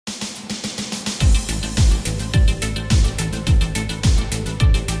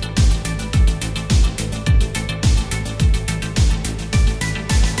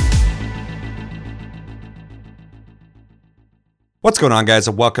What's going on, guys,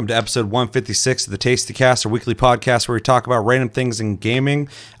 and welcome to episode 156 of the Tasty Cast, our weekly podcast where we talk about random things in gaming.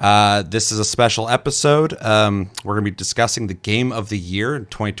 This is a special episode. We're going to be discussing the game of the year in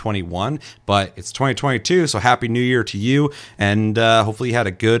 2021, but it's 2022, so happy new year to you, and hopefully you had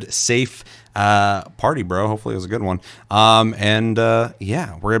a good, safe party, bro. Hopefully it was a good one.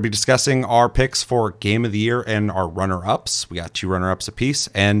 Yeah, we're going to be discussing our picks for game of the year and our runner-ups. We got 2 runner-ups apiece,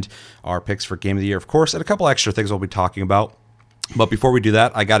 and our picks for game of the year, of course, and a couple extra things we'll be talking about. But before we do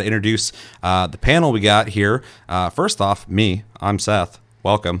that, I got to introduce the panel we got here. First off, I'm Seth.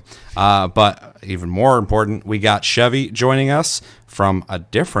 Welcome. But even more important, we got Chevy joining us from a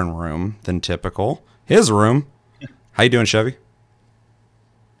different room than typical. His room. How you doing, Chevy?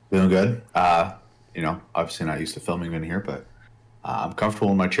 Doing good. Obviously not used to filming in here, but I'm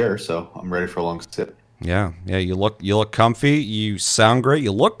comfortable in my chair, so I'm ready for a long sit. Yeah. You look comfy. You sound great.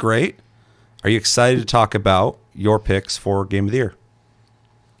 You look great. Are you excited to talk about your picks for game of the year?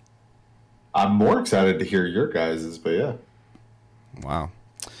 I'm more excited to hear your guys's, but yeah. Wow.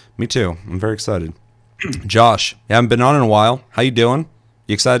 Me too. I'm very excited. Josh, you haven't been on in a while. How you doing?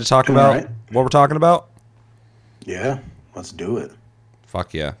 You excited to talk about what we're talking about? Yeah, let's do it.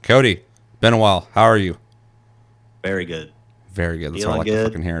 Fuck yeah. Cody, been a while. How are you? Very good. Very good. That's all I like to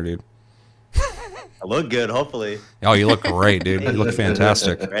fucking hear, dude. I look good, hopefully. Oh, you look great, dude. You look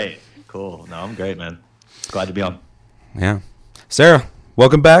fantastic. Great. Cool. No, I'm great, man. Glad to be on. Yeah. Sarah,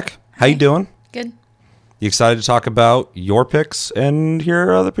 welcome back. How you doing? Good. You excited to talk about your picks and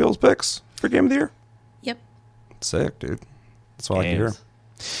hear other people's picks for game of the year? Yep. Sick, dude. That's all I can hear. All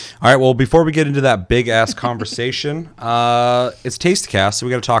right, well, before we get into that big-ass conversation, it's TastyCast, so we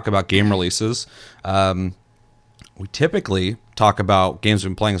got to talk about game releases. We typically talk about games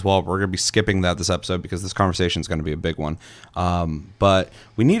we've been playing as well, but we're going to be skipping that this episode because this conversation is going to be a big one. But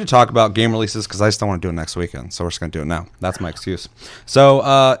we need to talk about game releases because I just don't want to do it next weekend, so we're just going to do it now. That's my excuse.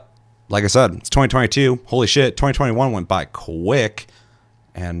 So, like I said, it's 2022. Holy shit, 2021 went by quick,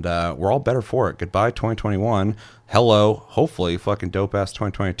 and we're all better for it. Goodbye, 2021. Hello, hopefully, fucking dope-ass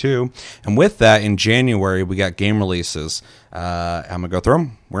 2022. And with that, in January, we got game releases. I'm going to go through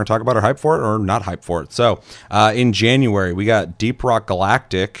them. We're going to talk about our hype for it or not hype for it. So, in January, we got Deep Rock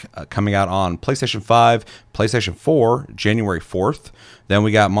Galactic coming out on PlayStation 5, PlayStation 4, January 4th. Then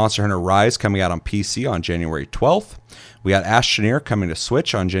we got Monster Hunter Rise coming out on PC on January 12th. We got Astroneer coming to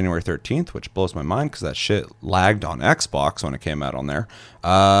Switch on January 13th, which blows my mind because that shit lagged on Xbox when it came out on there.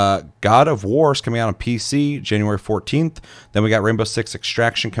 God of War is coming out on PC January 14th. Then we got Rainbow Six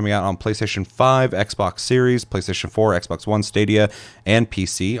Extraction coming out on PlayStation 5, Xbox Series, PlayStation 4, Xbox One, Stadia, and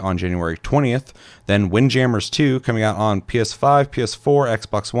PC on January 20th. Then Windjammers 2 coming out on PS5, PS4,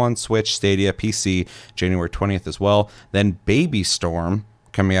 Xbox One, Switch, Stadia, PC, January 20th as well. Then Baby Storm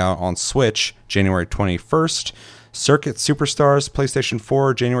coming out on Switch January 21st. Circuit Superstars, PlayStation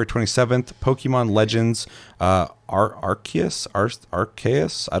 4, January 27th. Pokemon Legends, Arceus,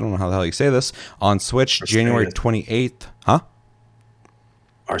 I don't know how the hell you say this, on Switch, January 28th. Huh?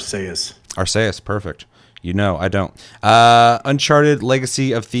 Arceus, perfect. You know, I don't. Uncharted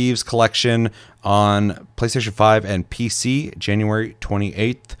Legacy of Thieves Collection on PlayStation 5 and PC, January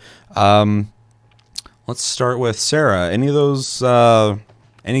 28th. Let's start with Sarah. Any of those...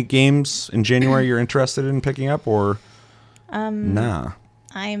 any games in January you're interested in picking up, or nah?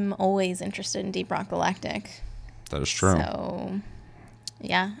 I'm always interested in Deep Rock Galactic. That is true. So,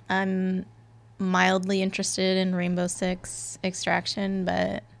 yeah, I'm mildly interested in Rainbow Six Extraction,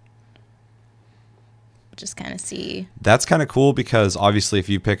 but just kind of see. That's kind of cool because obviously if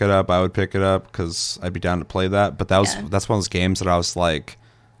you pick it up, I would pick it up because I'd be down to play that. But that's one of those games that I was like,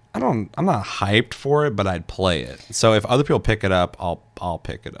 I'm not hyped for it, but I'd play it. So if other people pick it up, I'll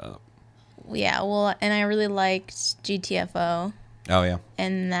pick it up. Yeah, well, and I really liked GTFO. Oh yeah.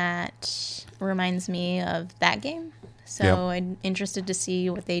 And that reminds me of that game. So Yep. I'm interested to see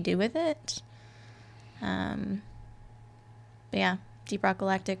what they do with it. But yeah, Deep Rock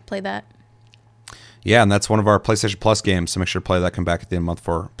Galactic, play that. Yeah, and that's one of our PlayStation Plus games, so make sure to play that. Come back at the end of the month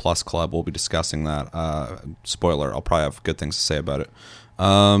for Plus Club. We'll be discussing that. Spoiler, I'll probably have good things to say about it.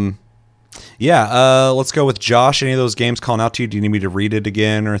 Let's go with Josh. Any of those games calling out to you? Do you need me to read it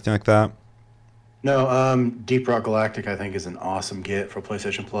again or anything like that? No, Deep Rock Galactic I think is an awesome get for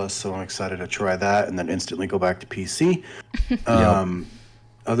PlayStation Plus, so I'm excited to try that and then instantly go back to PC.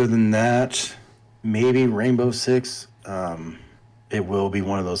 Other than that, maybe Rainbow Six. It will be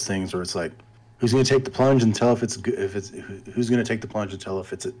one of those things where it's like, who's going to take the plunge and tell if it's good? Who's going to take the plunge and tell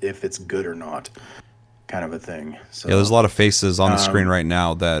if it's good or not? Kind of a thing. So, yeah, there's a lot of faces on the screen right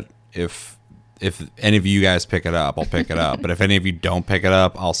now that if any of you guys pick it up, I'll pick it up. But if any of you don't pick it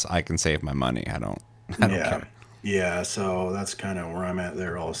up, I can save my money. I don't care. Yeah, so that's kind of where I'm at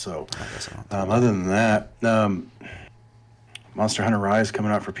there also. I guess I don't Other than that, Monster Hunter Rise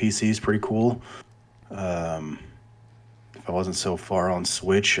coming out for PC is pretty cool. If I wasn't so far on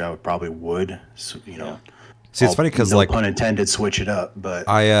Switch, I would probably you know. See, it's funny because no like pun intended, switch it up. But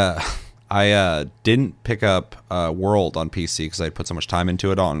I didn't pick up World on PC because I put so much time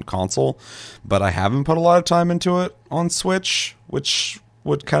into it on console, but I haven't put a lot of time into it on Switch, which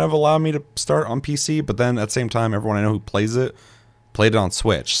would kind of allow me to start on PC. But then at the same time, everyone I know who plays it played it on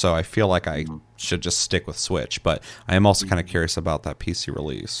Switch, so I feel like I should just stick with Switch. But I am also kind of curious about that PC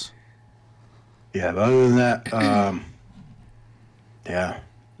release. yeah, but other than that,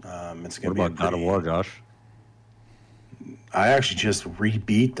 it's What gonna about be God of War, Josh? I actually just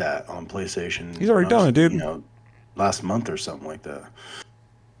rebeat that on PlayStation. He's already done it, dude. You know, last month or something like that.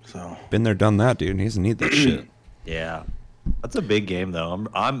 So Been there, done that, dude. He doesn't need that shit. Yeah, that's a big game though.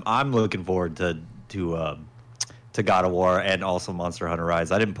 I'm looking forward to God of War and also Monster Hunter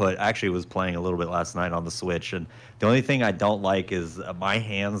Rise. Actually was playing a little bit last night on the Switch, and the only thing I don't like is my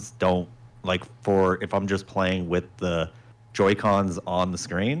hands don't like if I'm just playing with the Joy-Cons on the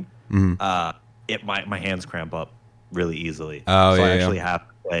screen. My hands cramp up really easily. Oh, so yeah, I actually yeah. have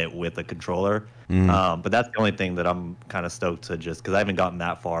to play it with a controller. But that's the only thing that I'm kind of stoked to just because I haven't gotten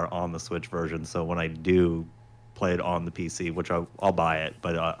that far on the Switch version. So when I do play it on the PC, which I'll buy it,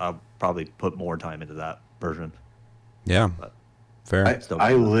 but I'll probably put more time into that version. Yeah, But fair.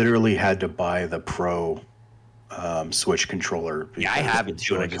 I literally had to buy the Pro Switch controller. Yeah, I because have the it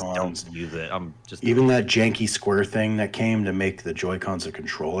too, and I just Joy-Cons- don't use it. I'm just Even that janky square thing that came to make the Joy-Cons a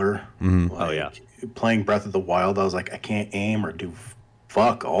controller. Oh, yeah. Playing Breath of the Wild, I was like, I can't aim or do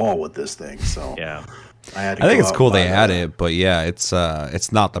fuck all with this thing. So yeah. I had to I think go it's out cool and they buy add that. it, but yeah, it's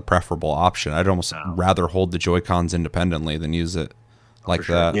not the preferable option. I'd almost rather hold the Joy-Cons independently than use it like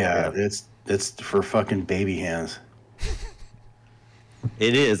sure. that. Yeah, it's for fucking baby hands.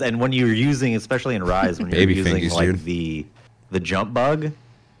 It is, and when you're using, especially in Rise, when you're Baby using fingies, like dude. the jump bug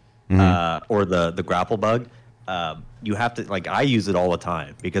or the grapple bug, you have to like I use it all the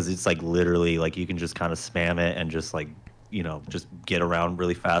time because it's like literally like you can just kind of spam it and just like just get around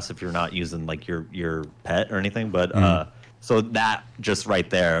really fast if you're not using like your pet or anything. But so that just right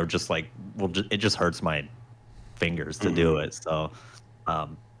there, just like it just hurts my fingers to do it. So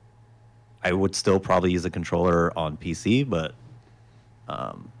I would still probably use a controller on PC, but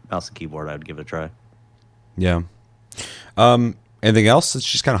mouse and keyboard, I'd give it a try. Yeah. Anything else that's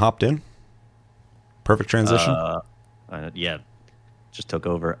just kind of hopped in? Perfect transition. Yeah, just took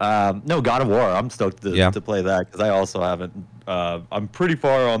over. No, God of War. I'm stoked to play that because I also haven't. I'm pretty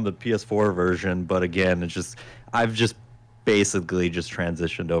far on the PS4 version, but again, I've just basically just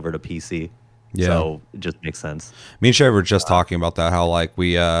transitioned over to PC. Yeah. So it just makes sense. Me and Shay were just talking about that, how like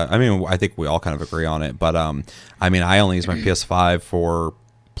we, I think we all kind of agree on it, but I only use my PS5 for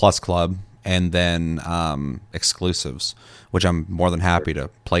Plus Club and then exclusives, which I'm more than happy to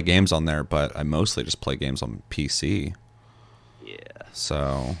play games on there, but I mostly just play games on PC. Yeah.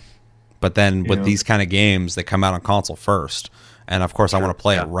 So, but then with these kind of games, they come out on console first. And of course, I want to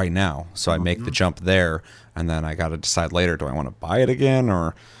play it right now. So I make the jump there, and then I got to decide later, do I want to buy it again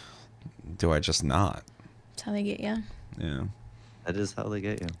or do I just not? That's how they get you. Yeah. That is how they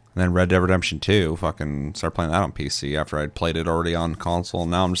get you. And then Red Dead Redemption 2, fucking start playing that on PC after I'd played it already on console.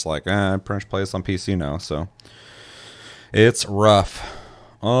 And now I'm just like, I pretty much play this on PC now. So it's rough.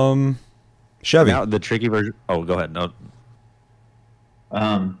 Chevy. Now the tricky version. Oh, go ahead. No.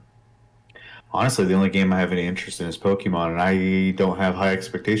 Honestly, the only game I have any interest in is Pokemon, and I don't have high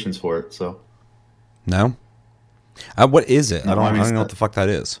expectations for it. So, No? What is it? No, I don't it's know what the fuck that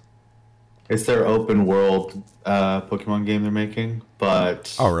is. it's their open world Pokemon game they're making,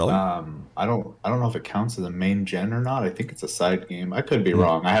 but Oh, really? I don't know if it counts as a main gen or not. I think it's a side game. I could be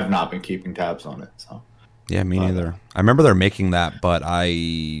wrong. I have not been keeping tabs on it. So, Yeah, me neither. I remember they're making that, but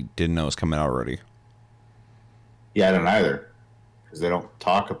I didn't know it was coming out already. yeah, I don't either because they don't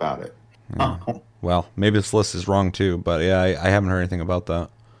talk about it. Oh. Well, maybe this list is wrong too, but yeah, I haven't heard anything about that.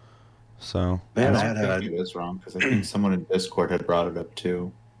 So They I haven't don't had think a, it is wrong because I think someone in Discord had brought it up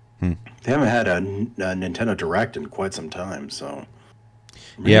too. they haven't had a Nintendo Direct in quite some time. So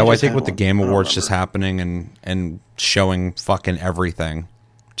maybe yeah, well, I just think had with the one. Game I don't Awards just remember. happening and showing fucking everything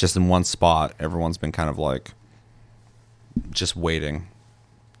just in one spot, everyone's been kind of like just waiting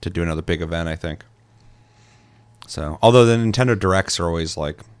to do another big event, I think. So, although the Nintendo Directs are always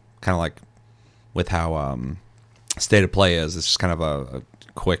like kind of like with how State of Play is, it's just kind of a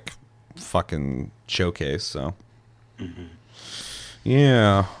quick fucking showcase. So,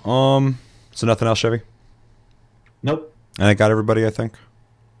 yeah. So nothing else, Chevy? Nope. And I got everybody, I think.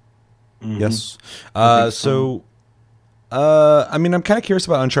 Yes. I think So I mean, I'm kind of curious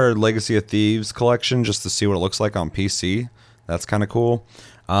about Uncharted Legacy of Thieves collection just to see what it looks like on PC. That's kind of cool.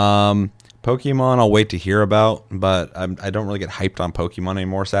 Pokemon, I'll wait to hear about, but I don't really get hyped on Pokemon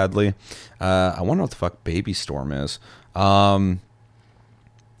anymore, sadly. I wonder what the fuck Baby Storm is. Rainbow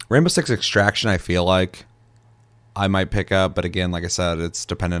Six Extraction, I feel like I might pick up, but again, like I said, it's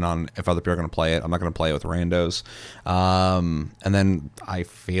dependent on if other people are going to play it. I'm not going to play it with randos. And then I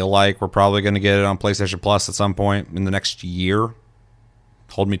feel like we're probably going to get it on PlayStation Plus at some point in the next year.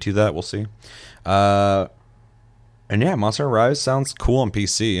 Hold me to that. We'll see. And yeah, Monster Hunter Rise sounds cool on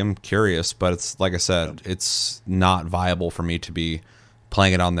PC. I'm curious, but it's like I said, it's not viable for me to be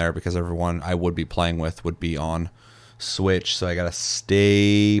playing it on there because everyone I would be playing with would be on Switch, so I gotta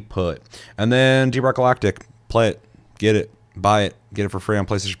stay put. And then Deep Rock Galactic, play it, get it, buy it, get it for free on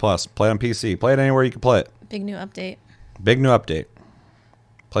PlayStation Plus. Play it on PC. Play it anywhere you can play it. Big new update. Big new update.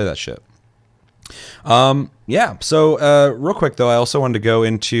 Play that shit. Yeah. So real quick though, I also wanted to go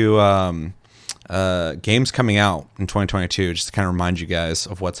into games coming out in 2022, just to kind of remind you guys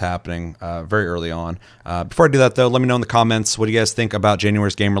of what's happening very early on. Before I do that, though, let me know in the comments, what do you guys think about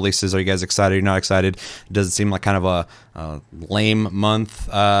January's game releases? Are you guys excited? Are you not excited? Does it seem like kind of a lame month?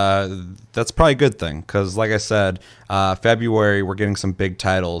 That's probably a good thing, because like I said, February, we're getting some big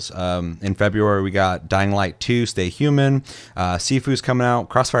titles. In February, we got Dying Light 2, Stay Human. Sifu's coming out.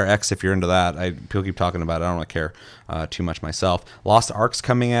 Crossfire X, if you're into that. People keep talking about it. I don't really care too much myself. Lost Ark's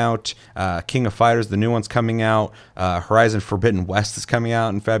coming out. King of Fighters, the new one's coming out. Horizon Forbidden West is coming out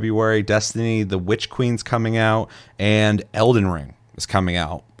in February. Destiny, the Witch Queen's coming out. And Elden Ring is coming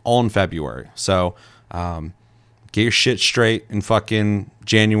out all in February. So get your shit straight in fucking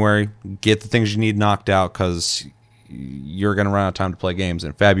January. Get the things you need knocked out, because you're going to run out of time to play games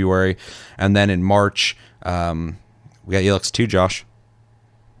in February. And then in March, we got ELX 2, Josh.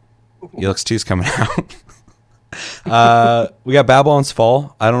 ELX 2 is coming out. We got Babylon's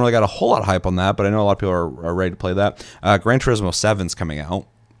Fall. I don't really got a whole lot of hype on that, but I know a lot of people are ready to play that. Gran Turismo 7's coming out.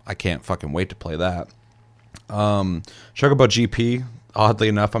 I can't fucking wait to play that. Chocobo GP, oddly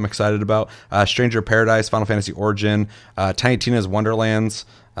enough, I'm excited about. Stranger of Paradise, Final Fantasy Origin, Tiny Tina's Wonderlands.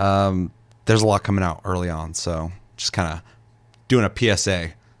 There's a lot coming out early on, so just kind of doing a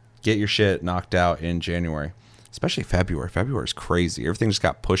PSA. Get your shit knocked out in January, especially February. February is crazy. Everything just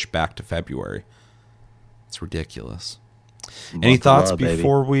got pushed back to February. It's ridiculous. Any thoughts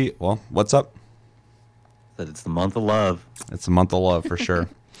before we... Well, what's up? That it's the month of love. It's the month of love, for sure.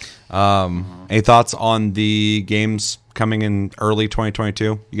 Any thoughts on the games coming in early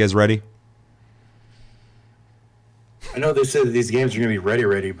 2022? You guys ready? I know they said that these games are going to be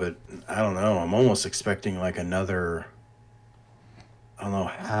ready, but I don't know. I'm almost expecting like another, I don't know,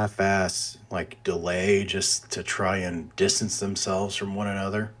 half-ass like delay just to try and distance themselves from one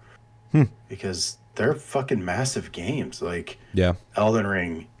another. Because they're fucking massive games. Like, yeah, Elden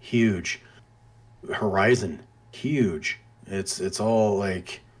Ring, huge. Horizon, huge. It's all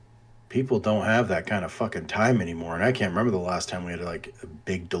like, people don't have that kind of fucking time anymore. And I can't remember the last time we had like a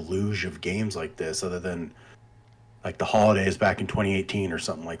big deluge of games like this, other than like the holidays back in 2018 or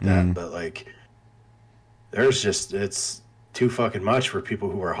something like that. But like, there's just, it's too fucking much for people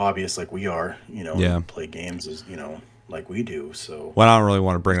who are hobbyists like we are, you know, yeah, play games as, you know, like we do. So, well, I don't really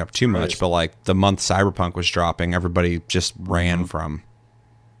want to bring it up too much, but like the month Cyberpunk was dropping, everybody just ran from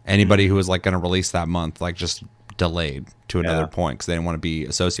anybody who was like going to release that month, like just delayed to another point because they didn't want to be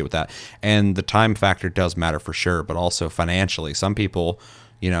associated with that. And the time factor does matter for sure, but also financially, some people,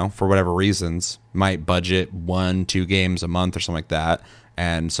 you know, for whatever reasons, might budget 1-2 games a month or something like that.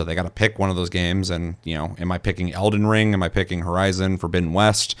 And so they got to pick one of those games. And, you know, am I picking Elden Ring? Am I picking Horizon Forbidden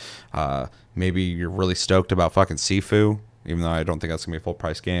West? Maybe you're really stoked about fucking Sifu, even though I don't think that's going to be a full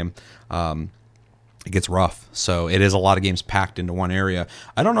price game. It gets rough. So it is a lot of games packed into one area.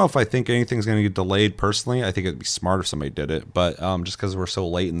 I don't know if I think anything's going to get delayed personally. I think it'd be smart if somebody did it, but just because we're so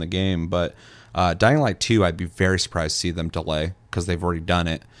late in the game. But Dying Light 2, I'd be very surprised to see them delay because they've already done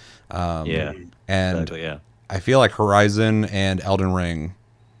it. And exactly, yeah. I feel like Horizon and Elden Ring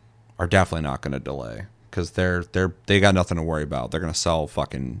are definitely not going to delay because they got nothing to worry about. They're going to sell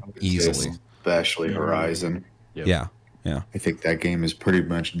fucking easily. Especially Horizon. Yep. Yeah. I think that game is pretty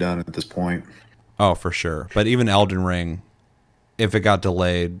much done at this point. Oh, for sure. But even Elden Ring, if it got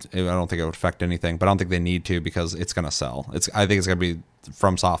delayed, I don't think it would affect anything. But I don't think they need to because it's going to sell. I think it's going to be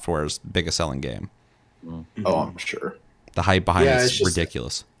From Software's biggest selling game. Oh, I'm sure. The hype behind it is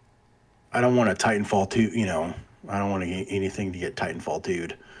ridiculous. I don't want a Titanfall 2, you know. I don't want anything to get Titanfall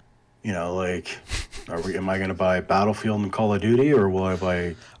 2'd. You know, like, am I going to buy Battlefield and Call of Duty, or will I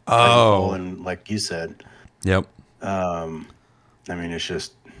buy Titanfall and, like you said? Yep. I mean, it's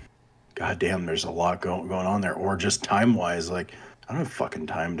just God damn, there's a lot going on there. Or just time wise, like I don't have fucking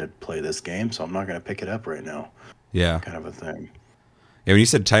time to play this game, so I'm not gonna pick it up right now. Yeah. Kind of a thing. Yeah, when you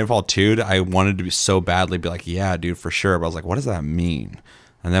said Titanfall 2, I wanted to be so badly be like, yeah, dude, for sure. But I was like, what does that mean?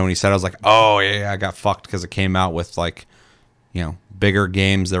 And then when you said, I was like, oh yeah, I got fucked because it came out with like, you know, bigger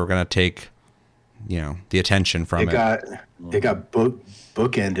games that were gonna take, you know, the attention from it. It got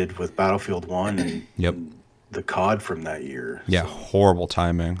bookended with Battlefield 1 and Yep. the COD from that year. Yeah, horrible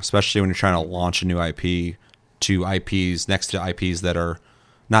timing, especially when you're trying to launch a new IP to IPs next to IPs that are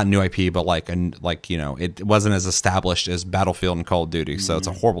not new IP, but like you know, it wasn't as established as Battlefield and Call of Duty. So it's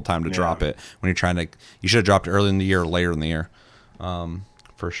a horrible time to drop it when you're trying to. You should have dropped it early in the year or later in the year,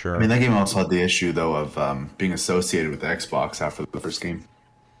 for sure. I mean, that game also had the issue though of being associated with the Xbox after the first game.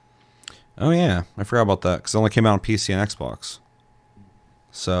 Oh yeah, I forgot about that because it only came out on PC and Xbox.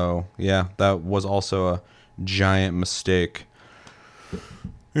 So yeah, that was also a giant mistake.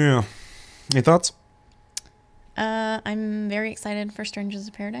 Yeah. Any thoughts? I'm very excited for Strangers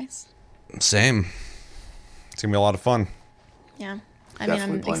of Paradise. Same. It's gonna be a lot of fun. Yeah. I Definitely mean,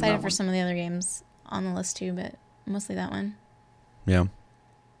 I'm playing excited that for one. some of the other games on the list too, but mostly that one. Yeah.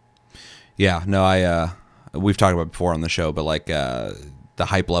 Yeah. No, we've talked about it before on the show, but like the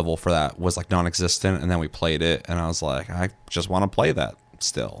hype level for that was like non-existent, and then we played it, and I was like, I just want to play that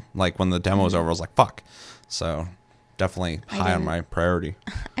still. Like when the demo was over, I was like, fuck. So definitely high on my priority.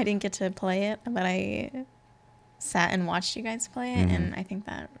 I didn't get to play it, but I sat and watched you guys play it, and I think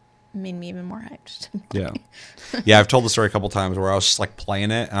that made me even more hyped. Yeah. Yeah, I've told the story a couple times where I was just like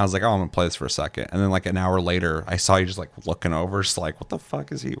playing it and I was like, oh, I'm gonna play this for a second. And then like an hour later I saw you just like looking over, just like, what the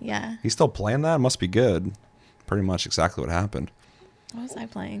fuck is he? Yeah. He's still playing that? It must be good. Pretty much exactly what happened. What was I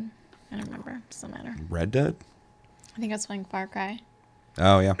playing? I don't remember. Doesn't matter. Red Dead? I think I was playing Far Cry.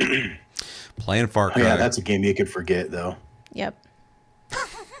 Oh yeah. Playing Far Cry. Yeah, that's a game you could forget though. Yep.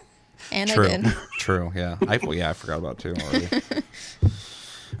 And True. I did. True, yeah. I forgot about it too already.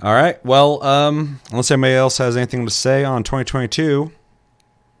 All right. Well, unless anybody else has anything to say on 2022,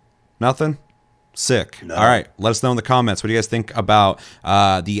 nothing? Sick. No. All right. Let us know in the comments. What do you guys think about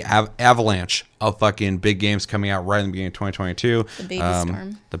the avalanche of fucking big games coming out right in the beginning of 2022? The baby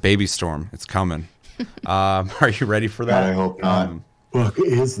storm. The baby storm. It's coming. Are you ready for that? God, I hope not. What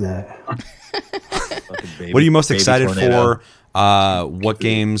is that? What are you most excited for? What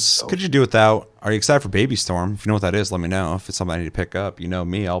games could you do without? Are you excited for Baby Storm? If you know what that is, let me know. If it's something I need to pick up, you know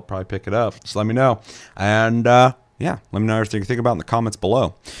me, I'll probably pick it up. Just let me know. And yeah, let me know everything you think about in the comments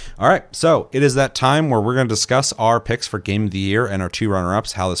below. All right, so it is that time where we're going to discuss our picks for Game of the Year and our two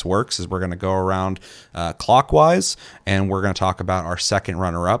runner-ups. How this works is we're going to go around clockwise, and we're going to talk about our second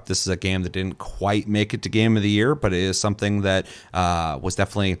runner-up. This is a game that didn't quite make it to Game of the Year, but it is something that was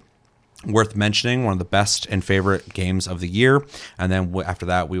definitely worth mentioning, one of the best and favorite games of the year. And then after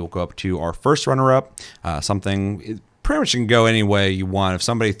that, we will go up to our first runner-up, something pretty much can go any way you want. If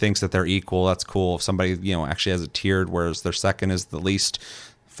somebody thinks that they're equal, that's cool. If somebody, you know, actually has it tiered, whereas their second is the least,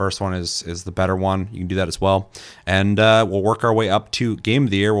 first one is the better one, you can do that as well. And we'll work our way up to Game of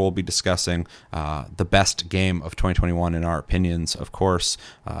the Year. We'll be discussing the best game of 2021 in our opinions, of course.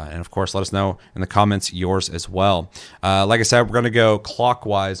 And of course, let us know in the comments yours as well. Like I said, we're going to go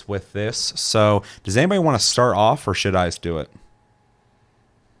clockwise with this. So does anybody want to start off, or should I just do it?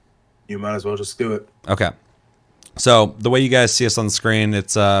 You might as well just do it. Okay. So the way you guys see us on the screen,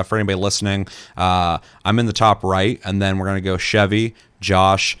 it's for anybody listening. I'm in the top right, and then we're going to go Chevy,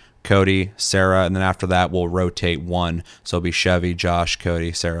 Josh, Cody, Sarah, and then after that we'll rotate one. So it'll be Chevy, Josh,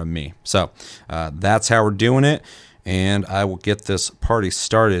 Cody, Sarah, me. So that's how we're doing it, and I will get this party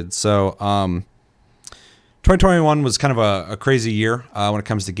started. So 2021 was kind of a crazy year when it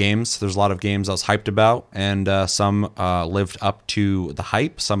comes to games. There's a lot of games I was hyped about, and some lived up to the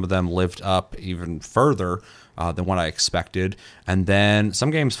hype. Some of them lived up even further than what I expected. And then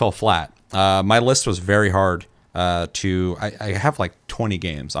some games fell flat. My list was very hard I have like 20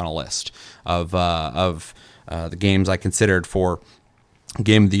 games on a list of the games I considered for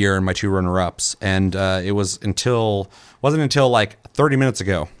Game of the Year and my two runner-ups. And it wasn't until like 30 minutes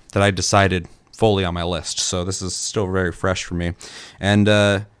ago that I decided fully on my list. So this is still very fresh for me. And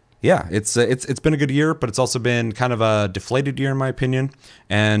yeah, it's been a good year, but it's also been kind of a deflated year in my opinion.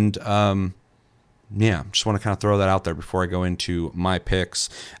 And yeah, just want to kind of throw that out there before I go into my picks.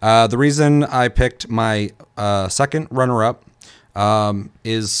 The reason I picked my second runner-up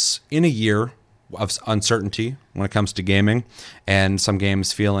is in a year of uncertainty when it comes to gaming, and some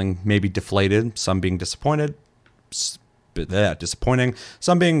games feeling maybe deflated, some being disappointing,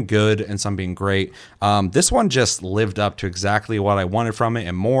 some being good, and some being great. This one just lived up to exactly what I wanted from it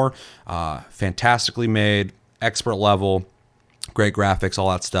and more. Fantastically made, expert level, Great graphics, all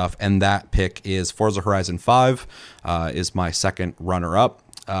that stuff. And that pick is Forza Horizon 5, is my second runner-up.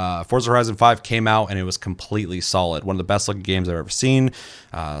 Forza Horizon 5 came out and it was completely solid. One of the best looking games I've ever seen.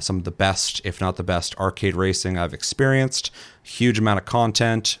 Some of the best, if not the best, arcade racing I've experienced. Huge amount of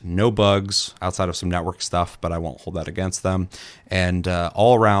content, no bugs outside of some network stuff, but I won't hold that against them. And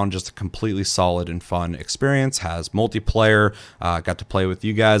all around, just a completely solid and fun experience. Has multiplayer, got to play with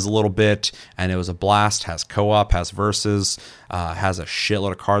you guys a little bit, and it was a blast. Has co-op, has versus, has a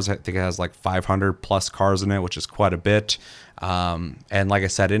shitload of cars. I think it has like 500 plus cars in it, which is quite a bit. And like I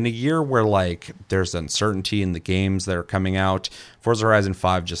said, in a year where like there's uncertainty in the games that are coming out, Forza Horizon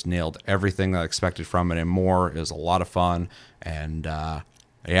 5 just nailed everything that I expected from it and more. It was a lot of fun, and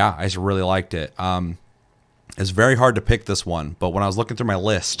yeah, I just really liked it. It's very hard to pick this one, but when I was looking through my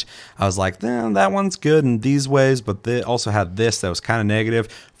list, I was like, that one's good in these ways, but they also had this that was kind of negative.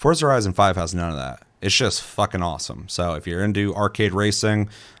 Forza Horizon 5 has none of that. It's just fucking awesome. So if you're into arcade racing,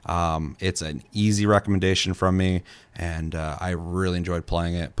 it's an easy recommendation from me, and I really enjoyed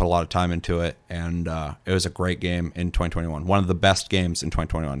playing it, put a lot of time into it, and it was a great game in 2021. One of the best games in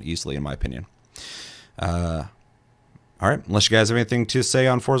 2021, easily, in my opinion. All right, unless you guys have anything to say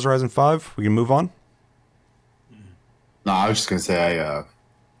on Forza Horizon 5, we can move on. No, I was just gonna say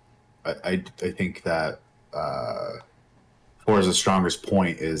I think that Forza's strongest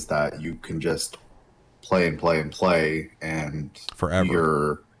point is that you can just play and play and play, and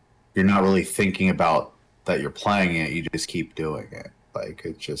forever. You're not really thinking about that you're playing it. You just keep doing it. Like,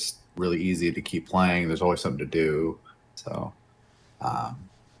 it's just really easy to keep playing. There's always something to do. So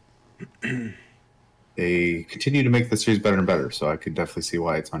they continue to make the series better and better. So I could definitely see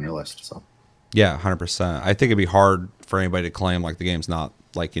why it's on your list. So. Yeah, 100%. I think it'd be hard for anybody to claim like the game's not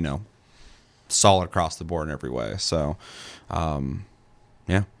like, solid across the board in every way. So,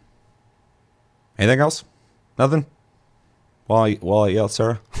 yeah. Anything else? Nothing? While I yell,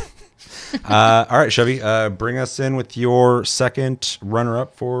 Sarah. All right, Chevy, bring us in with your second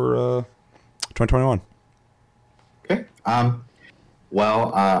runner-up for 2021. Okay.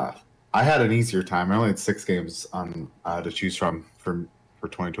 Well, I had an easier time. I only had 6 games on to choose from for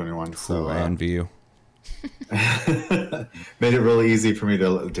 2021. So I envy you. Made it really easy for me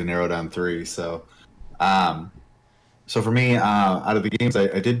to narrow down 3. So, so for me, out of the games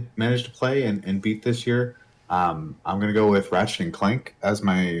I did manage to play and beat this year, I'm going to go with Ratchet and Clank as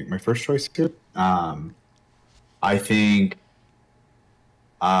my first choice here. I think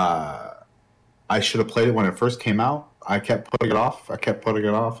I should have played it when it first came out. I kept putting it off. I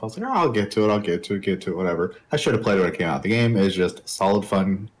was like, I'll get to it, whatever. I should have played it when it came out. The game is just solid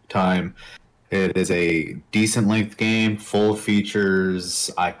fun time. It is a decent length game, full of features.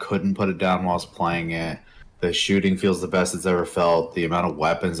 I couldn't put it down while I was playing it. The shooting feels the best it's ever felt. The amount of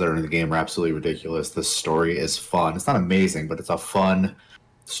weapons that are in the game are absolutely ridiculous. The story is fun. It's not amazing, but it's a fun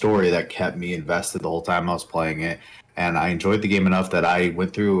story that kept me invested the whole time I was playing it. And I enjoyed the game enough that I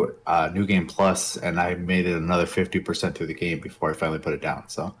went through New Game Plus, and I made it another 50% through the game before I finally put it down.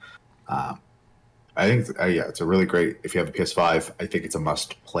 So I think, it's a really great, if you have a PS5, I think it's a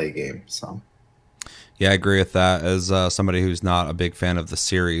must-play game. So. Yeah, I agree with that. As somebody who's not a big fan of the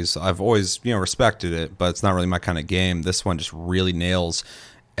series, I've always, respected it, but it's not really my kind of game. This one just really nails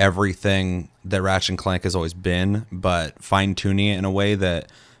everything that Ratchet and Clank has always been, but fine-tuning it in a way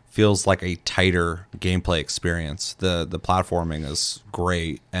that feels like a tighter gameplay experience. The platforming is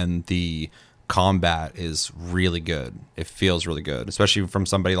great, and the combat is really good. It feels really good, especially from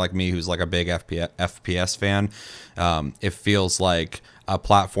somebody like me who's like a big FPS fan. It feels like a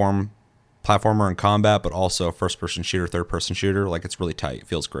platformer in combat, but also a first-person shooter, third-person shooter. Like, it's really tight. It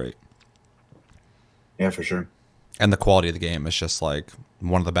feels great. Yeah, for sure. And the quality of the game is just like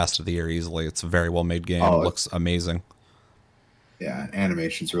one of the best of the year easily. It's a very well-made game. It looks amazing. Yeah,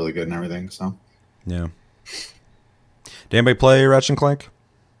 animation's really good and everything. So, yeah. Did anybody play Ratchet and Clank?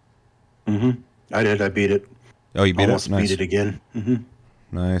 Mm-hmm. I did. I beat it. Oh, you beat Almost it? Nice. Beat it again. Mm-hmm.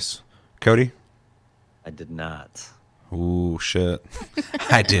 Nice. Cody? I did not. Ooh, shit.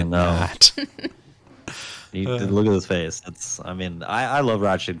 I did not. You look at his face. I love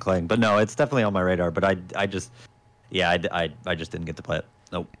Ratchet and Clank, but no, it's definitely on my radar. But I just didn't get to play it.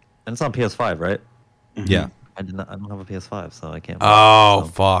 Nope. And it's on PS5, right? Yeah. I don't have a PS5, so I can't. Oh,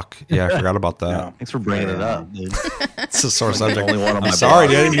 fuck. Yeah, I forgot about that. No. Thanks for bringing it up, dude. It's a sore subject. Only one on my I'm sorry,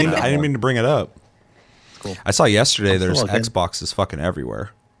 blog. dude. I didn't mean to bring it up. Cool. I saw yesterday there's okay. Xboxes fucking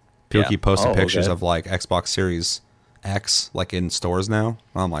everywhere. People keep posting pictures of like Xbox Series X like in stores now.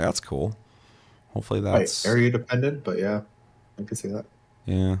 I'm like, that's cool. Hopefully that's area dependent, but yeah, I can see that.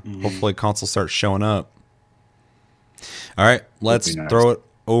 Yeah. Hopefully consoles start showing up. All right, let's nice. throw it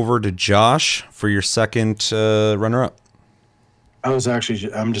over to Josh for your second runner-up. I'm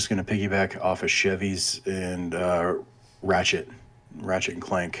just going to piggyback off of Chevy's and Ratchet and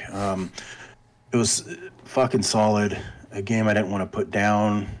Clank. It was fucking solid. A game I didn't want to put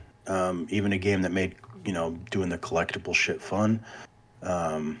down. Even a game that made, doing the collectible shit fun.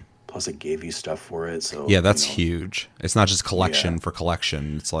 Plus it gave you stuff for it. So yeah, that's huge. It's not just collection for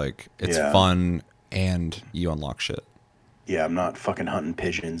collection. It's like, it's fun and you unlock shit. Yeah, I'm not fucking hunting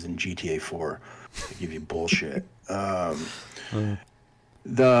pigeons in GTA 4. They give you bullshit. It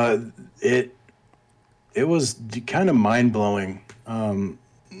was kind of mind blowing.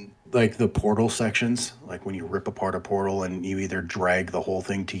 Like the portal sections, like when you rip apart a portal and you either drag the whole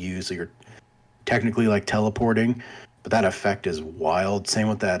thing to you, so you're technically like teleporting, but that effect is wild. Same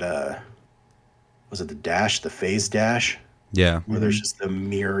with that. Was it the phase dash? Yeah, where there's just the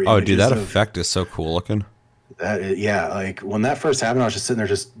mirror. Oh, dude, that effect is so cool looking. Like when that first happened, I was just sitting there,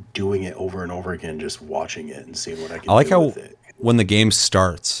 just doing it over and over again, just watching it and seeing what I can. I like do how with it. When the game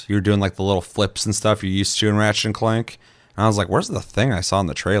starts, you're doing like the little flips and stuff you're used to in Ratchet and Clank. And I was like, "Where's the thing I saw in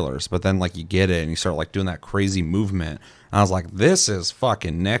the trailers?" But then like you get it and you start like doing that crazy movement. And I was like, "This is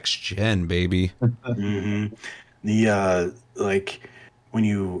fucking next gen, baby." Mm-hmm. The like when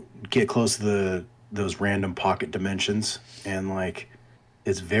you get close to those random pocket dimensions, and like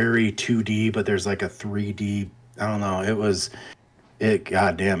it's very 2D, but there's like a 3D. I don't know.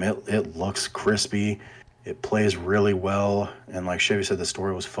 Goddamn, it looks crispy. It plays really well, and like Chevy said, the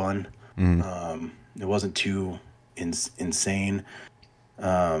story was fun. It wasn't too insane.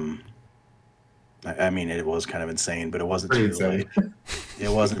 I mean, it was kind of insane, but it wasn't too like, it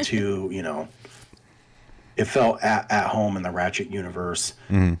wasn't too, it felt at home in the Ratchet universe.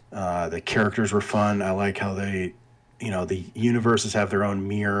 The characters were fun. I like how they, the universes have their own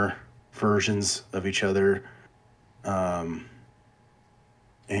mirror versions of each other.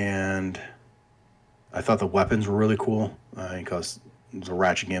 And I thought the weapons were really cool, because the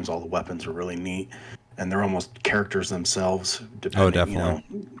Ratchet games, all the weapons are really neat. And they're almost characters themselves, depending, definitely.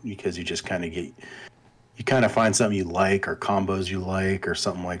 Because you just kind of you find something you like, or combos you like, or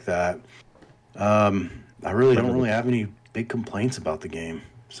something like that. I really don't really have any big complaints about the game.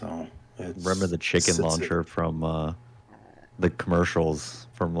 So remember the chicken launcher from the commercials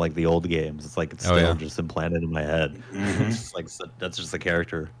from like the old games? It's like it's still just implanted in my head. It's just like that's just the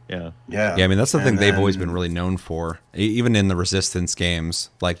character. Yeah. I mean, that's the thing they've always been really known for, even in the Resistance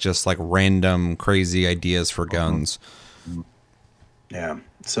games, like just like random crazy ideas for guns. Yeah.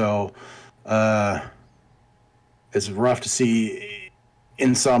 So it's rough to see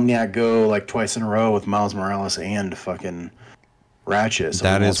Insomniac go like twice in a row with Miles Morales and fucking Ratchet. So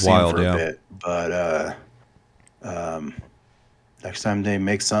that is wild, for a bit, but next time they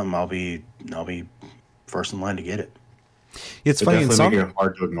make something, I'll be first in line to get it. It's funny. Definitely make it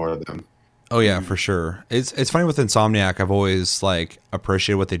hard to ignore them. Oh yeah, for sure. It's funny with Insomniac. I've always like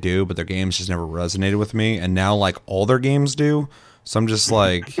appreciated what they do, but their games just never resonated with me. And now like all their games do. So I'm just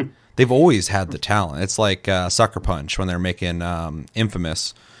like, they've always had the talent. It's like Sucker Punch when they're making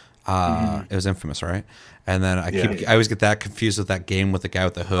Infamous. It was Infamous, right? And then I always get that confused with that game with the guy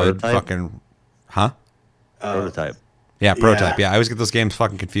with the hood. Prototype? Fucking, Prototype. Yeah, Prototype. Yeah, I always get those games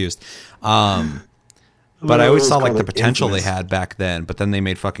fucking confused. But I always saw like the potential they had back then. But then they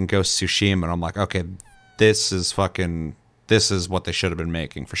made fucking Ghost of Tsushima, and I'm like, okay, this is what they should have been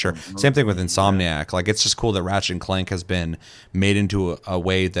making for sure. Same thing with Insomniac. Like, it's just cool that Ratchet and Clank has been made into a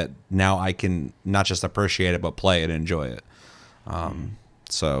way that now I can not just appreciate it, but play it and enjoy it.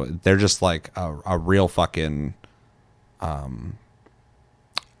 So they're just like a real fucking,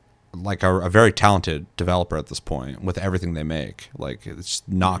 like a very talented developer at this point with everything they make. Like, it's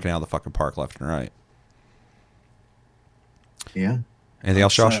knocking out of the fucking park left and right. Yeah. Anything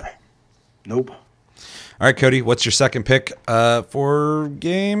else, Josh? Nope. All right, Cody, what's your second pick for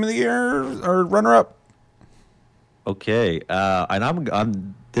game of the year or runner-up? Okay,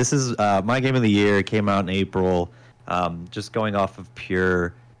 and this is my game of the year. It came out in April. Just going off of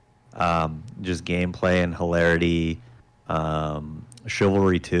pure, just gameplay and hilarity.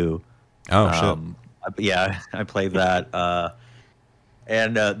 Chivalry 2. Oh shit! Yeah, I played that.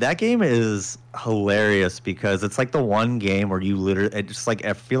 And that game is hilarious because it's like the one game where you literally, it's just like,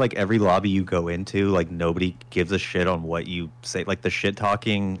 I feel like every lobby you go into, like nobody gives a shit on what you say, like the shit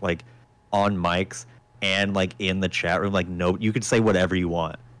talking, like on mics and like in the chat room, like no, you could say whatever you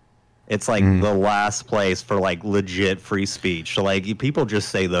want. It's like the last place for like legit free speech. So like people just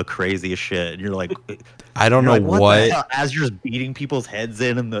say the craziest shit, and you're like, I don't know like, what the hell? As you're just beating people's heads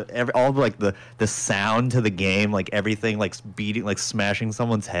in, and all like the sound to the game, like everything, like beating, like smashing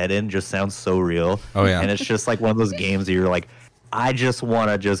someone's head in, just sounds so real. Oh yeah, and it's just like one of those games that you're like I just want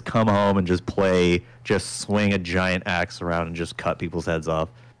to just come home and just swing a giant axe around and just cut people's heads off.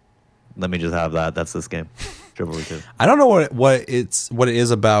 Let me just have that. That's this game. Chivalry 2. I don't know what it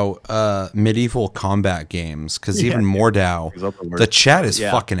is about medieval combat games, because even Mordhau, the chat is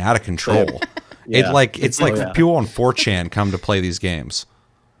fucking out of control. Yeah. It's like people on 4chan come to play these games,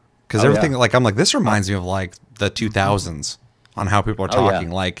 because everything I'm like, this reminds me of like the 2000s on how people are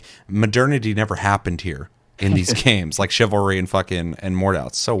talking. Like modernity never happened here in these games, like Chivalry and Mordhau.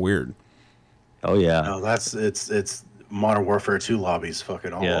 It's so weird. Oh yeah. No, it's Modern Warfare 2 lobbies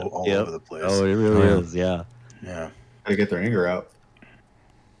fucking all over the place. Oh, it really is. Yeah. Yeah. Gotta get their anger out.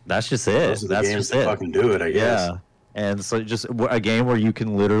 That's just it. Those are the That's games just that it. fucking do it, I guess. Yeah. And so just a game where you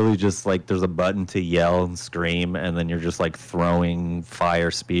can literally just like, there's a button to yell and scream, and then you're just like throwing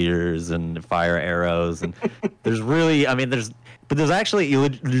fire spears and fire arrows. And there's really, I mean, there's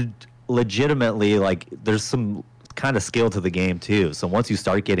actually legitimately like, there's some kind of skill to the game too. So once you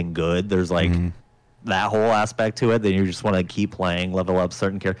start getting good, there's like that whole aspect to it. Then you just want to keep playing, level up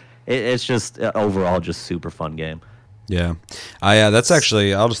certain characters. It's just overall just super fun game. Yeah, that's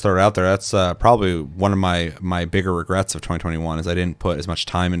actually, I'll just throw it out there. That's probably one of my bigger regrets of 2021 is I didn't put as much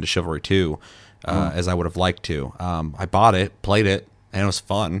time into Chivalry 2 as I would have liked to. I bought it, played it, and it was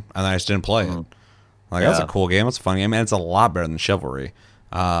fun, and I just didn't play it. Like, that's a cool game. It's a fun game, and it's a lot better than Chivalry.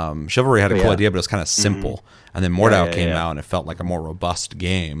 Chivalry had a cool idea, but it was kind of simple. And then Mordhau came out, and it felt like a more robust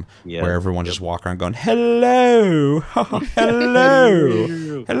game where everyone just walked around going, hello, hello,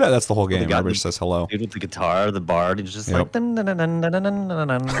 hello. That's the whole game. Everybody just says hello. Dude with the guitar, the bard, he's just like... I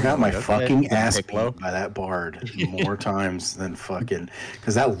got my fucking ass beat by that bard more times than fucking...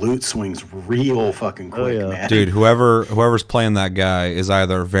 Because that loot swings real fucking quick, man. Dude, whoever's playing that guy is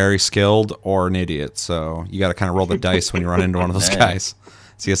either very skilled or an idiot. So you got to kind of roll the dice when you run into one of those guys.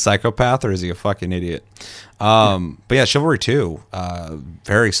 Is he a psychopath or is he a fucking idiot? But yeah, Chivalry 2,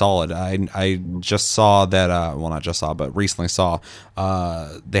 very solid. I just saw that, well, not just saw, but recently saw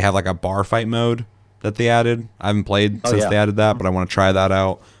they have like a bar fight mode that they added. I haven't played since they added that, but I want to try that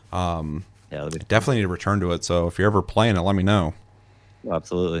out. Definitely need to return to it. So if you're ever playing it, let me know.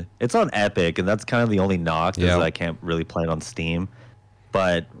 Absolutely. It's on Epic, and that's kind of the only knock is I can't really play it on Steam.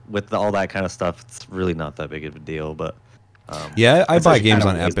 But with all that kind of stuff, it's really not that big of a deal. But I buy games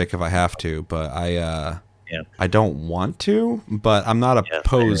on Epic if I have to, but I don't want to, but I'm not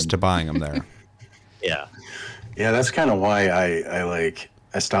opposed to buying them there. Yeah, that's kind of why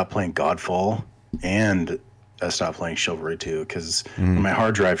I stopped playing Godfall and I stopped playing Chivalry 2 because when my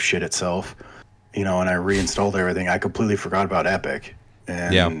hard drive shit itself, and I reinstalled everything, I completely forgot about Epic,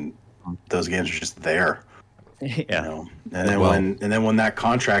 and those games are just there. And then when that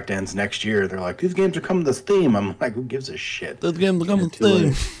contract ends next year, they're like, these games are coming to Steam. I'm like, who gives a shit? Those games are coming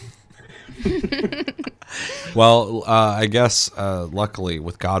to Steam. Well, I guess luckily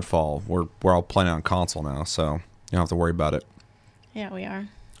with Godfall, we're all playing on console now, so you don't have to worry about it. Yeah, we are.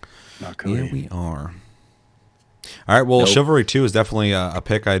 Not cool. Yeah, we are. All right. Well, Chivalry 2 is definitely a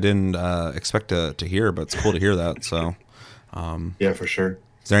pick I didn't expect to hear, but it's cool to hear that. So, yeah, for sure.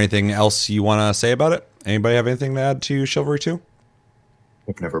 Is there anything else you want to say about it? Anybody have anything to add to Chivalry 2?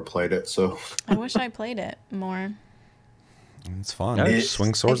 I've never played it, so I wish I played it more. It's fun.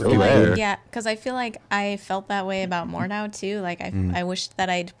 Swing swords. Because I feel like I felt that way about Mordhau too. Like I wished that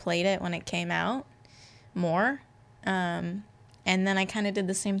I'd played it when it came out more. And then I kind of did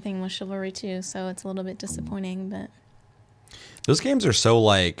the same thing with Chivalry 2, so it's a little bit disappointing. But those games are so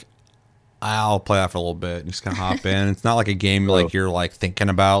like, I'll play that for a little bit and just kind of hop in. It's not like a game like you're like thinking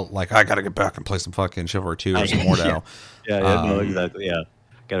about like I gotta get back and play some fucking Chivalry 2 or some Mordhau. Exactly. Yeah,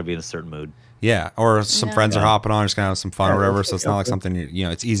 gotta be in a certain mood. Yeah, or some friends are hopping on, just gonna have some fun or whatever. So it's not like something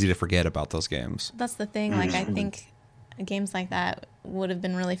it's easy to forget about those games. That's the thing. Like I think games like that would have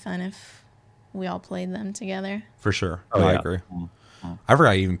been really fun if we all played them together. For sure. I agree. I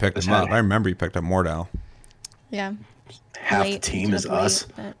forgot you even picked them up. I remember you picked up Mordhau. Yeah. Half the team is us.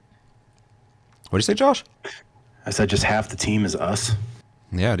 What do you say, Josh? I said just half the team is us.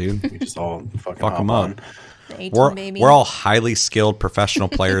 Yeah, dude. We just all fuck them up. On. We're all highly skilled professional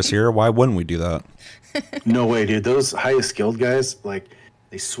players here. Why wouldn't we do that? No way, dude. Those highest skilled guys, like,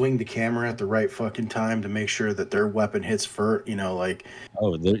 they swing the camera at the right fucking time to make sure that their weapon hits for, they know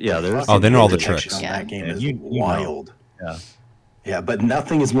all the tricks. That game is wild. Yeah, but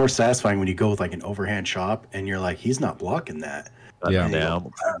nothing is more satisfying when you go with like an overhand chop and you're like, he's not blocking that.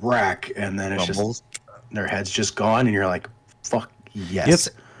 Rack, and then it's just their head's just gone, and you're like, fuck yes.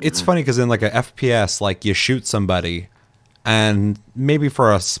 It's funny because in like a FPS, like you shoot somebody, and maybe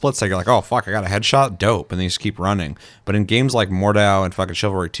for a split second, you're like, oh fuck, I got a headshot, dope, and then you just keep running. But in games like Mordhau and fucking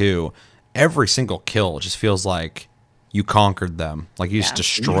Chivalry 2, every single kill just feels like you conquered them. Like you just Yeah.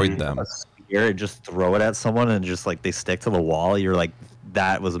 destroyed them. A spear and just throw it at someone and just like they stick to the wall. You're like,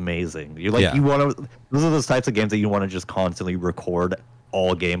 that was amazing. You're like, Yeah. you want to. Those are those types of games that you want to just constantly record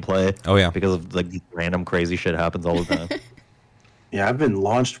all gameplay. Oh, yeah. because of like random crazy shit happens all the time. Yeah, I've been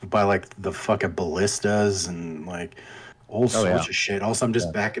launched by like the fucking ballistas and like all sorts yeah. of shit. Also, I'm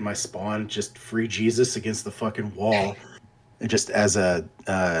just back in my spawn, just free Jesus against the fucking wall, and just as a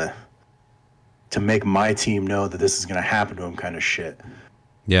to make my team know that this is gonna happen to him, kind of shit.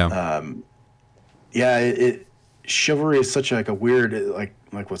 Yeah. Yeah, chivalry is such like a weird like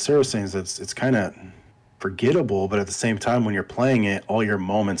what Sarah was saying is it's kind of forgettable, but at the same time, when you're playing it, all your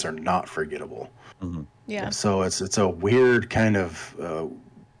moments are not forgettable. Yeah. So it's a weird kind of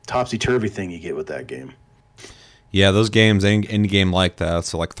topsy turvy thing you get with that game. Yeah, those games, any game like that,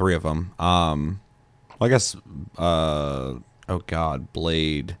 so like 3 of them. Well, I guess, oh God,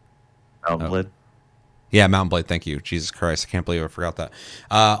 Blade. Mountain Blade. Yeah, Mountain Blade, thank you. Jesus Christ, I can't believe I forgot that.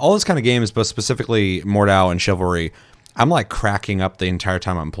 All those kind of games, but specifically Mordhau and Chivalry, I'm like cracking up the entire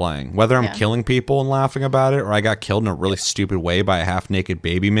time I'm playing. Whether I'm killing people and laughing about it, or I got killed in a really stupid way by a half-naked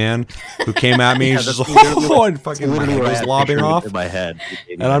baby man who came at me and just and fucking my head was lobbing off. In my head.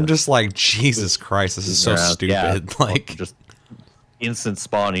 And I'm just like, Jesus Christ, this is so stupid. Yeah, Like, just instant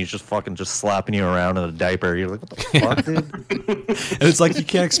spawn. He's just fucking just slapping you around in a diaper. You're like, what the fuck, dude? and it's like you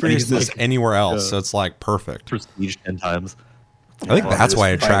can't experience this anywhere else. So it's like perfect. Prestige 10 times. I think that's why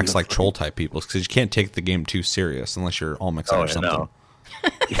it Just attracts fighting like the troll type people, because you can't take the game too serious unless you're all mixed up or something. No.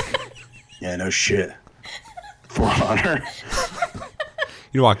 Yeah, no shit. For Honor.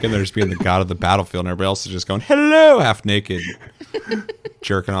 You walk in there just being the god of the battlefield, and everybody else is just going, hello, half naked,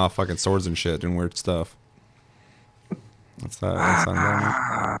 jerking off fucking swords and shit, doing weird stuff. That's not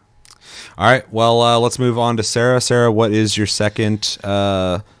all right, well, let's move on to Sarah. Sarah, what is your second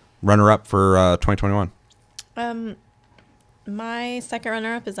runner-up for 2021? My second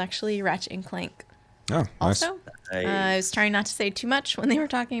runner-up is actually Ratchet and Clank. Oh, nice. Also, I was trying not to say too much when they were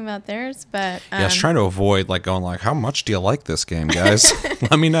talking about theirs, but Yeah, I was trying to avoid like going like, how much do you like this game, guys?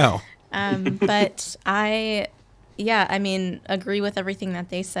 Let me know. but I mean, agree with everything that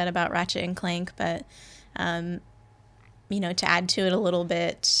they said about Ratchet and Clank, but to add to it a little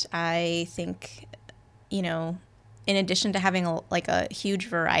bit, I think, in addition to having a huge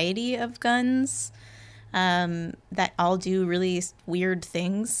variety of guns that all do really weird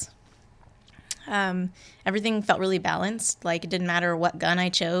things, everything felt really balanced. Like, it didn't matter what gun I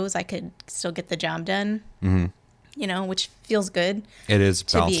chose, I could still get the job done. Mm-hmm. Which feels good. It is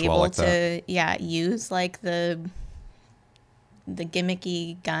to balanced be able well like that. to use like the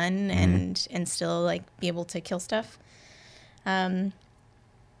gimmicky gun and still like be able to kill stuff. I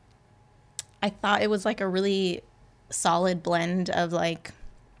thought it was like a really solid blend of like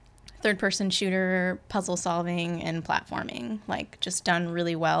third-person shooter, puzzle solving, and platforming. Like, just done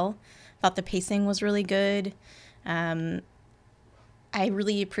really well. Thought the pacing was really good. I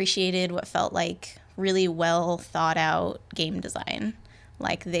really appreciated what felt like really well thought out game design.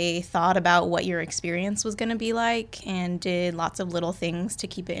 Like, they thought about what your experience was going to be like and did lots of little things to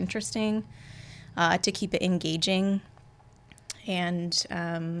keep it interesting, to keep it engaging. And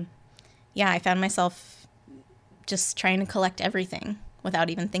I found myself just trying to collect everything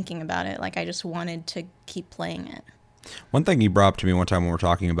without even thinking about it. Like, I just wanted to keep playing it. One thing you brought up to me one time when we were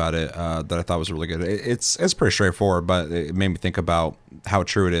talking about it that I thought was really good. It's pretty straightforward, but it made me think about how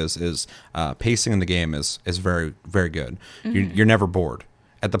true it is pacing in the game is very, very good. Mm-hmm. You're never bored.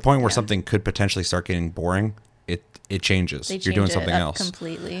 At the point where something could potentially start getting boring, it changes. You're doing something else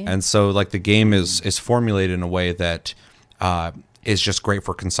completely. And so like the game is formulated in a way that is just great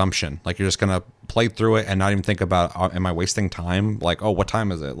for consumption. Like, you're just gonna play through it and not even think about, am I wasting time? Like, oh, what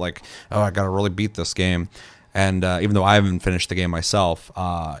time is it? Like, oh, I gotta really beat this game. And even though I haven't finished the game myself,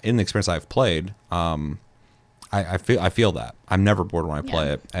 in the experience I've played, I feel that I'm never bored when I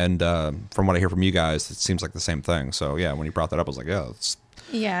play it. And from what I hear from you guys, it seems like the same thing. So yeah, when you brought that up, I was like,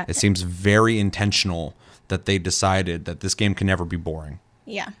 it seems very intentional that they decided that this game can never be boring.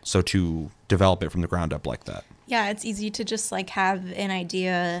 Yeah. So to develop it from the ground up like that. Yeah, it's easy to just like have an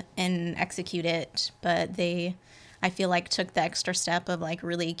idea and execute it, but I feel like took the extra step of like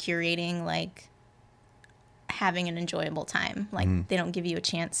really curating like having an enjoyable time. Like, they don't give you a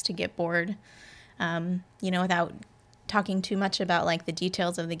chance to get bored, without talking too much about like the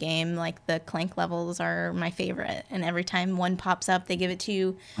details of the game. Like, the Clank levels are my favorite, and every time one pops up, they give it to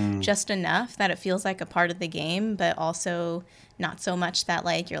you just enough that it feels like a part of the game, but also not so much that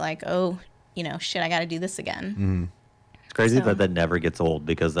like you're like, oh, shit, I got to do this again. It's crazy that never gets old,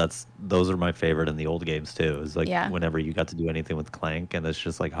 because those are my favorite in the old games too. It's like whenever you got to do anything with Clank, and it's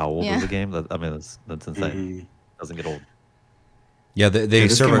just like, how old is the game? That's insane. doesn't get old. Yeah, they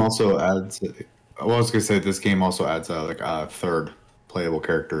this serve game a, also adds. Well, I was gonna say this game also adds like a third playable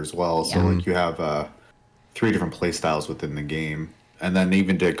character as well. So Yeah. like you have 3 different play styles within the game, and then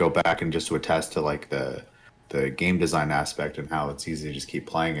even to go back and just to attest to like the game design aspect and how it's easy to just keep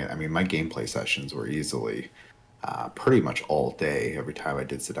playing it. I mean, my gameplay sessions were easily pretty much all day every time I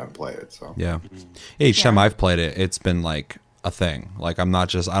did sit down and play it. So yeah. Each time Yeah. I've played it, it's been like a thing. Like I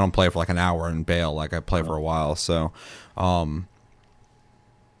don't play for like an hour and bail. Like I play for a while. So,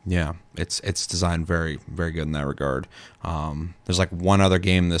 yeah, it's designed very, very good in that regard. There's like one other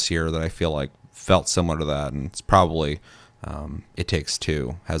game this year that I feel like felt similar to that, and it's probably It Takes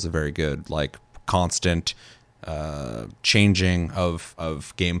Two has a very good like constant changing of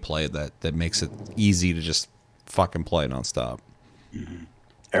gameplay that makes it easy to just fucking play nonstop.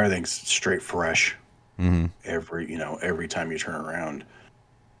 Everything's straight fresh. Every time you turn around.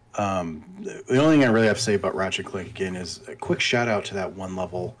 The only thing I really have to say about Ratchet and Clank again is a quick shout out to that one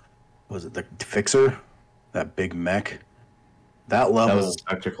level. Was it the Fixer? That big mech? That that level was a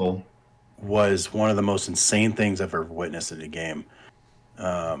spectacle. was one of the most insane things I've ever witnessed in a game.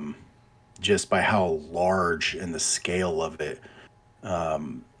 Just by how large and the scale of it. A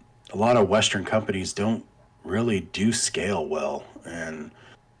lot of Western companies don't really do scale well, and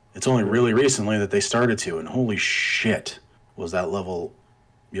it's only really recently that they started to. And holy shit, was that level?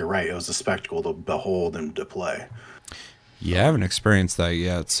 You're right. It was a spectacle to behold and to play. Yeah, I haven't experienced that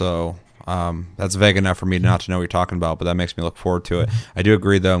yet, so that's vague enough for me not to know what you're talking about. But that makes me look forward to it. I do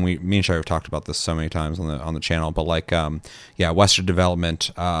agree, though, and me and Shai have talked about this so many times on the channel. But like, Western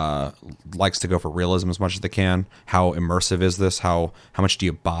development likes to go for realism as much as they can. How immersive is this? How much do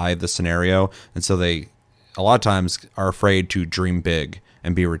you buy the scenario? And so they a lot of times are afraid to dream big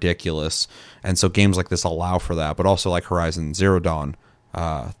and be ridiculous. And so games like this allow for that. But also like Horizon Zero Dawn.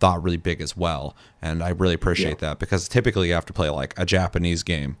 Thought really big as well, and I really appreciate that, because typically you have to play like a Japanese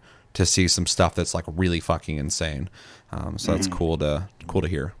game to see some stuff that's like really fucking insane. So that's cool to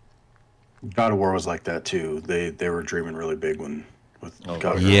hear. God of War was like that too. They were dreaming really big with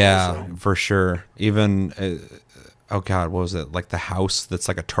God of War. Yeah, so. for sure. Even oh god, what was it, like the house that's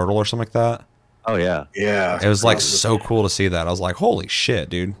like a turtle or something like that? Oh yeah, Yeah. It was like so cool to see that. I was like, holy shit,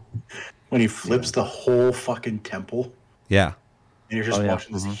 dude. When he flips the whole fucking temple. Yeah. And you're just Oh, yeah.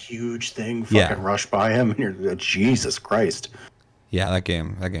 watching this huge thing Yeah. fucking rush by him, and you're Jesus Christ. Yeah, that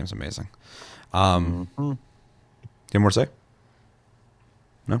game's amazing. Do you have more to say?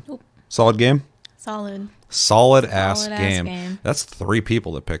 No? Nope. Solid game? Solid. Solid ass Solid-ass game. game. That's 3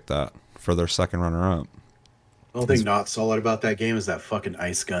 people that picked that for their second runner up. The only thing not solid about that game is that fucking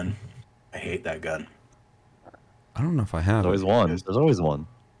ice gun. I hate that gun. I don't know if I have there's it. always one. There's always one.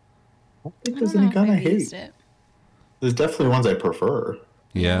 I don't think I there's don't any know if gun I I've used hate. it. There's definitely ones I prefer.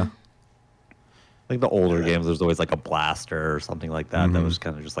 Yeah. Like the older games, there's always like a blaster or something like that. That was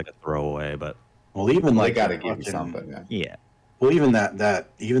kind of just like a throwaway, but Well, even They like gotta the give you fucking- something. Yeah. yeah. Well, even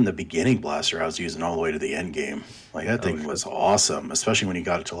even the beginning blaster I was using all the way to the end game. Like that thing was awesome, especially when you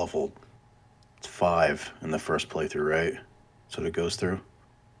got it to level 5 in the first playthrough, right? So it goes through.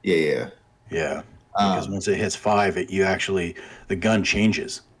 Yeah. Yeah, because Um, once it hits 5, the gun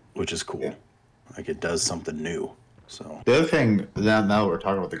changes, which is cool. Yeah. Like it does something new. So The other thing, now that we're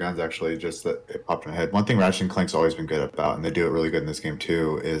talking about the guns, actually, just that it popped in my head. One thing Ratchet and Clank's always been good about, and they do it really good in this game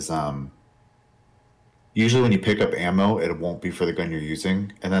too, is usually when you pick up ammo, it won't be for the gun you're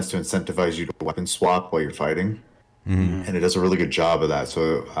using, and that's to incentivize you to weapon swap while you're fighting. And it does a really good job of that.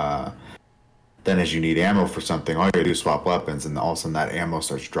 So then as you need ammo for something, all you gotta do is swap weapons, and all of a sudden that ammo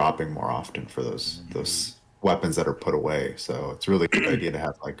starts dropping more often for those weapons that are put away. So it's really a good idea to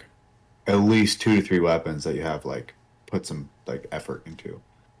have like at least 2 to 3 weapons that you have like put some like effort into.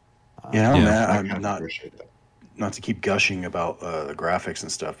 yeah, Yeah. man, I I'm kind of not appreciate that. not to keep gushing about the graphics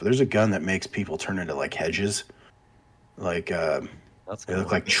and stuff, but there's a gun that makes people turn into like hedges, like That's they cool.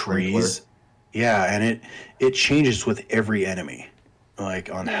 look like a sprinkler. trees. Yeah, and it changes with every enemy, like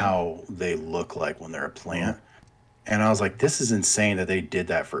on how they look like when they're a plant. And I was like, this is insane that they did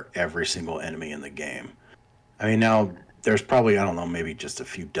that for every single enemy in the game. I mean, now there's probably, I don't know, maybe just a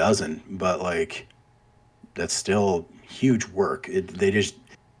few dozen, but like that's still huge work. They just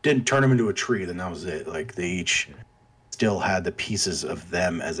didn't turn them into a tree, then that was it. Like they each still had the pieces of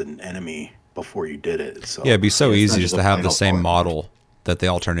them as an enemy before you did it. So Yeah, it'd be so it's not easy just just to a have the final same form. model that they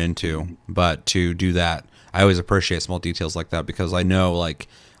all turn into, but to do that, I always appreciate small details like that, because I know, like,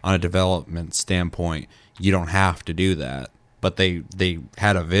 on a development standpoint, you don't have to do that, but they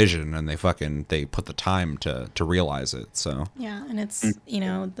had a vision and they put the time to realize it. So Yeah, and it's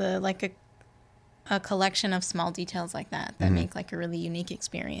the like a collection of small details like that make like a really unique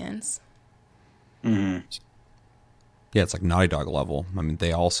experience. Yeah, it's like Naughty Dog level. I mean,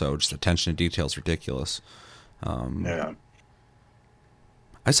 they also just attention to detail is ridiculous. Yeah.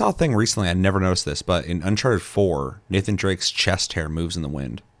 I saw a thing recently. I never noticed this, but in Uncharted 4, Nathan Drake's chest hair moves in the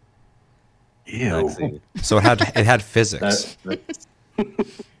wind. Ew. So it had physics.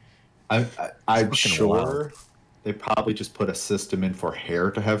 I'm sure they probably just put a system in for hair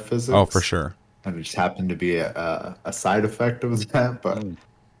to have physics. Oh, for sure. And it just happened to be a side effect of that. But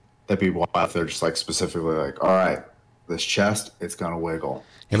that'd be wild if they're just like specifically like, all right, this chest, it's gonna wiggle.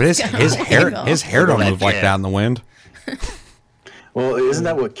 Yeah, but his hair don't move like that in the wind. Well, isn't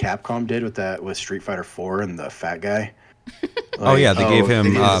that what Capcom did with Street Fighter 4 and the fat guy? Oh yeah, they gave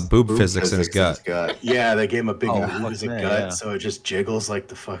him boob physics in his gut. Yeah, they gave him a big boob as a man, gut, yeah. so it just jiggles like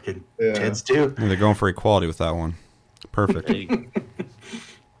the fucking tits do. Yeah, they're going for equality with that one. Perfect.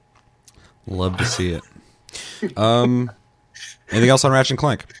 Love to see it. Anything else on Ratchet and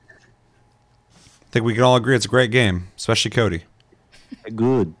Clank? I think we can all agree it's a great game, especially Cody.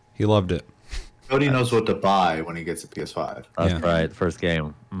 Good. He loved it. Cody knows what to buy when he gets a PS5. That's Yeah. right. First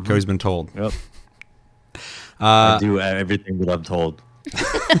game. Cody's been told. Yep. I do everything that I'm told.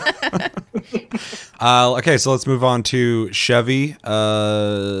 Okay, so let's move on to Chevy.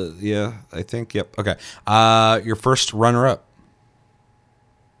 Yeah, I think. Yep. Okay. Your first runner-up.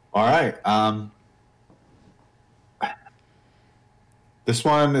 All right. This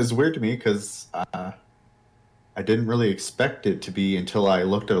one is weird to me because I didn't really expect it to be until I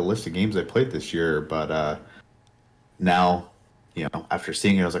looked at a list of games I played this year. But now, after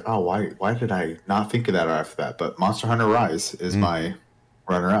seeing it, I was like, oh, why did I not think of that right after that? But Monster Hunter Rise is my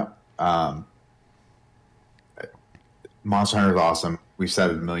runner-up. Monster Hunter is awesome. We've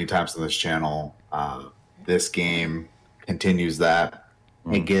said it a million times on this channel. This game continues that.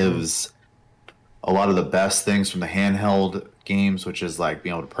 It gives a lot of the best things from the handheld games, which is like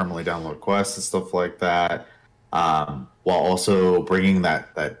being able to permanently download quests and stuff like that, while also bringing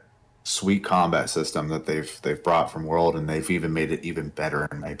that sweet combat system that they've brought from World, and they've even made it even better,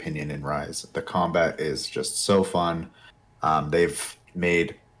 in my opinion, in Rise. The combat is just so fun. They've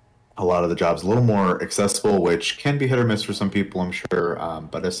made a lot of the jobs a little more accessible, which can be hit or miss for some people, I'm sure.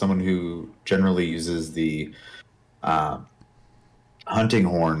 But as someone who generally uses the hunting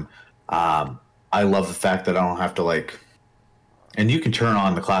horn, I love the fact that I don't have to and you can turn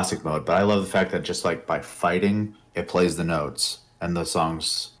on the classic mode, but I love the fact that just by fighting, it plays the notes and the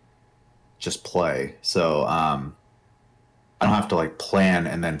songs just play. So I don't have to plan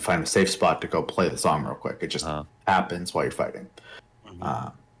and then find a safe spot to go play the song real quick. It just happens while you're fighting.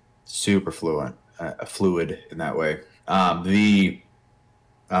 Super fluid in that way. All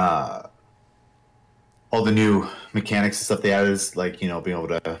the new mechanics and stuff they added is being able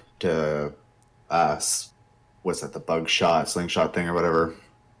to what's that, the bug shot, slingshot thing or whatever.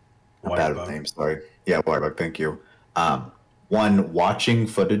 Not bad with names, sorry. Yeah, Wirebug, thank you. Watching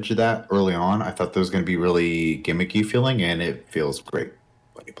footage of that early on, I thought there was going to be really gimmicky feeling, and it feels great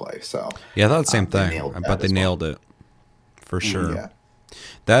when you play. So yeah, I thought the same thing. But they nailed it for sure. Yeah.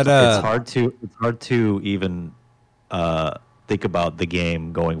 That It's hard to even think about the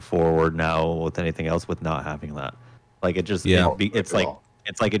game going forward now with anything else with not having that. It just it's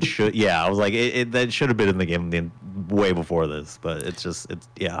like it should. Yeah, I was like that should have been in the game way before this, but it's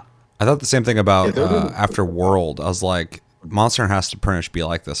yeah. I thought the same thing about after World. I was like, Monster Hunter has to pretty much be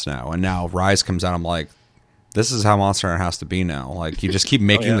like this now. And now Rise comes out. I'm like, this is how Monster Hunter has to be now. You just keep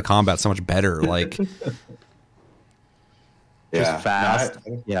making the combat so much better. Just fast,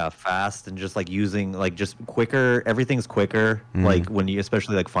 fast, and just using just quicker. Everything's quicker. When you,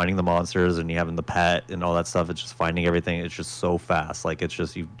 especially finding the monsters and you having the pet and all that stuff. It's just finding everything. It's just so fast. It's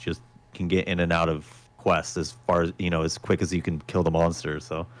just you just can get in and out of quests as far as as quick as you can kill the monsters.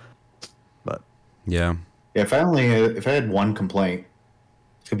 So, but yeah. If I had one complaint,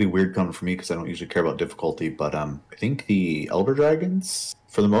 it's gonna be weird coming from me because I don't usually care about difficulty. But I think the Elder Dragons,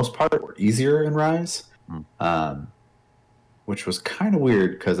 for the most part, were easier in Rise. Which was kind of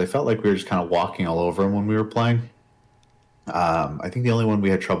weird because I felt like we were just kind of walking all over them when we were playing. I think the only one we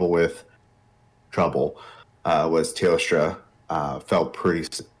had trouble was Teostra. Felt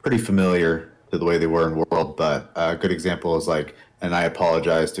pretty familiar to the way they were in World, but a good example is and I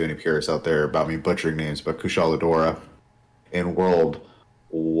apologize to any purists out there about me butchering names, but Kushal Adora in World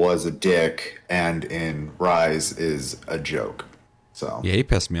was a dick, and in Rise is a joke. So Yeah, he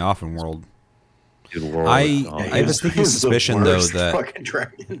pissed me off in World. World, I have a sneaking suspicion though that fucking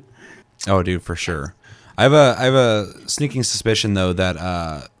dragon. Oh, dude, for sure. I have a sneaking suspicion though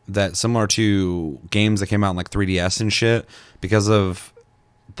that that similar to games that came out in 3DS and shit, because of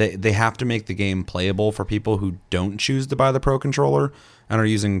they have to make the game playable for people who don't choose to buy the Pro controller and are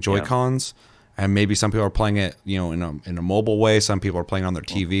using Joy-Cons. and maybe some people are playing it, in a mobile way. Some people are playing on their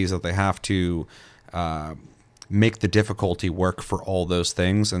TVs that they have to make the difficulty work for all those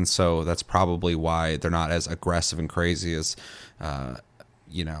things, and so that's probably why they're not as aggressive and crazy as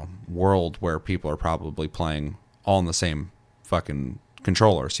World, where people are probably playing all in the same fucking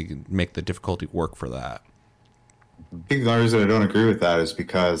controller, so you can make the difficulty work for that. I think the only reason I don't agree with that is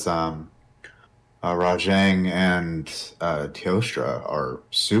because Rajang and Teostra are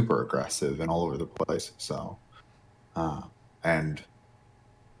super aggressive and all over the place. So, and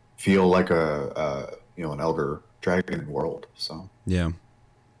feel like an Elder Dragon world. So yeah,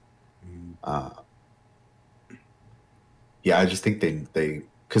 I just think they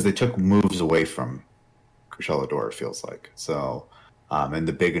because they took moves away from Kushalador, it feels like. So, and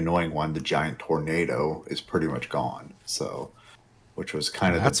the big annoying one, the giant tornado, is pretty much gone. So, which was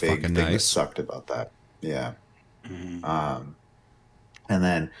kind of the big thing that sucked about that. Yeah. Mm-hmm. And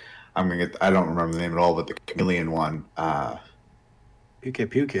then I don't remember the name at all, but the chameleon one.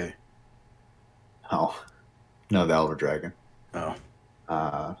 Puke. Oh, no, the Elder Dragon. Oh.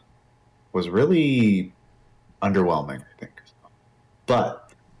 Was really underwhelming, I think.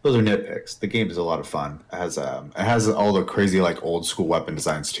 But those are nitpicks. The game is a lot of fun. It has all the crazy old school weapon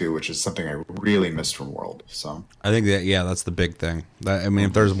designs too, which is something I really missed from World. So I think that's the big thing.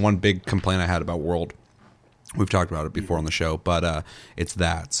 If there's one big complaint I had about World, we've talked about it before on the show, but it's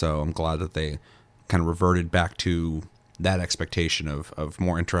that. So I'm glad that they kind of reverted back to that expectation of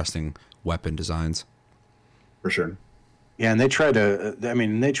more interesting weapon designs. For sure. Yeah, and they tried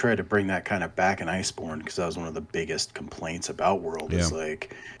to bring that kind of back in Iceborne, because that was one of the biggest complaints about World. Is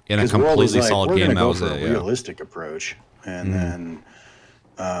in a completely solid game, that was a realistic approach, and then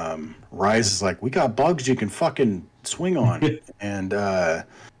Rise is like, we got bugs you can fucking swing on, and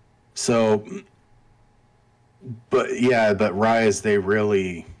but Rise, they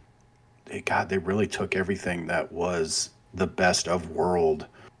really took everything that was the best of World,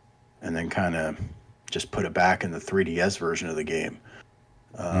 and then kind of just put it back in the 3DS version of the game.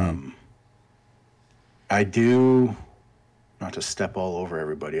 I do, not to step all over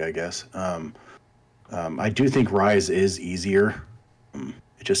everybody, I guess. I do think Rise is easier.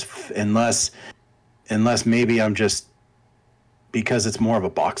 It just, unless maybe I'm just, because it's more of a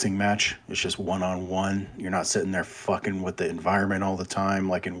boxing match. It's just one-on-one. You're not sitting there fucking with the environment all the time,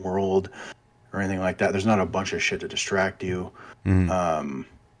 like in World or anything like that. There's not a bunch of shit to distract you.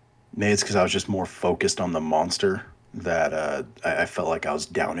 Maybe it's because I was just more focused on the monster that I felt like I was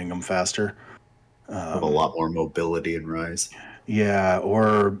downing them faster. Have a lot more mobility in Rise. Yeah,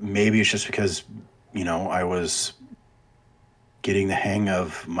 or maybe it's just because, I was getting the hang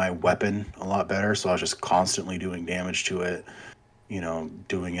of my weapon a lot better, so I was just constantly doing damage to it,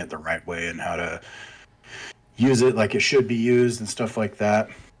 doing it the right way and how to use it like it should be used and stuff like that.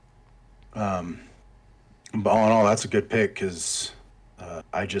 But all in all, that's a good pick, because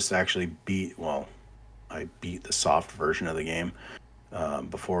I just actually beat the soft version of the game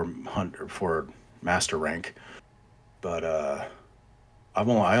before Master Rank, but I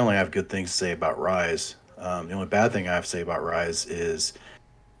only have good things to say about Rise. The only bad thing I have to say about Rise is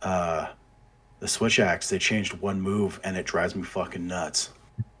the Switch Axe. They changed one move and it drives me fucking nuts.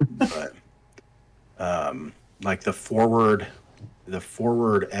 But like the forward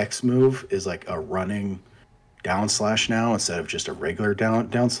X move is like a running down slash now instead of just a regular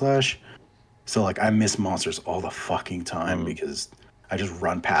down slash. So like I miss monsters all the fucking time because I just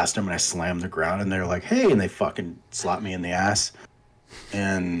run past them and I slam the ground and they're like, hey, and they fucking slap me in the ass.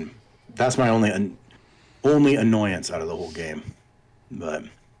 And that's my only annoyance out of the whole game. But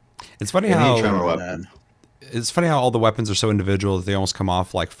it's funny how all the weapons are so individual that they almost come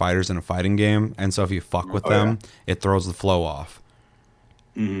off like fighters in a fighting game. And so if you fuck with them, it throws the flow off.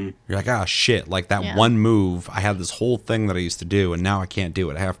 Mm-hmm. You're like, ah, shit. Like that one move, I had this whole thing that I used to do, and now I can't do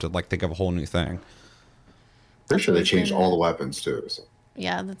it. I have to like think of a whole new thing. Pretty sure they changed all the weapons too. So.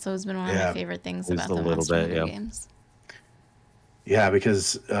 Yeah, that's always been one of my favorite things about the Monster Hunter games. Yeah,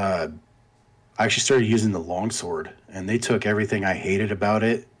 because I actually started using the longsword, and they took everything I hated about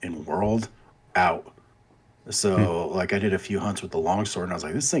it in World out. So, like, I did a few hunts with the longsword, and I was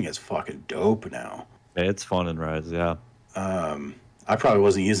like, this thing is fucking dope now. It's fun in Rise, yeah. I probably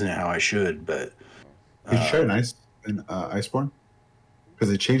wasn't using it how I should, but... Did you try Iceborne? Because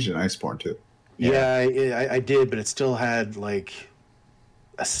they changed it in Iceborne, too. Yeah, I did, but it still had, like,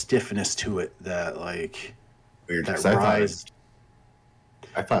 a stiffness to it that, like... Weird, that Rise...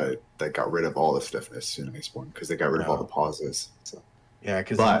 I thought they got rid of all the stiffness in Iceborne, because they got rid of all the pauses, so... Yeah,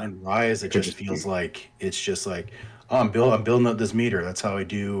 because in Rise, it just feels like it's just like, oh, I'm building up this meter. That's how I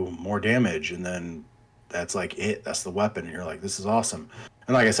do more damage, and then that's like it. That's the weapon, and you're like, this is awesome. And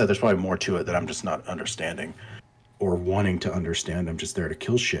And like I said, there's probably more to it that I'm just not understanding or wanting to understand. I'm just there to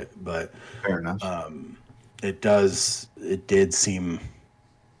kill shit. But Fair enough. it did seem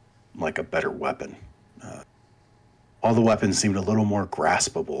like a better weapon. All the weapons seemed a little more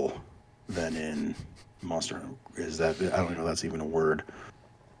graspable than in Monster Hunter. I don't know if that's even a word.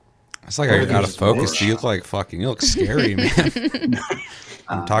 It's like I got out of focus. You look like you look scary, man.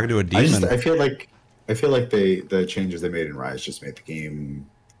 I'm talking to a demon. I feel like the changes they made in Rise just made the game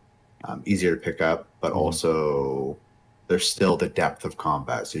easier to pick up, but also there's still the depth of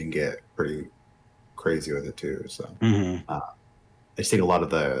combat, so you can get pretty crazy with it too. So I just think a lot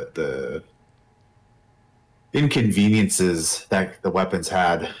of the inconveniences that the weapons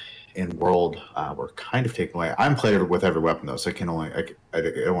had in World were kind of taken away. I'm played with every weapon though, so I don't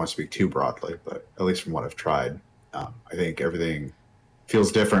want to speak too broadly, but at least from what I've tried, I think everything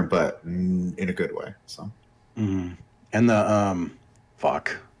feels different, but in a good way. So, and the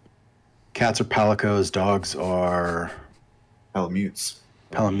cats are palicos, dogs are Palamutes.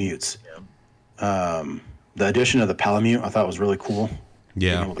 Palamutes. The addition of the Palamute I thought was really cool.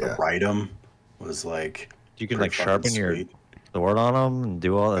 Yeah, being able to ride them was like You can pretty like sharpen fucking your sweet. sword on them and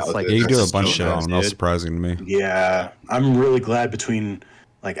do all that. Like yeah, you do a That's bunch of so shit on nice, them. That's dude. surprising to me. Yeah, I'm really glad between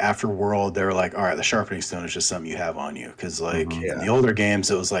like after World, they were like, all right, the sharpening stone is just something you have on you. Because like in the older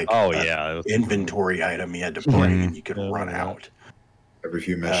games, it was like Oh, a yeah, it was- inventory item you had to bring and you could run Yeah. out. Every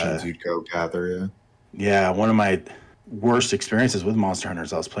few missions you'd go gather. Yeah. Yeah, one of my worst experiences with Monster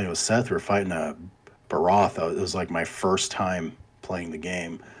Hunters, I was playing with Seth. We were fighting a Baroth. It was like my first time playing the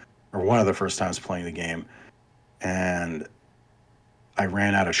game, or one of the first times playing the game. And I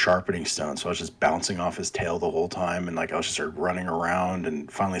ran out of sharpening stone, so I was just bouncing off his tail the whole time, and like I was just started running around, and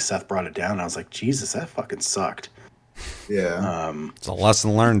finally Seth brought it down, and I was like, Jesus, that fucking sucked. Yeah. It's a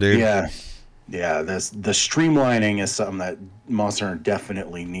lesson learned, dude. Yeah, the streamlining is something that Monster Hunter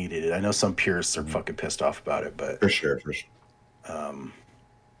definitely needed. I know some purists are fucking pissed off about it, but For sure.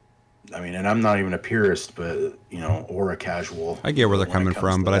 I mean, and I'm not even a purist, but or a casual. I get where they're when it coming comes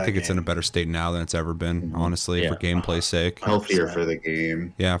from, to but I that think it's in a game. better state now than it's ever been, honestly, Yeah. for gameplay's sake. Healthier for the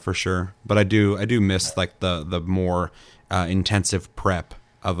game. Yeah, for sure. But I do miss like the more intensive prep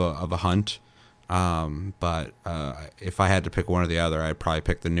of a hunt. But if I had to pick one or the other, I'd probably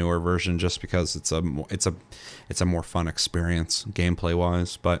pick the newer version just because it's a more fun experience gameplay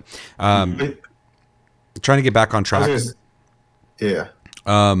wise. But trying to get back on track. Yeah.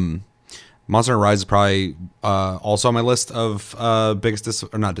 Monster Hunter Rise is probably also on my list of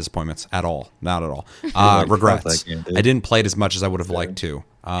biggest not disappointments at all, not at all. Regrets. that game, dude. I didn't play it as much as I would have liked to,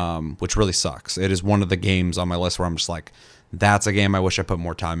 which really sucks. It is one of the games on my list where I'm just like, that's a game I wish I put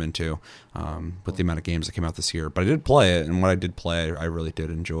more time into with the amount of games that came out this year. But I did play it, and what I did play, I really did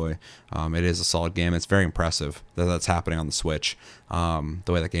enjoy. It is a solid game. It's very impressive that that's happening on the Switch, the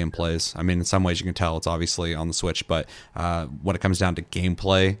way that game plays. I mean, in some ways you can tell it's obviously on the Switch, but when it comes down to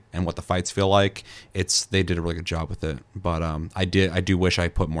gameplay and what the fights feel like, they did a really good job with it. But I do wish I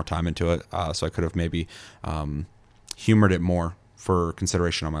put more time into it, so I could have maybe humored it more for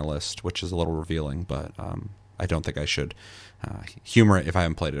consideration on my list, which is a little revealing, but I don't think I should humor it if I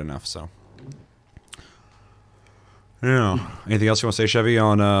haven't played it enough. So, yeah. Anything else you want to say, Chevy,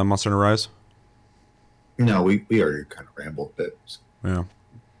 on Monster Hunter Rise? No, we already kind of rambled a bit. Yeah.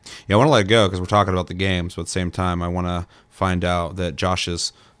 I want to let it go because we're talking about the games, but at the same time, I want to find out that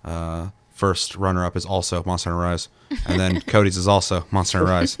Josh's first runner-up is also Monster Hunter Rise, and then Cody's is also Monster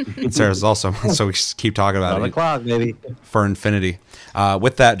Hunter Rise, and Sarah's is also. So we just keep talking about on the it clock, baby. for infinity.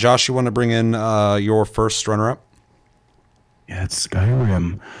 With that, Josh, you want to bring in your first runner-up? Yeah, it's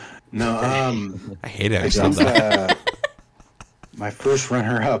Skyrim. No, I hate it. I I said think, that. my first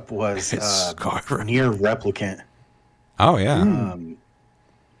runner-up was It's Skyrim. Nier Replicant. Oh yeah.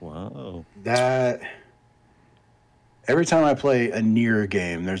 Wow. That every time I play a Nier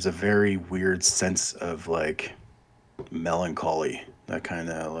game, there's a very weird sense of like melancholy. That kind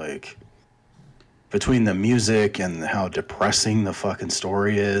of like between the music and how depressing the fucking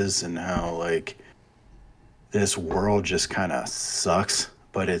story is, and how like this world just kind of sucks,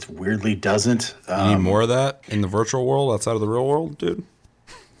 but it weirdly doesn't. You need more of that in the virtual world outside of the real world, dude.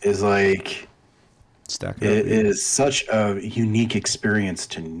 Is like Stack it it up. is such a unique experience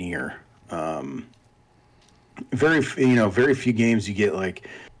to Nier. Very few games you get like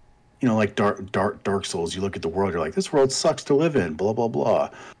Dark Souls. You look at the world, you're like, this world sucks to live in, blah blah blah.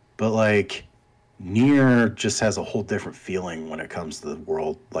 But like Nier just has a whole different feeling when it comes to the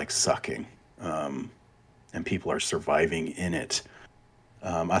world like sucking, and people are surviving in it.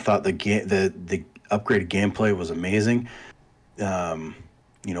 I thought the upgraded gameplay was amazing.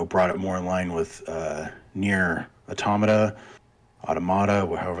 Brought it more in line with Nier Automata. Automata,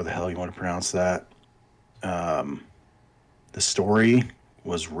 however the hell you want to pronounce that. The story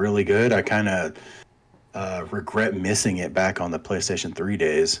was really good. I kind of regret missing it back on the PlayStation 3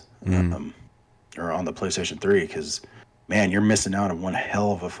 days, or on the PlayStation 3, because, man, you're missing out on one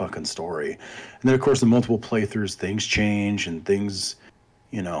hell of a fucking story. And then, of course, the multiple playthroughs, things change and things,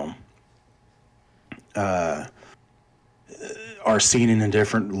 you know, are seen in a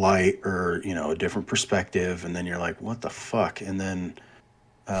different light, or, you know, a different perspective, and then you're like, what the fuck? And then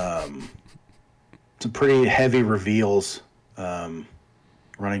some pretty heavy reveals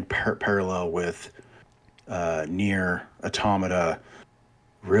running parallel with Nier Automata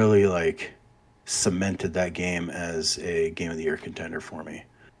really like cemented that game as a Game of the Year contender for me.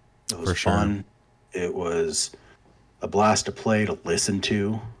 It was fun. It was a blast to play, to listen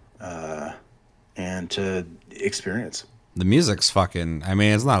to, and to experience. The music's fucking, I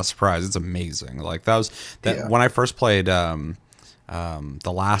mean, it's not a surprise. It's amazing. Like when I first played the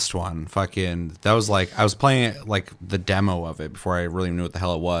last one, fucking, that was like, I was playing it like the demo of it before I really knew what the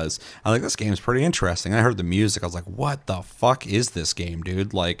hell it was. I was like, this game's pretty interesting. I heard the music. I was like, what the fuck is this game,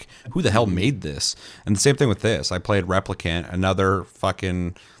 dude? Like, who the hell made this? And the same thing with this. I played Replicant, another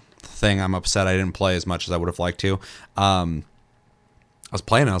fucking thing I'm upset I didn't play as much as I would have liked to. I was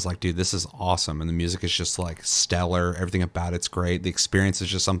playing it, I was like, dude, this is awesome. And the music is just like stellar. Everything about it's great. The experience is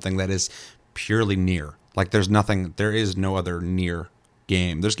just something that is purely Nier. Like there is no other Nier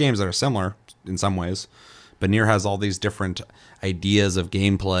game. There's games that are similar in some ways, but Nier has all these different ideas of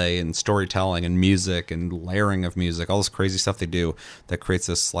gameplay and storytelling and music and layering of music, all this crazy stuff they do that creates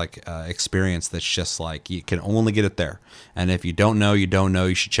this like experience that's just like, you can only get it there. And if you don't know,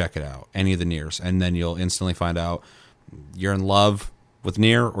 you should check it out. Any of the Niers. And then you'll instantly find out you're in love with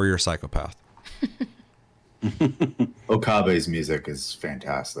Nier or you're a psychopath. Okabe's music is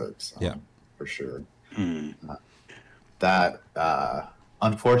fantastic. So, yeah, for sure. That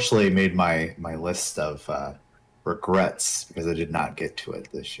unfortunately made my list of regrets because I did not get to it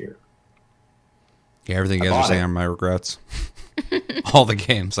this year. Yeah, everything you guys are saying are my regrets. All the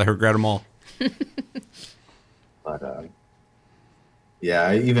games, I regret them all. But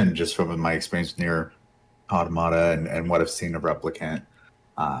yeah, even just from my experience near Automata and what I've seen of Replicant,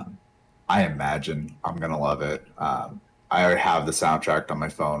 I imagine I'm gonna love it. I already have the soundtrack on my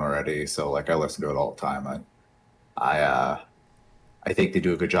phone already, so like I listen to it all the time. I think they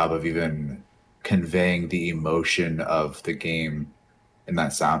do a good job of even conveying the emotion of the game in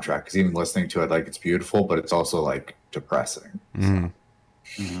that soundtrack. Because even listening to it, like it's beautiful, but it's also like depressing.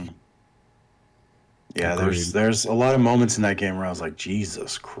 Yeah, there's a lot of moments in that game where I was like,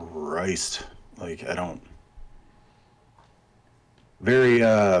 Jesus Christ, like I don't. Very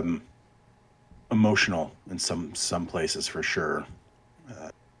emotional in some places for sure.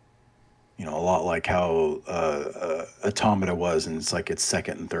 You know, a lot like how Automata was, and it's like its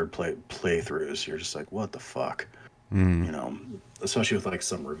second and third playthroughs. You're just like, what the fuck? You know, especially with like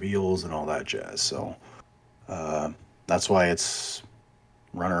some reveals and all that jazz. So that's why it's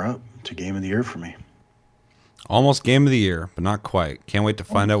runner-up to Game of the Year for me. Almost Game of the Year, but not quite. Can't wait to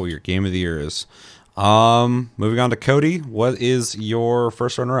find out what your Game of the Year is. Moving on to Cody, what is your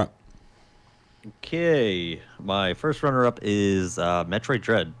first runner-up? Okay, my first runner-up is Metroid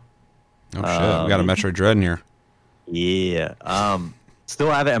Dread. Oh shit, we got a Metroid Dread in here. Yeah.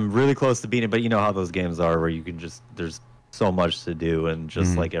 Still have it. I'm really close to beating it, but you know how those games are, where you can just, there's so much to do, and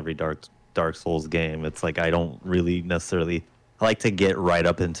just like every Dark Souls game, it's like I don't really necessarily, I like to get right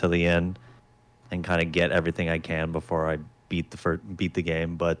up until the end and kind of get everything I can before I beat the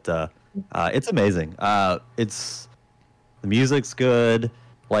game. But it's amazing. The music's good.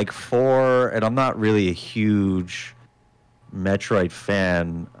 Like and I'm not really a huge Metroid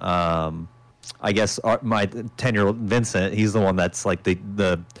fan. I guess my 10-year-old Vincent, he's the one that's like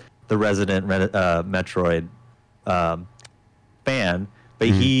the resident Metroid fan. But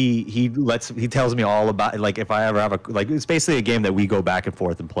he tells me all about, like, if I ever have it's basically a game that we go back and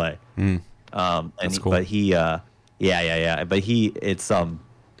forth and play. That's cool. But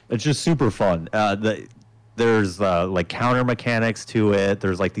it's just super fun. There's like counter mechanics to it.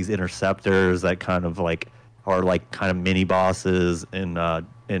 There's like these interceptors that kind of like are like kind of mini bosses in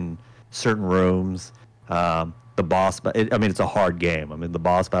certain rooms. The boss, it's a hard game. I mean, the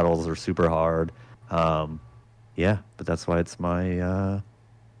boss battles are super hard. Yeah, but that's why it's my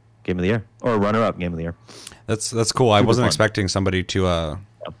Game of the Year, or runner-up Game of the Year. That's cool. I wasn't expecting somebody to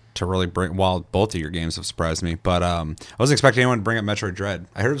to really bring. Well, both of your games have surprised me, but I wasn't expecting anyone to bring up Metroid Dread.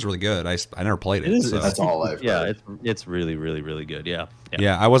 I heard it was really good. I never played it. So. That's all I've heard. It's really, really, really good. Yeah.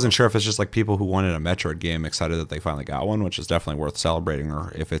 I wasn't sure if it's just like people who wanted a Metroid game excited that they finally got one, which is definitely worth celebrating,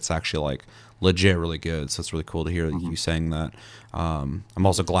 or if it's actually like legit really good. So it's really cool to hear you saying that. I'm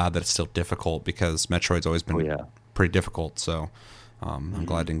also glad that it's still difficult because Metroid's always been pretty difficult. So I'm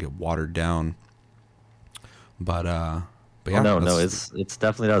glad it didn't get watered down. But yeah, it's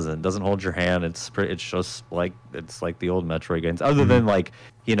definitely doesn't. It doesn't hold your hand. It's just like the old Metroid games. Other than like,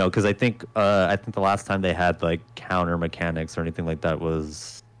 because I think the last time they had like counter mechanics or anything like that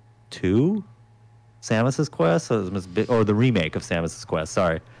was 2, Samus's Quest, or the remake of Samus's Quest.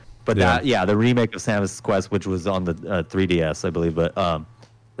 Sorry, but the remake of Samus's Quest, which was on the 3DS, I believe. But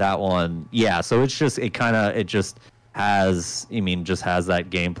that one, So it's just it just has. Just has that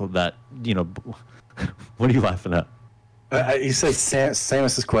gameplay that What are you laughing at? You said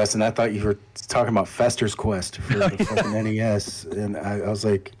Samus's Quest, and I thought you were talking about Fester's Quest for the fucking NES, and I was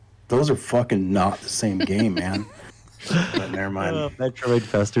like, those are fucking not the same game, man. But never mind. Metroid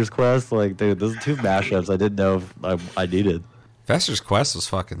Fester's Quest, like, dude, those are 2 mashups I didn't know if I needed. Fester's Quest was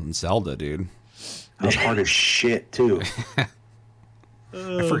fucking Zelda, dude. That was hard as shit, too.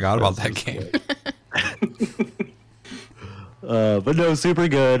 I forgot about that game. But no, super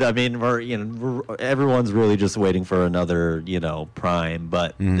good. I mean, everyone's really just waiting for another, Prime,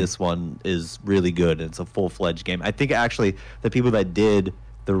 but this one is really good. It's a full-fledged game. I think actually the people that did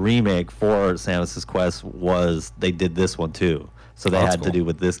the remake for Samus's Quest they did this one too. So they had to do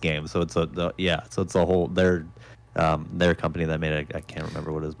with this game. So it's a whole their company that made it. I can't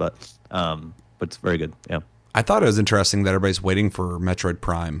remember what it is, but it's very good. Yeah. I thought it was interesting that everybody's waiting for Metroid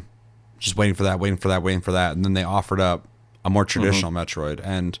Prime, just waiting for that, and then they offered up a more traditional Metroid,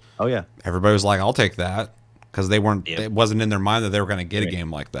 and everybody was like, "I'll take that," because they weren't. Yep. It wasn't in their mind that they were going to get a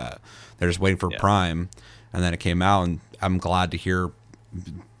game like that. They're just waiting for Prime, and then it came out, and I'm glad to hear.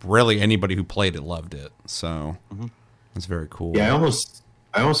 Really, anybody who played it loved it, so it's very cool. Yeah,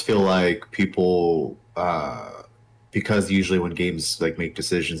 I almost feel like people, because usually when games like make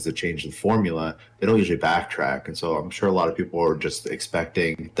decisions to change the formula, they don't usually backtrack, and so I'm sure a lot of people are just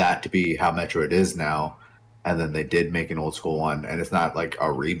expecting that to be how Metroid is now. And then they did make an old school one, and it's not like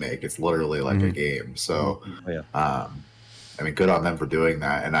a remake; it's literally like a game. So, I mean, good on them for doing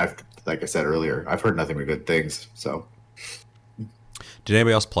that. And like I said earlier, I've heard nothing but good things. So, did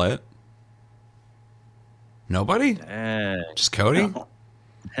anybody else play it? Nobody? Just Cody? No.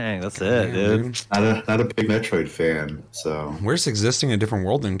 Dang, that's it, dude. Not a big Metroid fan. So we're just existing in a different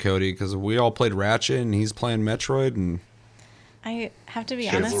world than Cody, because we all played Ratchet, and he's playing Metroid, and. I have to be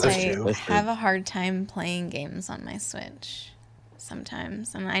honest, I have a hard time playing games on my Switch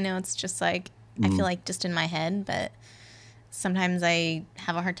sometimes. And I know it's just like, I feel like just in my head, but sometimes I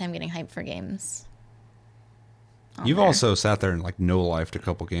have a hard time getting hyped for games. You've also sat there and like no-lifed a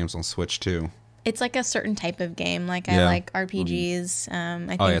couple games on Switch too. It's like a certain type of game. Like I like RPGs.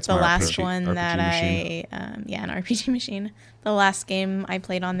 I think the last one that an RPG machine. The last game I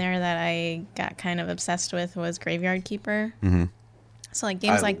played on there that I got kind of obsessed with was Graveyard Keeper. So like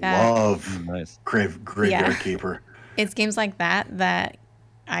games like that. I love Graveyard Keeper. It's games like that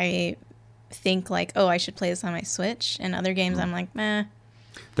I think like, oh, I should play this on my Switch. And other games I'm like, meh.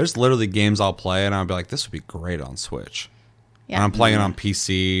 There's literally games I'll play and I'll be like, this would be great on Switch. Yeah. And I'm playing it on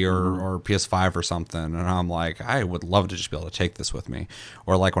PC or PS5 or something, and I'm like, I would love to just be able to take this with me.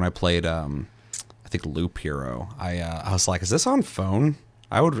 Or like when I played, I think Loop Hero, I was like, is this on phone?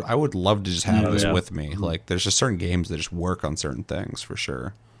 I would love to just have this with me. Like, there's just certain games that just work on certain things for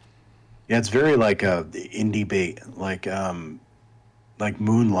sure. Yeah, it's very like indie bait, like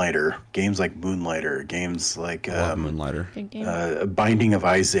Moonlighter, games like Moonlighter, games like Moonlighter, Binding of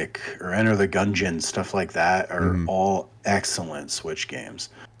Isaac or Enter the Gungeon, stuff like that are all excellent Switch games.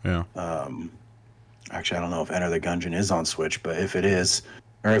 Yeah. Actually, I don't know if Enter the Gungeon is on Switch, but if it is,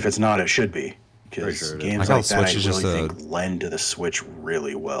 or if it's not, it should be. Because games like that, I really think lend to the Switch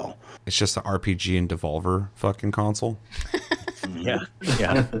really well. It's just an RPG and Devolver fucking console. Yeah.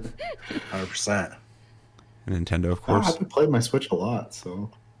 100%. Nintendo, of course. I haven't played my Switch a lot,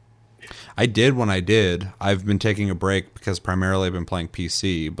 so. I did when I did. I've been taking a break because primarily I've been playing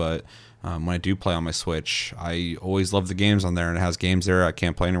PC, but when I do play on my Switch, I always love the games on there, and it has games there I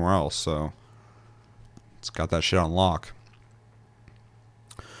can't play anywhere else, so it's got that shit on lock.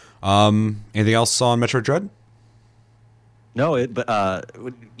 Anything else on Metroid Dread? No,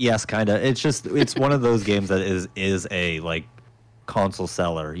 yes, kind of. It's one of those games that is a like console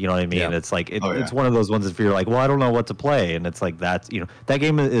seller. You know what I mean? Yeah. It's like Oh, yeah. it's one of those ones if you're like, well, I don't know what to play, and it's like that's that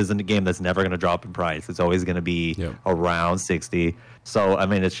game isn't a game that's never going to drop in price. It's always going to be Yep. around 60. So I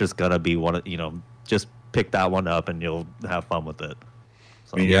mean, it's just going to be one of just pick that one up and you'll have fun with it.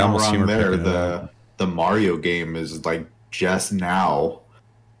 So, I mean, Yeah, yeah, I'm almost wrong there. picking it up. The Mario game is like just now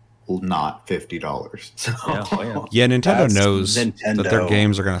not $50. So Yeah, oh, yeah. Yeah, Nintendo That's knows that their Nintendo.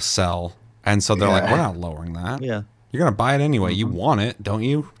 games are going to sell. And so they're like, Yeah. we're not lowering that. yeah. You're going to buy it anyway. You want it, don't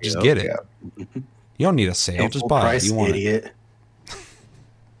you? Just Yep. get it. Yeah. You don't need a sale. Just Full buy price, it. You want it. idiot.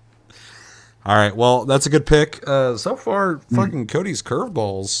 All right. Well, that's a good pick. So far, fucking Cody's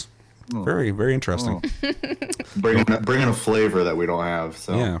curveballs. Very, very interesting. bringing a flavor that we don't have.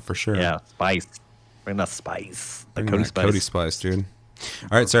 So Yeah, for sure. Yeah, spice. Bring that spice. The Bring Cody that spice. Cody spice, dude.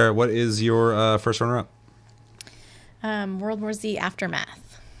 All right, Sarah, what is your first runner up? World War Z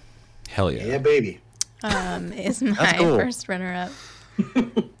Aftermath Hell yeah. Yeah, baby. is my cool. first runner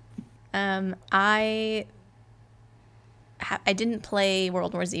up. I didn't play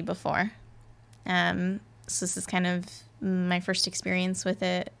World War Z before, so this is kind of my first experience with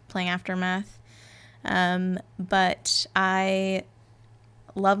it, playing Aftermath. But I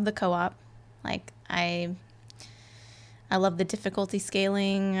love the co-op. Like I love the difficulty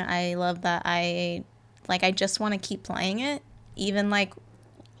scaling. I love that I just want to keep playing it, even like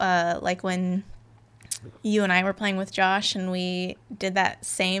when you and I were playing with Josh and we did that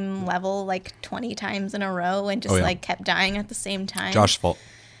same level like 20 times in a row and just Oh, yeah. like kept dying at the same time. Josh's fault.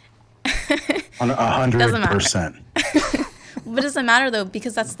 100%. But it doesn't matter though,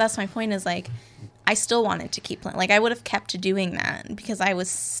 because that's my point, is like I still wanted to keep playing. Like I would have kept doing that because I was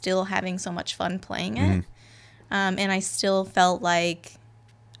still having so much fun playing it. And I still felt like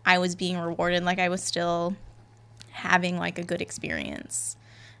I was being rewarded, like I was still having like a good experience.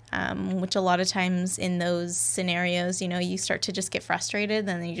 Which a lot of times in those scenarios, you start to just get frustrated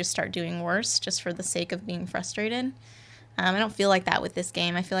and then you just start doing worse just for the sake of being frustrated. I don't feel like that with this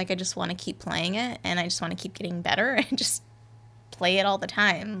game. I feel like I just want to keep playing it and I just want to keep getting better and just play it all the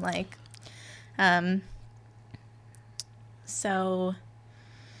time. Like, so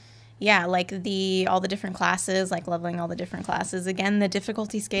yeah, like all the different classes, like leveling all the different classes. Again, the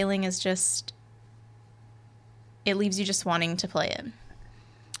difficulty scaling is just, it leaves you just wanting to play it.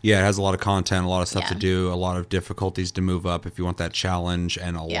 Yeah, it has a lot of content, a lot of stuff to Yeah. do, a lot of difficulties to move up if you want that challenge,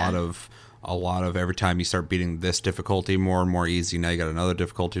 and a Yeah. lot of every time you start beating this difficulty more and more easy, now you got another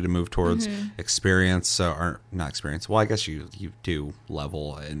difficulty to move towards experience. So, or not experience. Well, I guess you do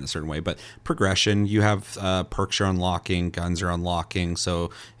level in a certain way, but progression. You have perks you're unlocking, guns are unlocking, so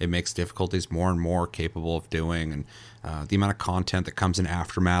it makes difficulties more and more capable of doing. And the amount of content that comes in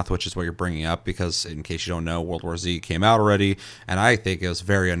Aftermath, which is what you're bringing up, because in case you don't know, World War Z came out already, and I think it was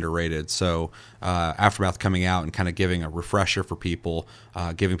very underrated. So Aftermath coming out and kind of giving a refresher for people,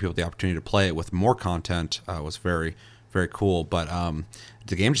 giving people the opportunity to play it with more content was very, very cool. But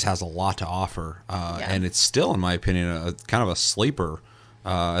the game just has a lot to offer, and it's still, in my opinion, a kind of a sleeper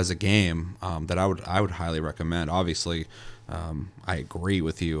as a game that I would highly recommend. Obviously, I agree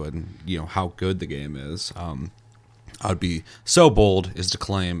with you, and how good the game is. I would be so bold as to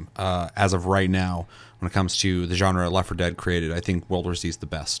claim, as of right now, when it comes to the genre Left 4 Dead created, I think World War Z is the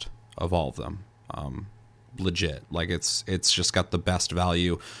best of all of them. Legit. Like it's just got the best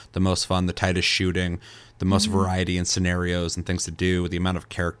value, the most fun, the tightest shooting, the most variety in scenarios and things to do, the amount of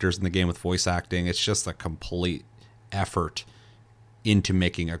characters in the game with voice acting. It's just a complete effort into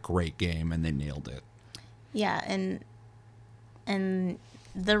making a great game, and they nailed it. Yeah, and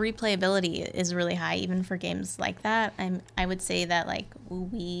the replayability is really high, even for games like that. I would say that like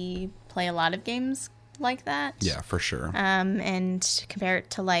we play a lot of games like that. Yeah, for sure. And compare it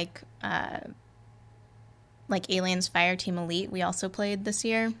to like Aliens Fireteam Elite, we also played this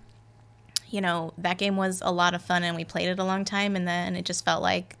year. That game was a lot of fun, and we played it a long time, and then it just felt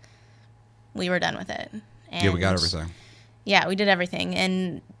like we were done with it. And Yeah, we got everything. Yeah, we did everything.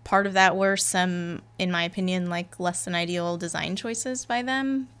 And part of that were some, in my opinion, like less than ideal design choices by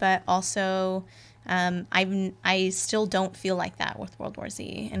them. But also, I still don't feel like that with World War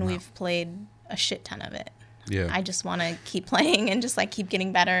Z. And we've played a shit ton of it. Yeah. I just want to keep playing and just like keep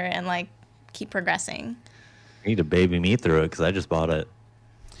getting better and like keep progressing. You need to baby me through it because I just bought it.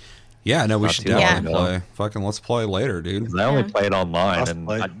 Yeah, no, we Not should too long definitely ago. play. Fucking let's play later, dude. 'Cause I only played online, and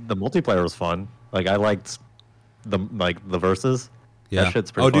Crossplay. the multiplayer was fun. Like I liked the verses. Yeah. That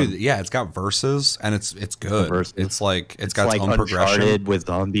shit's pretty Oh, fun. dude, yeah, it's got verses, and it's good. Versus. It's like it's got like its own progression. Uncharted with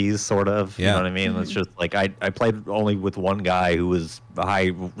zombies, sort of. You Yeah. know what I mean? It's just like I played only with one guy who was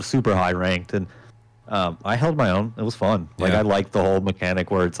super high ranked, and I held my own. It was fun. Like, Yeah. I like the whole mechanic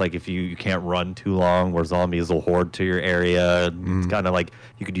where it's like if you can't run too long, where zombies will horde to your area. It's kind of like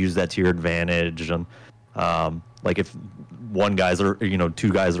you could use that to your advantage. And like if two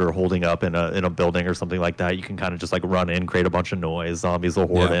guys are holding up in a building or something like that, you can kind of just like run in, create a bunch of noise. Zombies will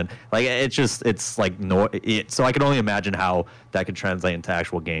horde in. Like it's like so I can only imagine how that could translate into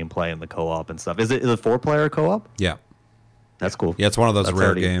actual gameplay and the co-op and stuff. Is it a 4-player co-op? Yeah. That's cool. Yeah, it's one of those That's rare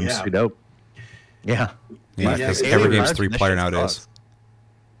already- games. Yeah. Pretty dope. Yeah. Yeah, Yeah, because yeah, every yeah. game's 3-player Mission nowadays. sucks.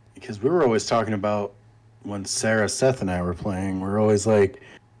 Because we were always talking about when Sarah, Seth, and I were playing, we're always like,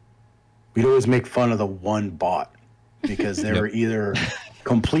 we'd always make fun of the one bot because they were either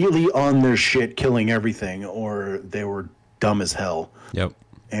completely on their shit killing everything or they were dumb as hell. Yep.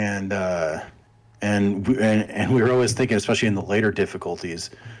 And we were always thinking, especially in the later difficulties,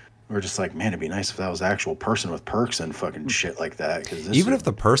 we were just like, man, it'd be nice if that was an actual person with perks and fucking shit like that. Because Even if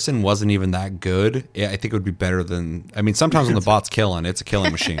the person wasn't even that good, I think it would be better than. I mean, sometimes when the bot's killing, it's a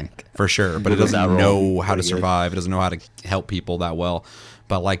killing machine for sure, but it doesn't that know role how to pretty good. survive. It doesn't know how to help people that well.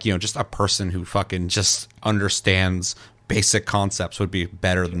 But like, just a person who fucking just understands basic concepts would be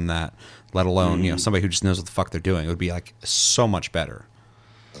better than that. Let alone, somebody who just knows what the fuck they're doing. It would be like so much better.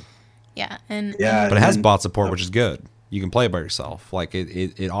 Yeah, and Yeah, But it has and- bot support, which is good. You can play by yourself. Like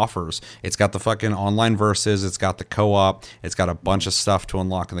it offers. It's got the fucking online versus. It's got the co-op. It's got a bunch of stuff to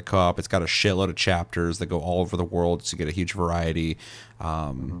unlock in the co-op. It's got a shitload of chapters that go all over the world, so you get a huge variety.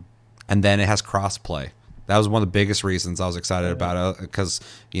 And then it has crossplay. That was one of the biggest reasons I was excited about it because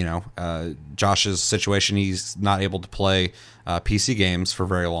Josh's situation, he's not able to play PC games for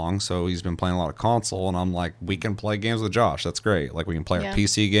very long, so he's been playing a lot of console. And I'm like, we can play games with Josh. That's great. Like we can play Yeah. our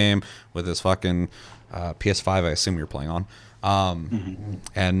PC game with his fucking PS5. I assume you're playing on,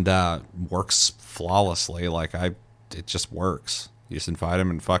 and works flawlessly. Like it just works. You just invite him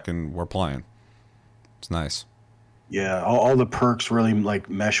and fucking we're playing. It's nice. Yeah, all the perks really like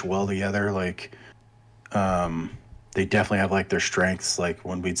mesh well together. Like, they definitely have like their strengths. Like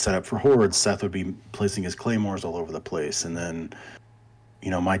when we'd set up for hordes, Seth would be placing his claymores all over the place, and then,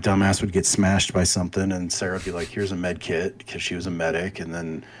 my dumbass would get smashed by something, and Sarah would be like, "Here's a med kit," because she was a medic, and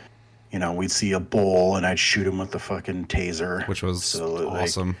then, we'd see a bull, and I'd shoot him with the fucking taser, Which was So, like,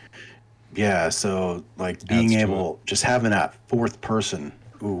 awesome. yeah, so like being to able, just having that fourth person,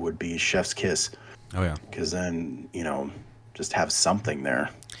 would be chef's kiss, Oh yeah. because then just have something there.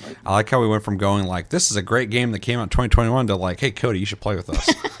 Like, I like how we went from going like, this is a great game that came out in 2021 to like, hey, Cody, you should play with us.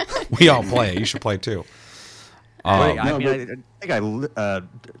 We all play it. You should play too. Wait, no, I think I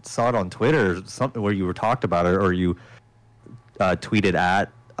saw it on Twitter, something where you were talked about it, or you tweeted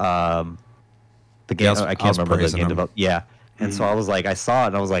at the game. Yeah, I I was can't remember the praising game him. development. Yeah, and so I was like, I saw it,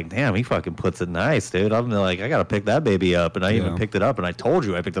 and I was like, damn, he fucking puts it nice, dude. I'm like, I gotta pick that baby up, and I even Yeah. picked it up, and I told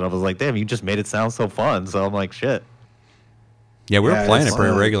you I picked it up. I was like, damn, you just made it sound so fun. So I'm like, shit. Yeah, we were Yeah, playing it it's,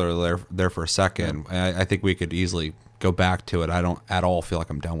 pretty regularly there for a second. I think we could easily go back to it. I don't at all feel like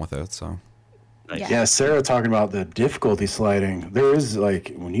I'm done with it. So yeah. yeah, Sarah talking about the difficulty sliding. There is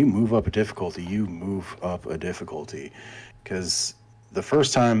like when you move up a difficulty, you move up a difficulty, because the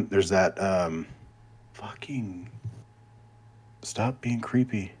first time there's that fucking stop being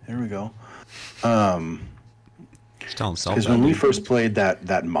creepy. There we go. just tell himself Because that. when we dude. first played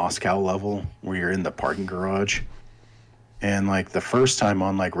that Moscow level where you're in the parking garage, and like the first time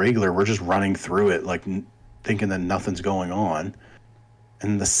on like regular, we're just running through it like thinking that nothing's going on,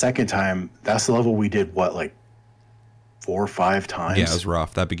 and the second time, that's the level we did what, like 4 or 5 times. Yeah, it was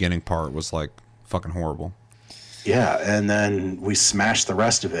rough. That beginning part was like fucking horrible. Yeah, and then we smashed the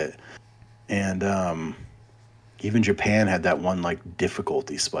rest of it, and even Japan had that one like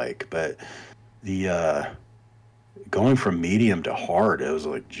difficulty spike, but the going from medium to hard, it was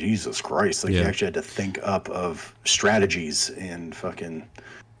like Jesus Christ! Like you Yeah. actually had to think up of strategies and fucking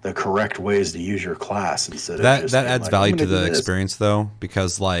the correct ways to use your class instead of That just that being adds like, value "I'm to gonna the do this." experience though,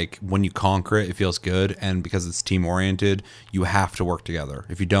 because like when you conquer it, it feels good, and because it's team oriented, you have to work together.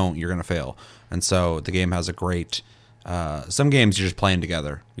 If you don't, you're gonna fail. And so the game has a great. Some games you're just playing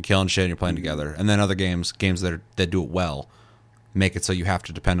together, you're killing shit, and you're playing together, and then other games that do it well, make it so you have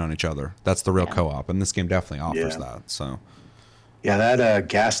to depend on each other. That's the real Yeah. co-op, and this game definitely offers Yeah. that. So Yeah, that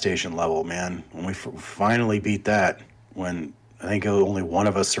gas station level, man. When we finally beat that, when I think only one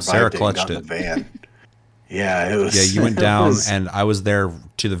of us survived Sarah it and clutched got in it. the van. Yeah, it was. yeah, you went it down, was- and I was there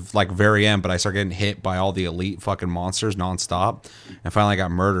to the like very end, but I started getting hit by all the elite fucking monsters nonstop, and finally I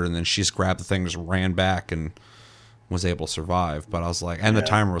got murdered. And then she just grabbed the thing, just ran back, and was able to survive. But I was like, and the Yeah.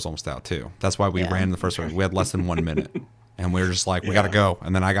 timer was almost out too. That's why we Yeah. ran the first one. We had less than 1 minute, and we were just like, we gotta go.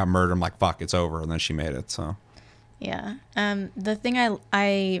 And then I got murdered. I'm like, fuck, it's over. And then she made it. So Yeah. The thing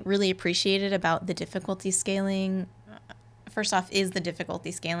I really appreciated about the difficulty scaling, first off, is the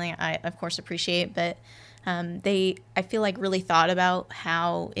difficulty scaling. I of course appreciate, but I feel like really thought about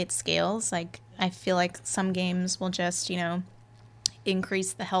how it scales. Like I feel like some games will just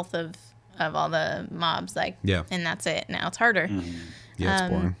increase the health of all the mobs, like and that's it. Now it's harder. Yeah,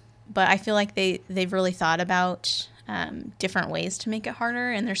 it's boring. But I feel like they've really thought about different ways to make it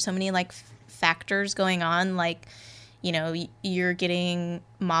harder, and there's so many like factors going on, like you're getting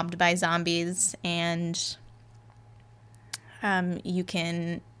mobbed by zombies, and you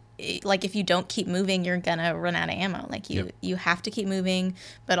can, like, if you don't keep moving, you're gonna run out of ammo. Like you have to keep moving,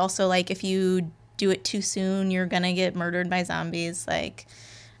 but also like if you do it too soon, you're gonna get murdered by zombies. Like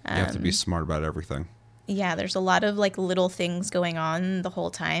You have to be smart about everything. Yeah, there's a lot of like little things going on the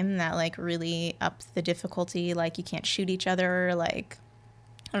whole time that like really up the difficulty. Like you can't shoot each other. Like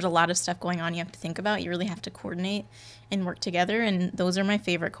there's a lot of stuff going on you have to think about. You really have to coordinate and work together, and those are my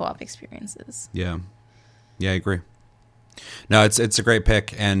favorite co-op experiences. Yeah, I agree. No, it's a great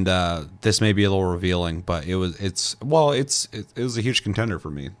pick, and this may be a little revealing, but it was a huge contender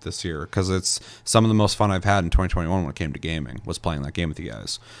for me this year because it's some of the most fun I've had in 2021 when it came to gaming was playing that game with you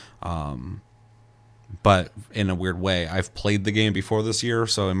guys. But in a weird way, I've played the game before this year,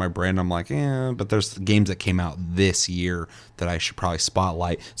 so in my brain I'm like, but there's games that came out this year that I should probably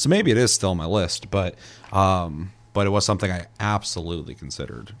spotlight. So maybe it is still on my list, but it was something I absolutely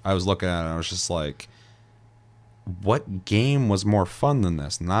considered. I was looking at it and I was just like, what game was more fun than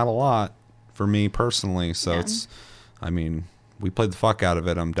this? Not a lot for me personally, so we played the fuck out of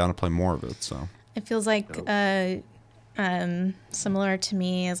it. I'm down to play more of it, so. It feels like similar to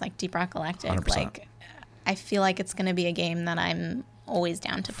me as like Deep Rock Galactic. 100%. Like I feel like it's going to be a game that I'm always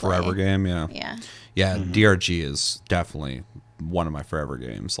down to play. Forever game, yeah. Yeah. DRG is definitely one of my forever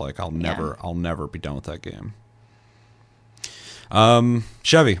games. Like I'll never be done with that game.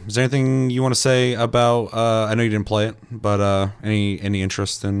 Chevy, is there anything you want to say about? I know you didn't play it, but any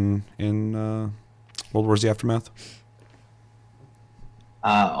interest in World War Z Aftermath?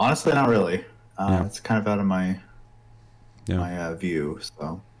 Honestly, not really. It's kind of out of my view.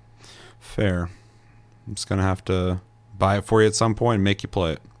 So fair. I'm just gonna have to buy it for you at some point and make you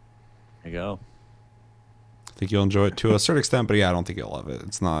play it. There you go. I think you'll enjoy it to a certain extent, but I don't think you'll love it.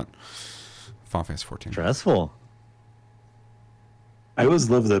 It's not Final Fantasy 14. Stressful. I always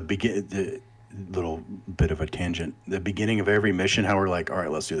love the little bit of a tangent. The beginning of every mission, how we're like, all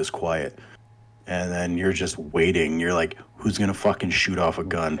right, let's do this quiet. And then you're just waiting. You're like, who's going to fucking shoot off a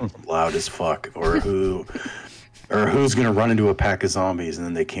gun loud as fuck? Or who's going to run into a pack of zombies and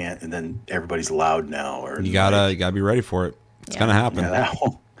then they can't, and then everybody's loud now. Or you gotta be ready for it. It's going to happen. Yeah,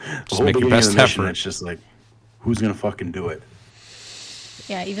 the whole make your best effort. It's just like, who's going to fucking do it?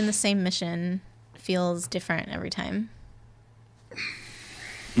 Yeah, even the same mission feels different every time.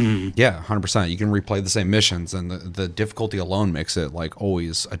 Yeah, 100%. You can replay the same missions, and the difficulty alone makes it like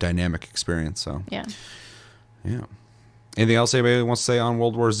always a dynamic experience. So yeah. Anything else anybody wants to say on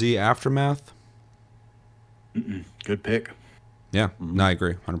World War Z Aftermath? Good pick. Yeah, no, I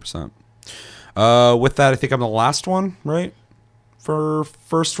agree, 100%. With that, I think I'm the last one, right, for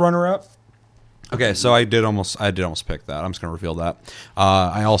first runner-up. Okay, so I did almost pick that. I'm just gonna reveal that.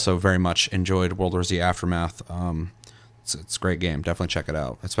 I also very much enjoyed World War Z Aftermath. It's a great game. Definitely check it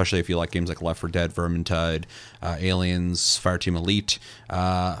out, especially if you like games like Left 4 Dead, Vermintide, Aliens, Fireteam Elite,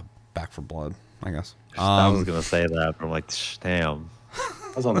 Back 4 Blood, I guess. I was going to say that, but I'm like, damn.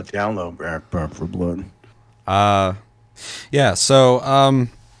 I was on the download, Back 4 Blood. Yeah, so,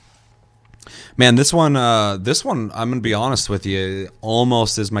 man, this one, I'm going to be honest with you,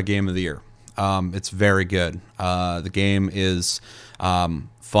 almost is my game of the year. It's very good. The game is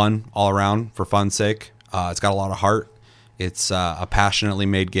fun all around for fun's sake. It's got a lot of heart. It's a passionately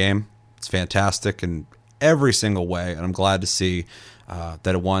made game. It's fantastic in every single way, and I'm glad to see that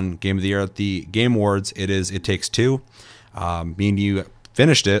it won Game of the Year at the Game Awards. It Takes Two. Me and you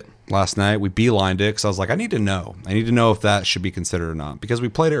finished it last night. We beelined it because I was like, I need to know if that should be considered or not, because we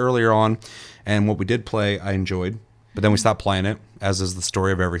played it earlier on, and what we did play I enjoyed, but then we stopped playing it, as is the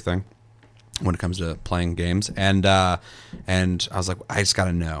story of everything when it comes to playing games, and I was like, I just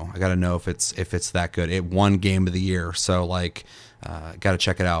gotta know. I gotta know if it's that good. It won Game of the Year, so like, gotta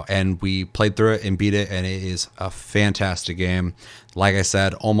check it out. And we played through it and beat it, and it is a fantastic game. Like I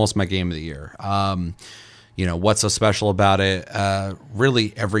said, almost my Game of the Year. What's so special about it?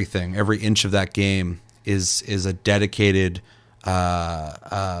 Really, everything. Every inch of that game is a dedicated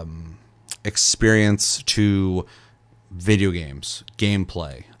experience to video games,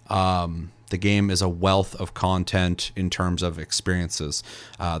 gameplay. The game is a wealth of content in terms of experiences.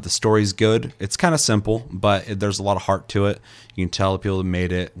 The story's good. It's kind of simple, but there's a lot of heart to it. You can tell the people that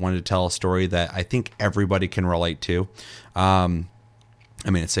made it wanted to tell a story that I think everybody can relate to. I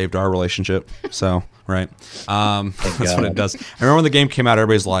mean, it saved our relationship, so, right? That's what it does. I remember when the game came out,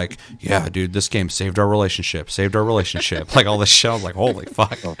 everybody's like, yeah, dude, this game saved our relationship. Like all this shit. I was like, holy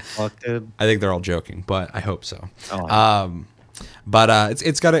fuck. Oh, fuck, dude. I think they're all joking, but I hope so. Oh, But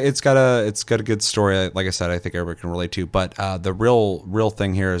it's got a good story. Like I said, I think everybody can relate to. But the real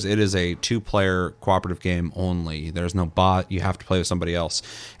thing here is it is a 2-player cooperative game only. There's no bot. You have to play with somebody else,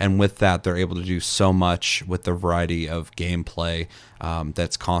 and with that, they're able to do so much with the variety of gameplay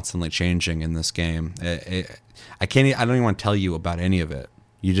that's constantly changing in this game. I don't even want to tell you about any of it.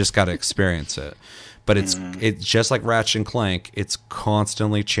 You just got to experience it. But it's just like Ratchet and Clank. It's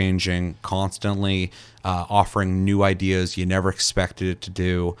constantly changing, constantly offering new ideas you never expected it to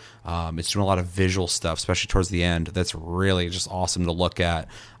do. It's doing a lot of visual stuff, especially towards the end. That's really just awesome to look at.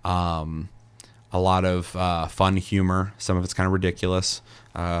 A lot of fun humor. Some of it's kind of ridiculous,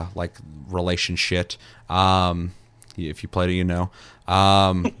 like relation shit. If you played it, you know.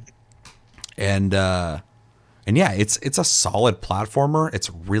 And yeah, it's a solid platformer. It's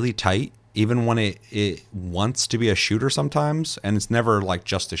really tight. Even when it wants to be a shooter sometimes, and it's never like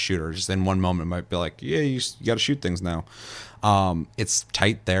just a shooter. Just in one moment, it might be like, yeah, you got to shoot things now. It's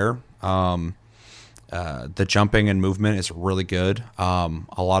tight there. The jumping and movement is really good. A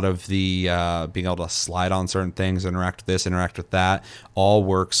lot of the being able to slide on certain things, interact with this, interact with that, all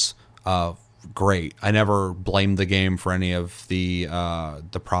works great. I never blamed the game for any of the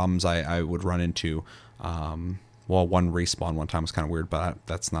problems I would run into. Well, one respawn one time was kind of weird, but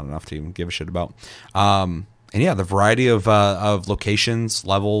that's not enough to even give a shit about. And yeah, the variety of locations,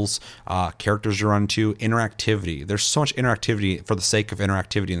 levels, characters you run to, interactivity. There's so much interactivity for the sake of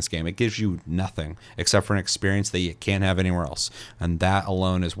interactivity in this game. It gives you nothing except for an experience that you can't have anywhere else. And that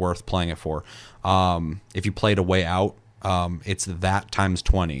alone is worth playing it for. If you played A Way Out, it's that times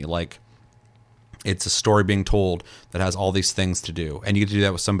 20. Like, it's a story being told that has all these things to do, and you get to do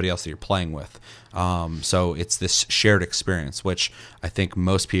that with somebody else that you're playing with. So it's this shared experience, which I think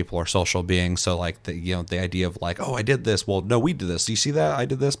most people are social beings. So like the idea of like, oh, I did this. Well, no, we did this. Do you see that? I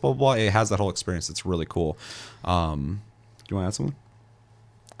did this. Blah blah blah. It has that whole experience. It's really cool. Do you want to add something?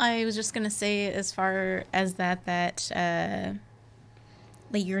 I was just gonna say, as far as that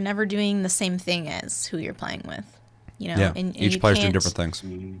like you're never doing the same thing as who you're playing with. You know, yeah, and each player's doing different things.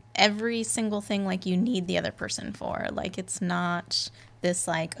 Every single thing, like, you need the other person for. Like, it's not this,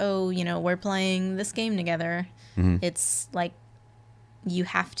 like, oh, you know, we're playing this game together. Mm-hmm. It's like, you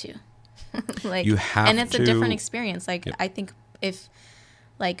have to. Like, you have and it's to. A different experience. Like, yep. I think if,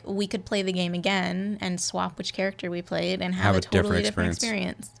 like, we could play the game again and swap which character we played and have a totally different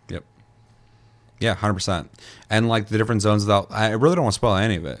experience. Yep. Yeah, 100%. And like the different zones, I really don't want to spoil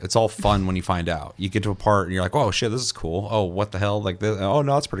any of it. It's all fun when you find out. You get to a part and you're like, oh shit, this is cool. Oh, what the hell? Like, this, oh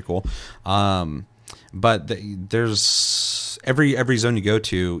no, that's pretty cool. But there's every zone you go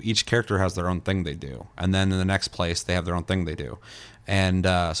to, each character has their own thing they do, and then in the next place they have their own thing they do, and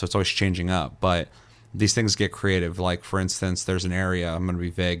so it's always changing up. But these things get creative. Like, for instance, there's an area, I'm going to be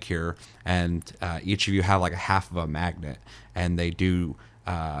vague here, and each of you have like a half of a magnet, and they do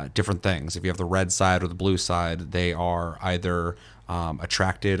different things. If you have the red side or the blue side, they are either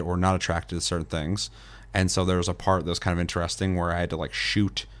attracted or not attracted to certain things. And so there was a part that was kind of interesting where I had to like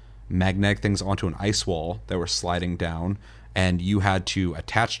shoot magnetic things onto an ice wall that were sliding down, and you had to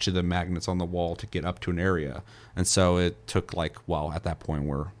attach to the magnets on the wall to get up to an area. And so it took like, well, at that point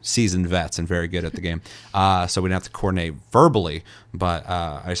we're seasoned vets and very good at the game, so we didn't have to coordinate verbally, but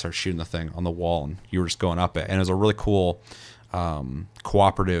I started shooting the thing on the wall and you were just going up it, and it was a really cool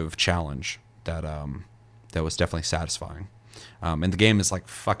cooperative challenge that was definitely satisfying. And the game is like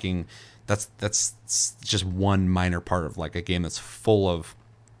fucking, that's just one minor part of like a game that's full of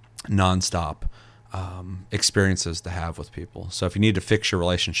nonstop experiences to have with people. So if you need to fix your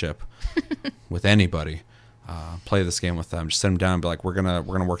relationship with anybody, play this game with them. Just sit them down and be like, we're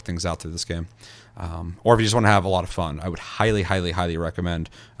gonna work things out through this game. Or if you just want to have a lot of fun, I would highly, highly, highly recommend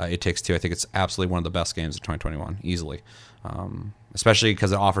It Takes Two. I think it's absolutely one of the best games of 2021, easily. Especially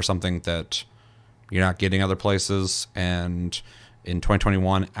because it offers something that you're not getting other places, and in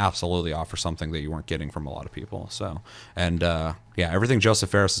 2021 absolutely offers something that you weren't getting from a lot of people. So, and yeah, everything Joseph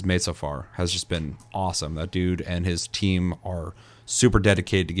Fares has made so far has just been awesome. That dude and his team are super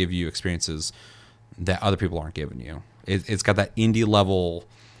dedicated to give you experiences that other people aren't giving you. It's got that indie level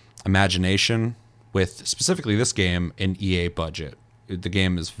imagination with specifically this game an EA budget. The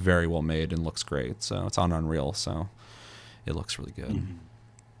game is very well made and looks great. So it's on Unreal, so it looks really good.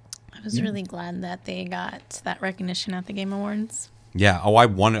 Mm-hmm. I was really glad that they got that recognition at the Game Awards. Yeah. Oh, I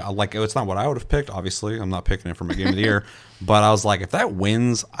wanted, like, it's not what I would have picked. Obviously, I'm not picking it for my game of the year. But I was like, if that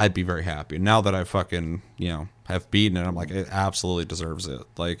wins, I'd be very happy. Now that I fucking, have beaten it, I'm like, it absolutely deserves it.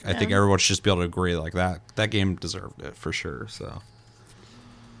 Like, I think everyone should just be able to agree, like, that game deserved it for sure. So.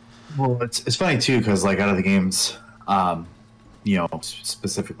 Well, it's funny too because like out of the games,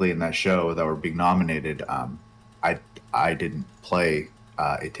 specifically in that show that were being nominated, I didn't play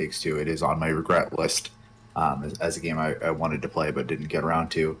It Takes Two. It is on my regret list as a game I wanted to play but didn't get around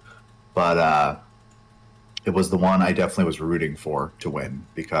to. But it was the one I definitely was rooting for to win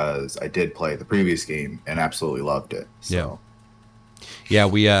because I did play the previous game and absolutely loved it. So. Yeah,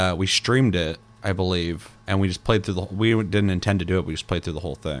 we streamed it, I believe, and we just played through we didn't intend to do it. We just played through the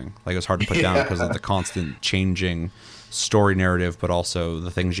whole thing. Like, it was hard to put down because of the constant changing story narrative, but also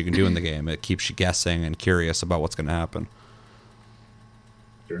the things you can do in the game. It keeps you guessing and curious about what's going to happen.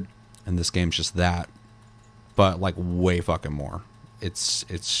 Sure. And this game's just that, but like way fucking more. It's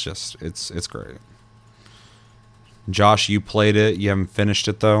great. Josh, you played it. You haven't finished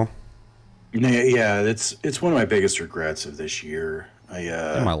it though. Yeah, it's one of my biggest regrets of this year.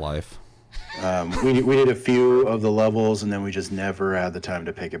 In my life. We did a few of the levels, and then we just never had the time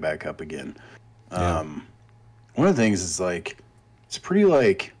to pick it back up again. One of the things is like, it's pretty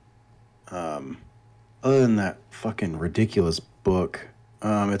like, other than that fucking ridiculous book,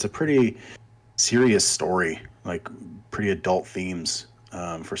 it's a pretty serious story, like pretty adult themes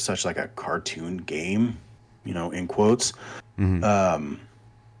for such like a cartoon game, in quotes. Mm-hmm.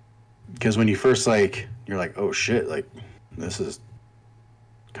 Because when you first you're like, oh shit, like this is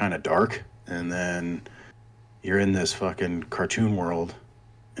kind of dark, and then you're in this fucking cartoon world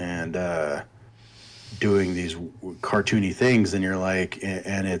and doing these cartoony things, and you're like,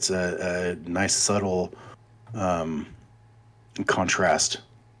 and it's a nice subtle contrast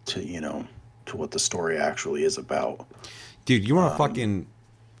to what the story actually is about. Dude, you want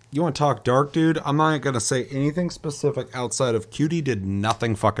to talk dark, dude? I'm not gonna say anything specific outside of Cutie did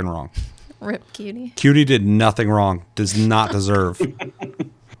nothing fucking wrong. Rip Cutie. Cutie did nothing wrong. Does not deserve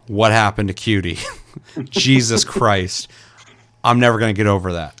what happened to Cutie. Jesus Christ. I'm never going to get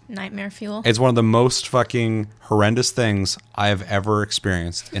over that. Nightmare fuel. It's one of the most fucking horrendous things I have ever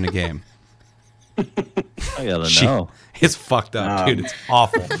experienced in a game. I gotta know. It's fucked up, dude. It's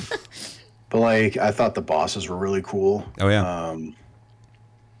awful. But I thought the bosses were really cool. Oh yeah.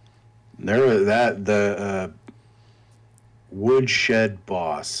 The woodshed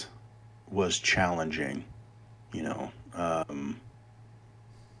boss was challenging, and I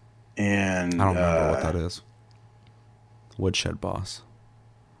don't remember what that is. Woodshed boss.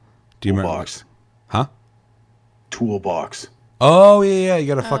 Do you remember? Huh? Toolbox. Oh yeah. You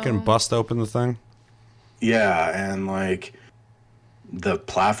gotta fucking bust open the thing. Yeah, and the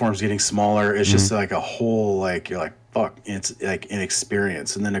platform's getting smaller. It's just like a whole you're like, fuck, it's like an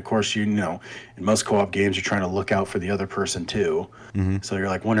experience. And then of course in most co-op games you're trying to look out for the other person too. So you're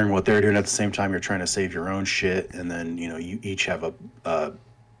like wondering what they're doing at the same time you're trying to save your own shit, and then you each have a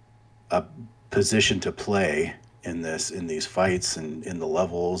position to play in these fights and in the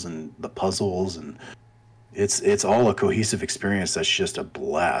levels and the puzzles, and it's all a cohesive experience that's just a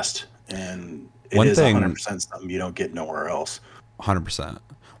blast. And it is 100% something you don't get nowhere else. 100%.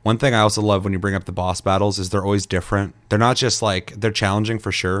 One thing I also love when you bring up the boss battles is they're always different. They're not just they're challenging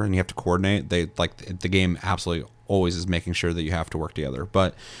for sure, and you have to coordinate. The game absolutely always is making sure that you have to work together.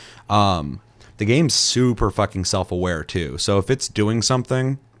 But the game's super fucking self-aware too. So if it's doing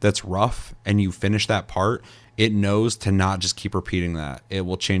something that's rough and you finish that part, it knows to not just keep repeating that. It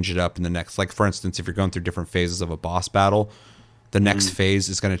will change it up in the next. Like for instance, if you're going through different phases of a boss battle, the next phase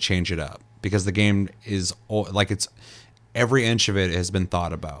is going to change it up because the game is it's. Every inch of it has been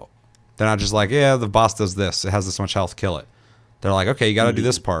thought about. They're not just like, yeah, the boss does this. It has this much health, kill it. They're like, okay, you got to do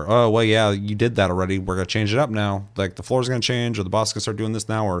this part. Oh, well, yeah, you did that already. We're going to change it up now. Like, the floor's going to change, or the boss going to start doing this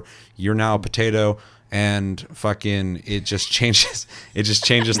now, or you're now a potato, and fucking it just changes. It just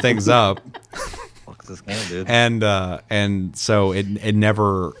changes things up. Fuck this game, dude. And so it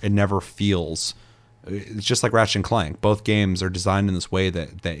never feels. It's just like Ratchet and Clank. Both games are designed in this way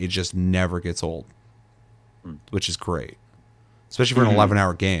that it just never gets old, which is great. Especially for an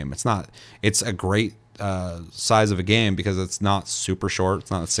 11-hour game. It's a great size of a game because it's not super short.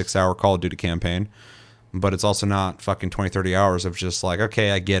 It's not a 6-hour Call of Duty campaign, but it's also not fucking 20, 30 hours of just like,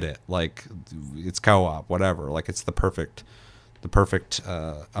 okay, I get it. Like, it's co-op, whatever. Like, it's the perfect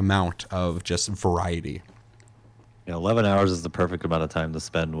amount of just variety. 11 hours is the perfect amount of time to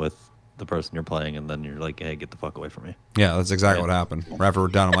spend with the person you're playing, and then you're like, hey, get the fuck away from me. Yeah, that's exactly what happened. Right after we're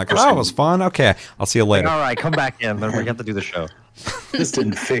done, I'm like, oh, that was fun. Okay, I'll see you later. All right, come back in. Then we have to do the show. This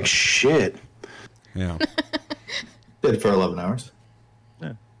didn't fix shit. Yeah. Did for 11 hours.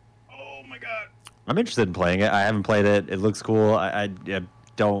 Oh my god. I'm interested in playing it. I haven't played it. It looks cool. I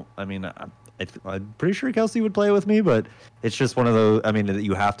don't. I mean, I'm pretty sure Kelsey would play with me, but it's just one of those. I mean, that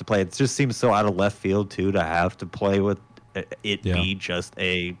you have to play. It just seems so out of left field too to have to play with it. Be just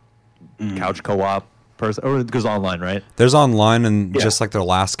a couch co-op person, or it goes online, right? There's online, and just like their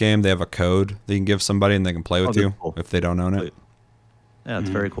last game, they have a code that you can give somebody, and they can play with you cool. if they don't own it. Yeah, it's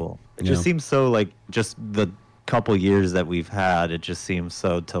very cool. It just seems so like just the couple years that we've had. It just seems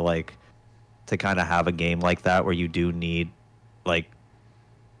so to kind of have a game like that where you do need like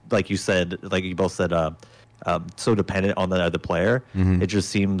you said, like you both said, so dependent on the other player. It just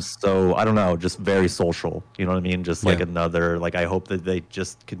seems so, I don't know, just very social. You know what I mean? Just like another, like I hope that they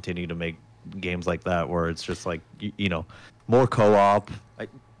just continue to make games like that where it's just like, you know, more co-op, like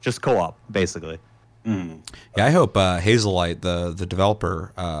just co-op basically. Yeah, I hope Hazelight, the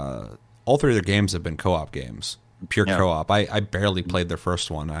developer, all three of their games have been co-op games. Pure co-op. I barely played their first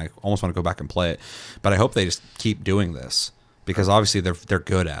one. I almost want to go back and play it, but I hope they just keep doing this because obviously they're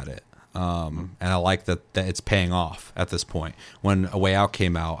good at it. And I like that it's paying off at this point. When A Way Out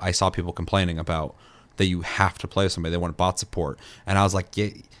came out, I saw people complaining about that you have to play with somebody. They want bot support, and I was like,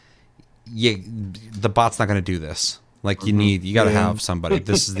 yeah, the bot's not going to do this. Like you got to have somebody.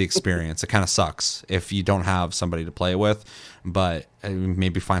 This is the experience. It kind of sucks if you don't have somebody to play with, but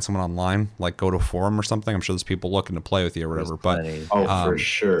maybe find someone online, like go to a forum or something. I'm sure there's people looking to play with you or whatever. But for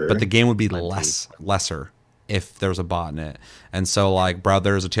sure. But the game would be lesser if there was a bot in it. And so like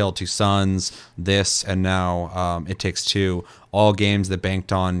Brothers, A Tale of Two Sons, this, and now It Takes Two, all games that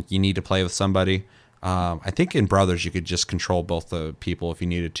banked on you need to play with somebody. I think in Brothers you could just control both the people if you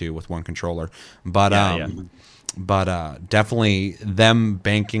needed to with one controller. But But definitely them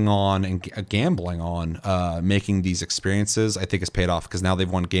banking on and gambling on making these experiences, I think, has paid off because now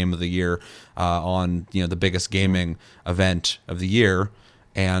they've won Game of the Year on the biggest gaming event of the year,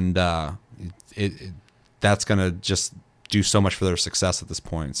 and that's gonna just do so much for their success at this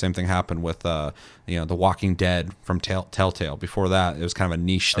point. Same thing happened with The Walking Dead from Telltale. Before that, it was kind of a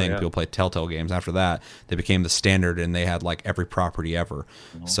niche thing. People played Telltale games. After that, they became the standard, and they had like every property ever.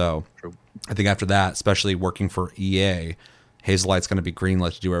 So I think after that, especially working for EA, Hazelight's going to be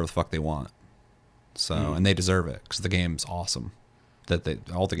greenlit to do whatever the fuck they want. So and they deserve it because the game's awesome.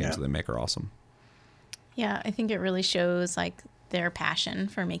 All the games that they make are awesome. Yeah, I think it really shows like their passion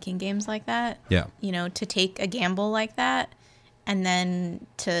for making games like that. Yeah. To take a gamble like that and then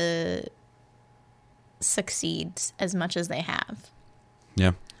to succeed as much as they have.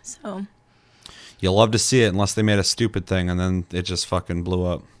 Yeah. So you'll love to see it unless they made a stupid thing and then it just fucking blew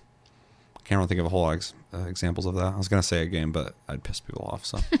up. Can't really think of a whole lot of examples of that. I was going to say a game, but I'd piss people off,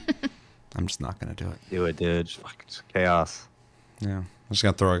 so I'm just not going to do it. Do it, dude. Just chaos. Yeah. I'm just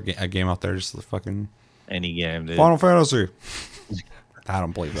going to throw a game out there, just the fucking... Any game, dude. Final Fantasy. I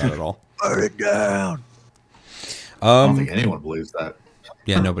don't believe that at all. Burn it down. I don't think anyone believes that.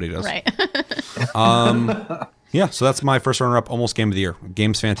 Yeah, nobody does. Right. Yeah, so that's my first runner-up, almost Game of the Year.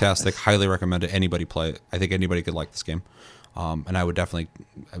 Game's fantastic. Highly recommend it. Anybody play it. I think anybody could like this game. And I would definitely...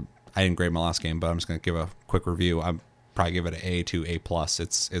 I didn't grade my last game, but I'm just going to give a quick review. I'd probably give it an A to A+.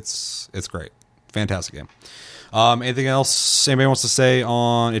 It's great. Fantastic game. Anything else anybody wants to say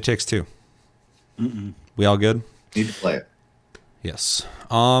on It Takes Two? We all good? Need to play it. Yes.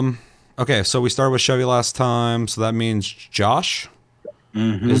 Okay, so we started with Chevy last time, so that means Josh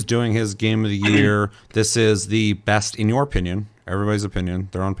is doing his Game of the Year. This is the best, in your opinion, everybody's opinion,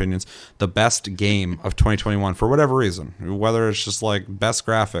 their own opinions, the best game of 2021 for whatever reason, whether it's just like best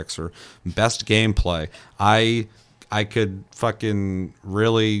graphics or best gameplay. I could fucking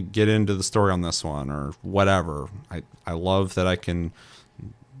really get into the story on this one or whatever. I love that I can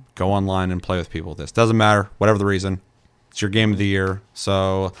go online and play with people with this. Doesn't matter, whatever the reason. It's your Game of the Year,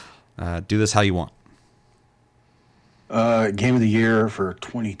 so do this how you want. Game of the Year for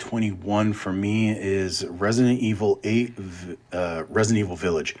 2021 for me is Resident Evil 8, Resident Evil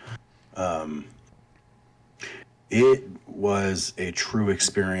Village. It was a true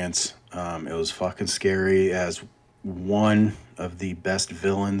experience. It was fucking scary as one of the best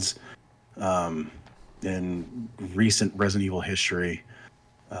villains in recent Resident Evil history.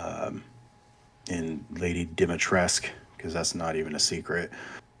 In Lady Dimitrescu, because that's not even a secret.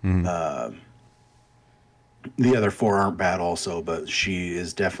 The other four aren't bad also, but she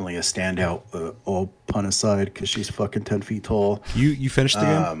is definitely a standout, all pun aside, because she's fucking 10 feet tall. You finished the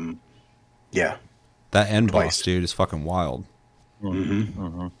game? Yeah. That end Twice. boss, dude, is fucking wild.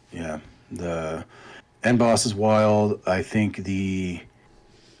 Yeah. The end boss is wild. I think the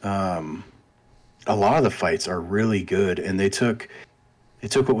a lot of the fights are really good, and they took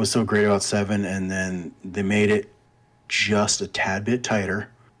what was so great about 7, and then they made it just a tad bit tighter,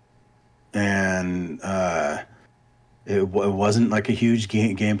 and it wasn't like a huge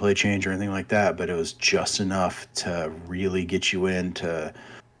gameplay change or anything like that, but it was just enough to really get you into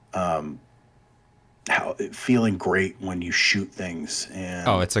how feeling great when you shoot things. And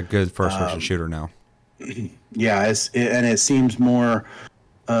Oh, it's a good first-person shooter now. yeah, it seems more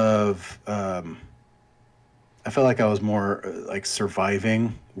of I felt like I was more like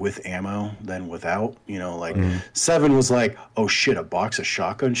surviving with ammo than without. You know, like 7 was like, oh shit, a box of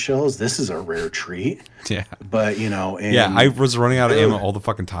shotgun shells. This is a rare treat. Yeah. But you know, Yeah, I was running out of ammo all the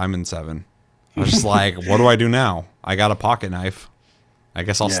fucking time in 7. I was just like, what do I do now? I got a pocket knife. I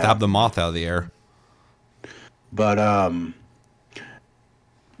guess I'll stab the moth out of the air. But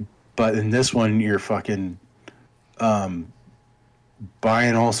in this one, you're fucking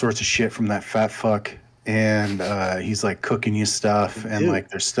buying all sorts of shit from that fat fuck, and he's like cooking you stuff, and like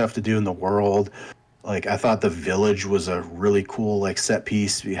there's stuff to do in the world. Like I thought the village was a really cool like set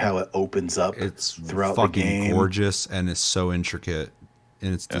piece, how it opens up. It's throughout the fucking game. gorgeous, and it's so intricate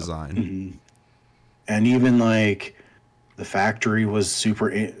in its design. Mm-hmm. And even like the factory was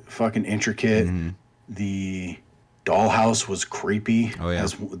super fucking intricate. The dollhouse was creepy. Oh, yeah.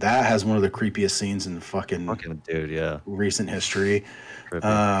 That has one of the creepiest scenes in the fucking dude, yeah. recent history.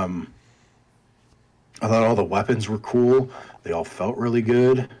 Trippy. I thought all the weapons were cool. They all felt really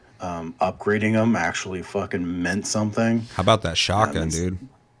good. Upgrading them actually fucking meant something. How about that shotgun, dude?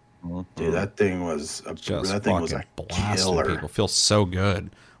 Dude, that thing was a Just that thing was a fucking blasting killer. people. Feels so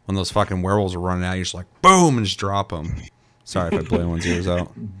good when those fucking werewolves are running out. You're just like, boom, and just drop them. Sorry if I blow anyone's ears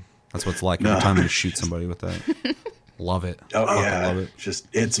out. That's what it's like every time you shoot somebody with that. Love it. Oh Fucking yeah, love it. just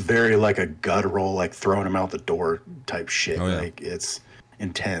it's very like a gut roll, like throwing him out the door type shit. Oh, yeah. Like it's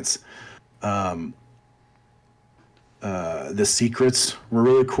intense. The secrets were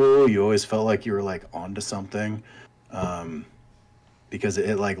really cool. You always felt like you were like onto something, because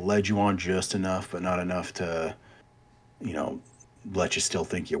it like led you on just enough, but not enough to, you know, let you still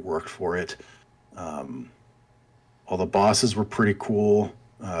think you worked for it. All the bosses were pretty cool.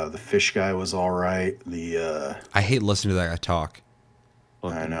 The fish guy was all right. I hate listening to that guy talk.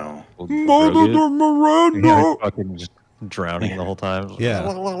 I know. Yeah, fucking just drowning the whole time. Yeah.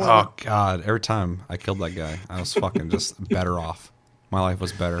 Oh god. Every time I killed that guy, I was fucking just better off. My life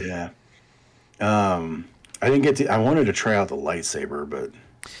was better. Yeah. I didn't get to. I wanted to try out the lightsaber, but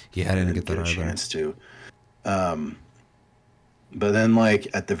Yeah, I didn't get that a either. chance to. But then, like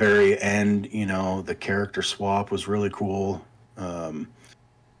at the very end, you know, the character swap was really cool. Spoiler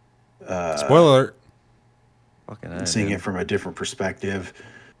alert. Fucking Seeing it from a different perspective,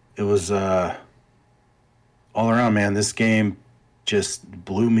 it was all around, man. This game just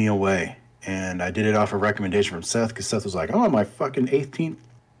blew me away, and I did it off a recommendation from Seth because Seth was like, "I'm on my fucking 18th,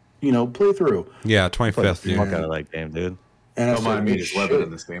 you know, playthrough." Yeah, 25th, Fuck dude. out of that game, dude. And I Don't said, mind me "Oh, just shit." living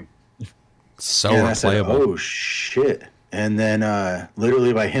in this game. So And I said, replayable. "Oh shit!" And then,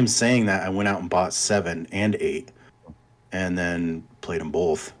 literally by him saying that, I went out and bought 7 and 8, and then played them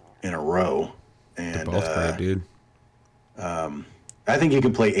both in a row. They're And both great, dude. I think you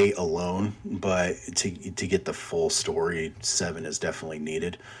can play 8 alone, but to get the full story, 7 is definitely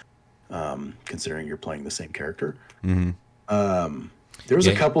needed, considering you're playing the same character. There was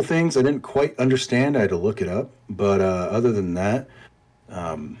a couple things I didn't quite understand. I had to look it up, but other than that,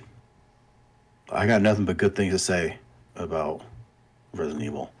 I got nothing but good things to say about Resident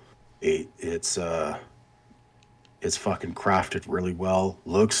Evil 8. It's fucking crafted really well.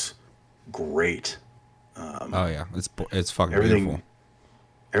 Looks great. Oh yeah, it's fucking Everything, beautiful.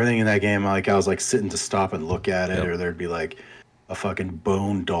 everything in that game, like I was like sitting to stop and look at it, Yep. or there'd be like a fucking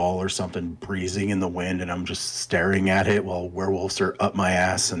bone doll or something breezing in the wind, and I'm just staring at it while werewolves are up my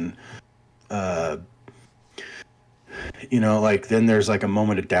ass, and you know, like then there's like a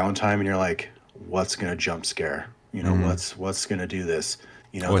moment of downtime, and you're like, what's gonna jump scare? You know, what's gonna do this?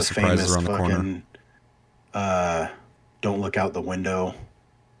 You know, Always the surprises famous around the corner. fucking don't look out the window.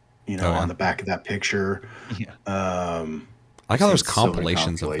 You know, Oh, yeah. on the back of that picture. Yeah. I like how there's Seen so many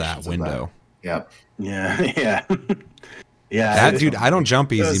compilations of that compilations window. Yep. Yeah, yeah, yeah. That dude, I don't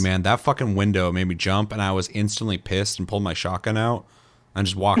jump easy, man. That fucking window made me jump, and I was instantly pissed and pulled my shotgun out and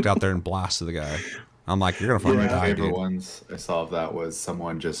just walked out there and blasted the guy. I'm like, you're gonna fucking One of my die, favorite dude. ones I saw of that was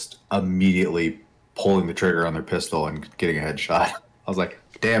someone just immediately pulling the trigger on their pistol and getting a headshot. I was like,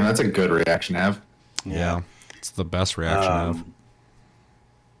 damn, that's a good reaction to have. Yeah, it's the best reaction of.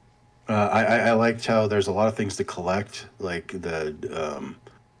 I liked how there's a lot of things to collect, like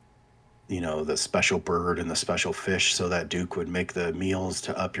the special bird and the special fish, so that Duke would make the meals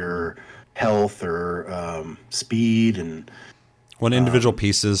to up your health or speed. And one individual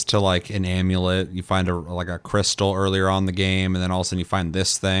pieces to like an amulet. You find a crystal earlier on in the game, and then all of a sudden you find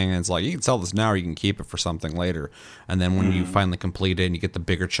this thing, and it's like you can sell this now or you can keep it for something later. And then when you finally complete it and you get the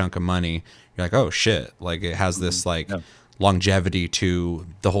bigger chunk of money, you're like, oh shit, like it has this longevity to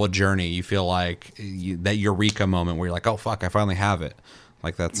the whole journey. You feel like that eureka moment where you're like, oh fuck, I finally have it.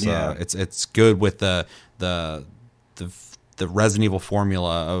 Like that's it's good with the Resident Evil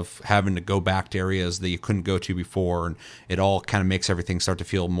formula of having to go back to areas that you couldn't go to before, and it all kind of makes everything start to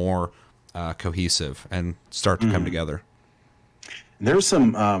feel more cohesive and start to come together. There's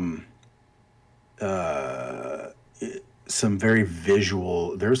some very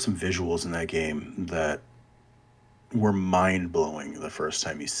visual. There's some visuals in that game that were mind blowing the first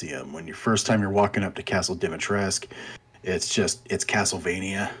time you see them. When first time you're walking up to Castle Dimitrescu, it's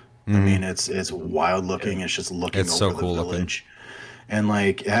Castlevania. I mean, it's wild looking. It's just looking over the village, and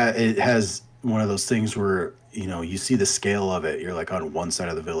like it has one of those things where you see the scale of it. You're like on one side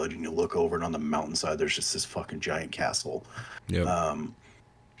of the village, and you look over, and on the mountainside, there's just this fucking giant castle. Yeah.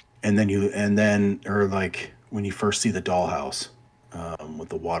 And then like when you first see the dollhouse with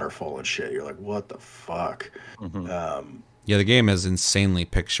the waterfall and shit, you're like, what the fuck? Yeah, the game is insanely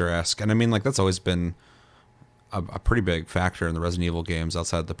picturesque, and I mean, like that's always been a pretty big factor in the Resident Evil games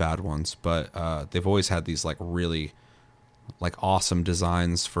outside the bad ones, but they've always had these like really like awesome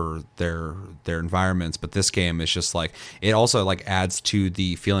designs for their environments. But this game is just like, it also like adds to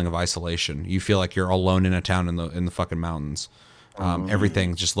the feeling of isolation. You feel like you're alone in a town in the fucking mountains.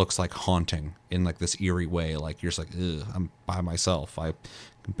 Everything just looks like haunting in like this eerie way. Like you're just like, ugh, I'm by myself. I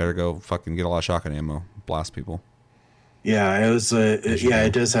better go fucking get a lot of shotgun ammo, blast people. Yeah, it was.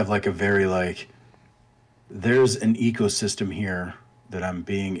 It does have like a very like. There's an ecosystem here that I'm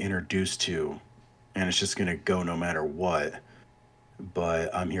being introduced to, and it's just gonna go no matter what.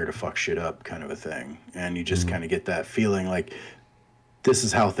 But I'm here to fuck shit up, kind of a thing. And you just kind of get that feeling like this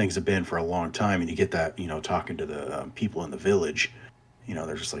is how things have been for a long time. And you get that, talking to the people in the village,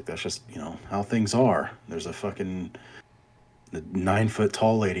 they're just like, that's just, how things are. There's a fucking 9-foot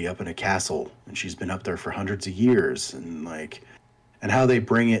tall lady up in a castle, and she's been up there for hundreds of years, and like, and how they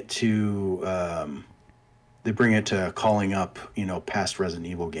bring it to. They bring it to calling up, past Resident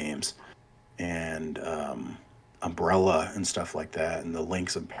Evil games and Umbrella and stuff like that. And the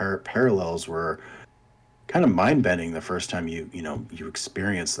links and parallels were kind of mind-bending the first time you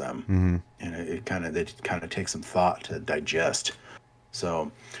experience them. And it kind of takes some thought to digest.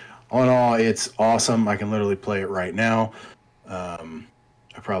 So all in all, it's awesome. I can literally play it right now. I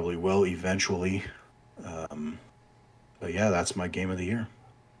probably will eventually. But yeah, that's my game of the year.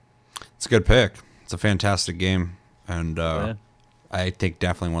 It's a good pick. It's a fantastic game, and I think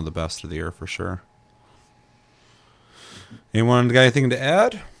definitely one of the best of the year for sure. Anyone got anything to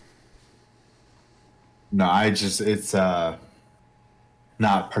add? No, it's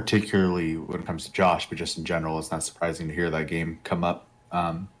not particularly when it comes to Josh, but just in general, it's not surprising to hear that game come up.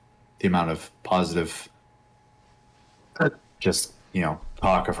 The amount of positive, talk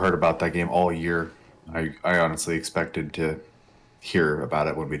I've heard about that game all year. I honestly expected to hear about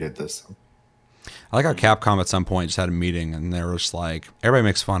it when we did this. I like how Capcom at some point just had a meeting and they were just like, everybody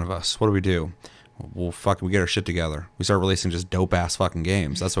makes fun of us. What do we do? Well, we get our shit together. We start releasing just dope ass fucking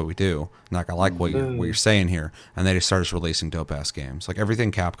games. That's what we do. I'm not gonna like what you're saying here. And they just started releasing dope ass games. Like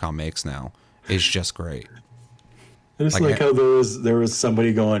everything Capcom makes now is just great. I just like how there was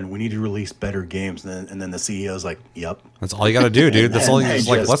somebody going, we need to release better games, and then the CEO's like, yep. That's all you got to do, dude. That's all. He's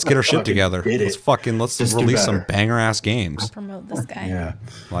like, let's get our shit together. Let's release some banger ass games. I'll promote this guy. Yeah.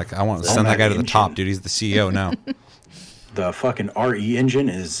 Like I want to send that guy to the top, dude. He's the CEO now. The fucking RE engine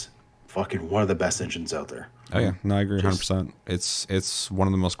is fucking one of the best engines out there. Oh yeah, no, I agree 100%. It's one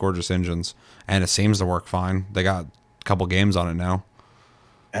of the most gorgeous engines, and it seems to work fine. They got a couple games on it now,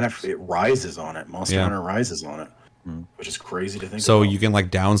 and it rises on it. Monster Hunter rises on it. Which is crazy to think so about. You can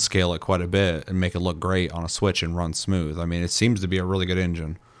like downscale it quite a bit and make it look great on a Switch and run smooth. I mean, it seems to be a really good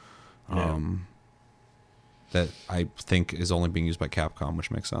engine that I think is only being used by Capcom,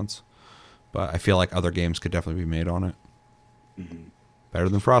 which makes sense. But I feel like other games could definitely be made on it. Better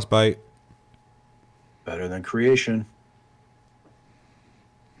than Frostbite. Better than Creation.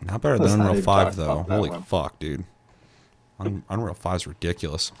 Not better than Unreal 5, though. Holy fuck, dude. Unreal 5 is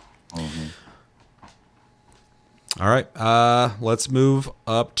ridiculous. All right, let's move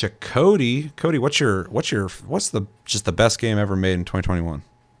up to Cody. Cody, what's the best game ever made in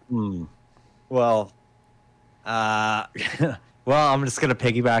 2021? Well, I'm just gonna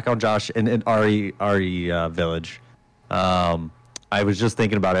piggyback on Josh and RE Village. I was just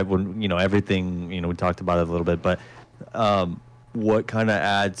thinking about it when, everything, we talked about it a little bit, but what kind of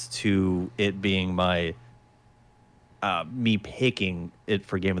adds to it being my me picking it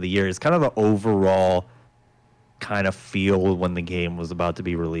for game of the year is kind of the overall kind of feel when the game was about to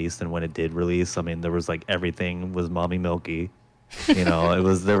be released and when it did release. I mean, there was like everything was mommy milky. There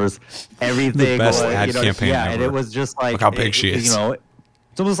was everything. The best ad campaign yeah, ever. and it was just like Look how big she is.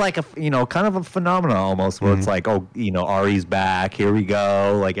 It was like a kind of a phenomenon almost where it's like, oh, Ari's back, here we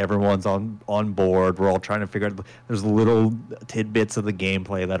go, like everyone's on board, we're all trying to figure out, there's little tidbits of the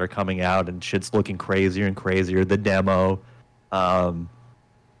gameplay that are coming out and shit's looking crazier and crazier, the demo.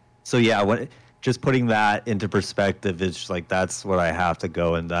 So yeah, just putting that into perspective, it's just like that's what I have to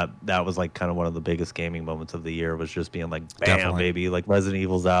go, and that was like kind of one of the biggest gaming moments of the year, was just being like, bam, Definitely. baby, like Resident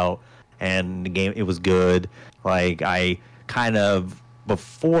Evil's out and the game, it was good. Like I kind of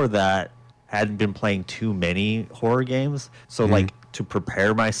before that hadn't been playing too many horror games, so like to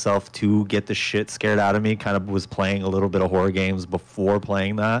prepare myself to get the shit scared out of me, kind of was playing a little bit of horror games before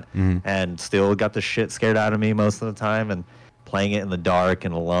playing that, and still got the shit scared out of me most of the time, and playing it in the dark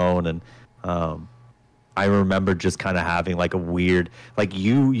and alone. And I remember just kind of having like a weird, like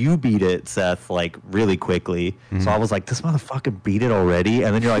you beat it, Seth, like really quickly. So I was like, this motherfucker beat it already,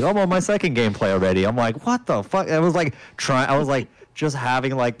 and then you're like, oh, I'm on my second gameplay already. I'm like, what the fuck? I was like just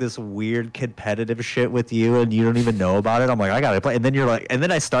having like this weird competitive shit with you, and you don't even know about it. I'm like, I gotta play, and then you're like, and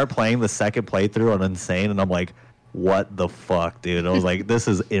then I start playing the second playthrough on Insane, and I'm like, what the fuck, dude? I was like, this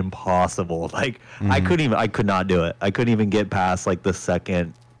is impossible. Like, I could not do it. I couldn't even get past like the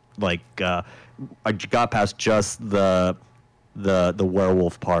second, like, I got past just the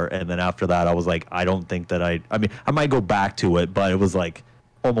werewolf part, and then after that, I was like, I don't think that I mean, I might go back to it, but it was like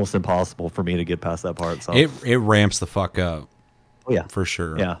almost impossible for me to get past that part. So It ramps the fuck up. oh, yeah, For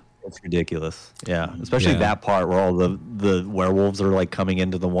sure. yeah, it's ridiculous. Yeah, especially Yeah. that part where all the werewolves are like coming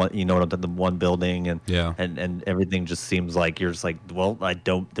into the one, the one building, and Yeah. and everything just seems like you're just like, well,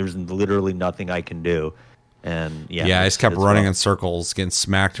 there's literally nothing I can do, and yeah, Yeah, I just kept it's running rough. in circles, getting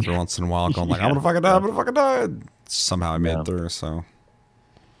smacked every once in a while, going like, I'm gonna fucking die, I'm gonna fucking die. Somehow I made it through, so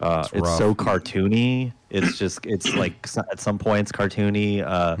It's rough. so cartoony. It's like at some points cartoony.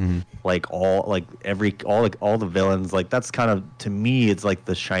 Like all the villains. Like that's kind of, to me, it's like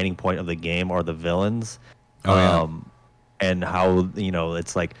the shining point of the game are the villains. Oh, yeah. And how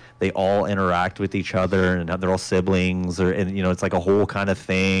it's like they all interact with each other, and how they're all siblings, and it's like a whole kind of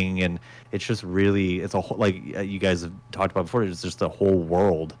thing, and it's just really, it's a whole, like you guys have talked about before. It's just a whole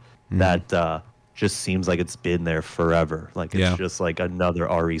world that just seems like it's been there forever. Like it's Yeah. just like another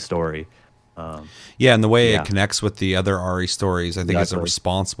RE story. Yeah, and the way Yeah. it connects with the other RE stories, I think is a Exactly.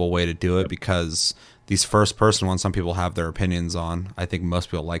 responsible way to do it, because these first person ones, some people have their opinions on. I think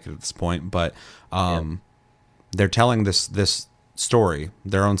most people like it at this point, but they're telling this story,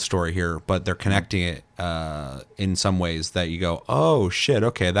 their own story here, but they're connecting it in some ways that you go, oh shit,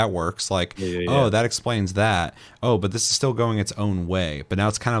 okay, that works. Like, oh, that explains that. Oh, but this is still going its own way. But now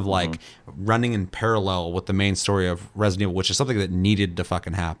it's kind of like running in parallel with the main story of Resident Evil, which is something that needed to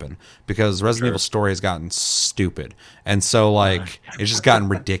fucking happen, because Resident Evil's story has gotten stupid, and so like it's just gotten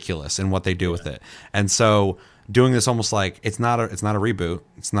ridiculous in what they do with it, and so doing this almost like it's not a reboot,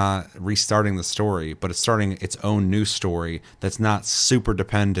 it's not restarting the story, but it's starting its own new story that's not super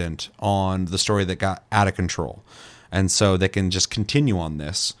dependent on the story that got out of control. And so they can just continue on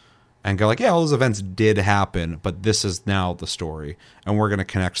this and go like, yeah, all those events did happen, but this is now the story, and we're going to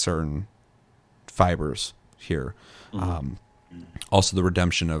connect certain fibers here. Also the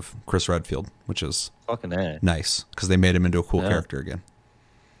redemption of Chris Redfield, which is Fucking A. nice because they made him into a cool character again.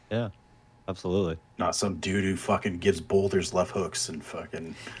 Yeah, absolutely. Not some dude who fucking gives boulders left hooks and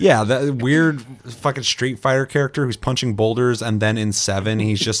fucking. Yeah, that weird fucking Street Fighter character who's punching boulders, and then in 7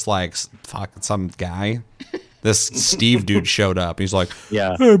 he's just like fucking some guy. This Steve dude showed up. He's like,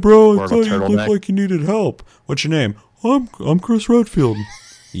 Yeah. "Hey, bro, I More of a thought you turtleneck. looked like you needed help. What's your name? I'm Chris Redfield."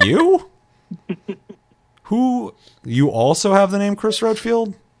 You? Who? You also have the name Chris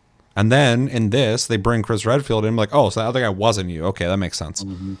Redfield? And then in this, they bring Chris Redfield in. I'm like, oh, so the other guy wasn't you. Okay, that makes sense.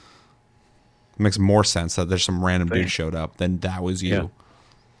 It makes more sense that there's some random dude showed up than that was you. Yeah.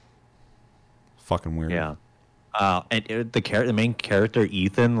 Fucking weird. Yeah. And the main character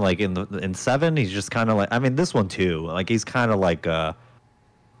Ethan, like in 7, he's just kind of like, I mean, this one too. Like he's kind of like I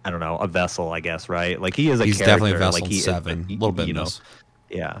don't know, a vessel, I guess, right? Like he is a He's character. definitely a vessel like in 7. A little bit in this.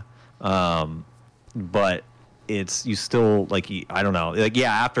 Yeah. But it's, you still like, I don't know, like,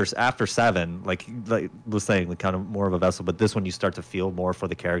 yeah, after 7, like was saying, like kind of more of a vessel, but this one you start to feel more for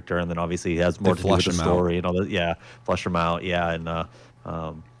the character, and then obviously he has more to do with flesh the him out. story and all that. Yeah, flesh him out. Yeah, and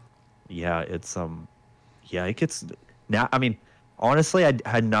yeah, it's yeah, it gets now. I mean, honestly, I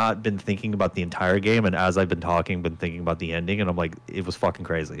had not been thinking about the entire game, and as I've been talking, been thinking about the ending, and I'm like, it was fucking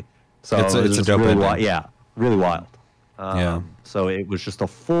crazy. So It's a just dope really ending. yeah, really wild. Yeah. So it was just a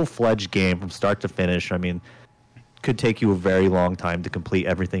full-fledged game from start to finish. I mean, could take you a very long time to complete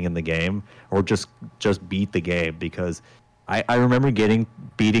everything in the game, or just beat the game, because I remember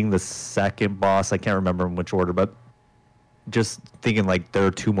beating the second boss. I can't remember in which order, but just thinking like there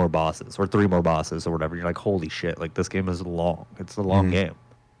are 2 more bosses or 3 more bosses or whatever. You're like, holy shit! Like this game is long. It's a long game.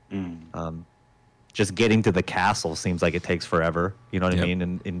 Just getting to the castle seems like it takes forever. You know what I mean?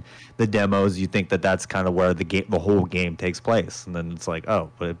 And in the demos, you think that that's kind of where the whole game takes place, and then it's like, oh,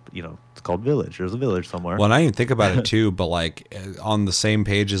 but it's called Village. There's a village somewhere. Well, and I didn't think about it too, but like on the same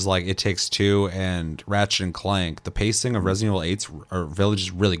page as like It Takes Two and Ratchet and Clank, the pacing of Resident Evil 8's or Village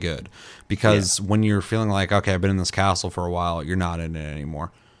is really good, because when you're feeling like, okay, I've been in this castle for a while, you're not in it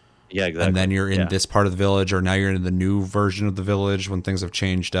anymore. Yeah, exactly. And then you're in this part of the village, or now you're in the new version of the village when things have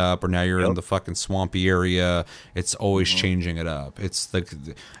changed up, or now you're in the fucking swampy area. It's always changing it up. It's like,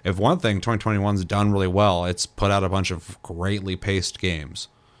 if one thing 2021's done really well, it's put out a bunch of greatly paced games.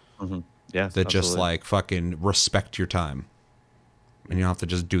 Yeah, that just like fucking respect your time, and you don't have to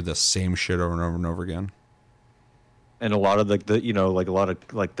just do the same shit over and over and over again. And a lot of like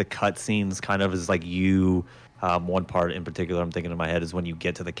the cut scenes kind of is like you. One part in particular I'm thinking in my head is when you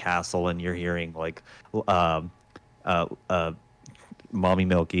get to the castle and you're hearing like Mommy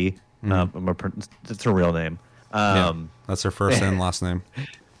Milky. It's her real name. That's her first and last name.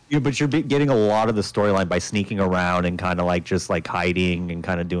 Yeah, but you're getting a lot of the storyline by sneaking around and kind of like just like hiding and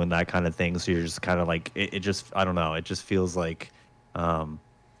kind of doing that kind of thing. So you're just kind of like it just, I don't know. It just feels like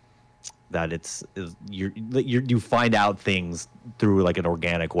that you find out things through like an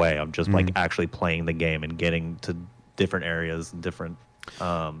organic way of just like actually playing the game and getting to different areas and different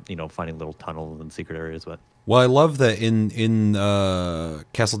finding little tunnels and secret areas. But well, I love that in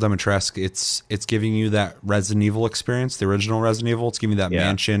Castle Dimitrescu, it's giving you that Resident Evil experience, the original Resident Evil. It's giving you that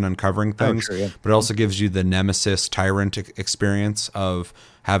mansion, uncovering things, but it also gives you the Nemesis Tyrant experience of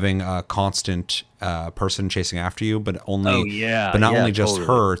having a constant person chasing after you, but only but not only just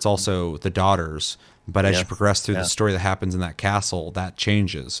her, it's also the daughters. But as you progress through the story that happens in that castle, that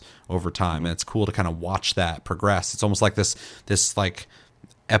changes over time, and it's cool to kind of watch that progress. It's almost like this like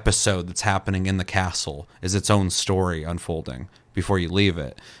episode that's happening in the castle is its own story unfolding before you leave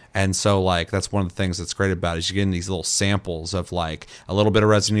it. And so like that's one of the things that's great about it, is you get in these little samples of like a little bit of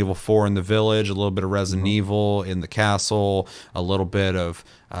Resident Evil 4 in the village, a little bit of Resident Evil in the castle, a little bit of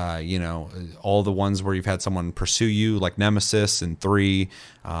all the ones where you've had someone pursue you, like Nemesis in 3,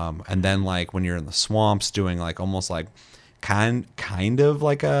 and then like when you're in the swamps doing like almost like kind of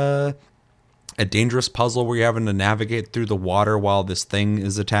like a dangerous puzzle where you're having to navigate through the water while this thing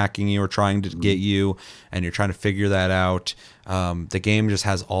is attacking you or trying to get you, and you're trying to figure that out. The game just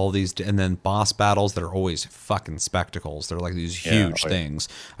has all these, and then boss battles that are always fucking spectacles. They're like these huge things.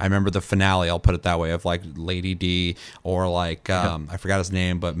 I remember the finale, I'll put it that way, of like Lady D, or like I forgot his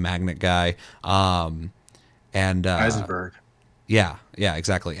name, but Magnet Guy, and Eisenberg. Yeah,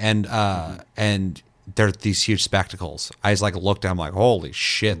 exactly. And they're these huge spectacles. I just like looked at them like, holy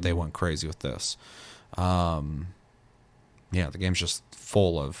shit, they went crazy with this. The game's just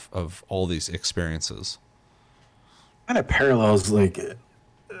full of all these experiences. Kind of parallels like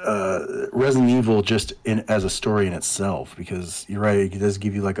Resident Evil just as a story in itself, because you're right, it does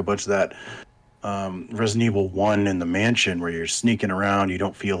give you like a bunch of that Resident Evil 1 in the mansion where you're sneaking around, you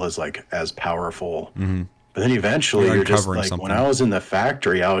don't feel as powerful. But then eventually you're just like, something. When I was in the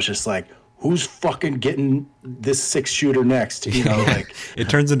factory, I was just like, who's fucking getting this 6-shooter next? Like it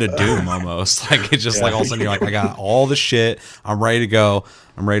turns into Doom almost. Like it's just like all of a sudden you're like, I got all the shit. I'm ready to go.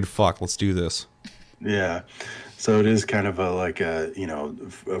 I'm ready to fuck. Let's do this. Yeah. So it is kind of a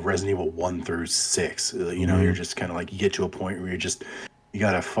Resident Evil 1 through 6. You're just kind of like, you get to a point where you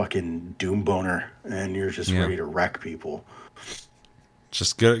got a fucking Doom boner and you're just ready to wreck people.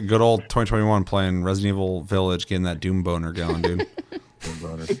 Just good old 2021 playing Resident Evil Village, getting that Doom boner going, dude.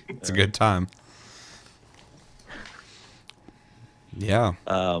 It's a good time. Yeah.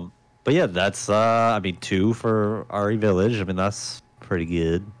 But yeah, that's 2 for RE Village. I mean, that's pretty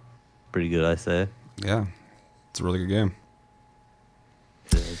good. Pretty good, I say. Yeah. It's a really good game.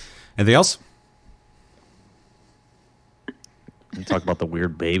 Anything else? You talk about the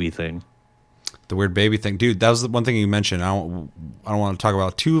weird baby thing. The weird baby thing, dude. That was the one thing you mentioned. I don't want to talk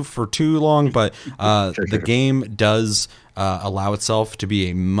about for too long, but the game does allow itself to be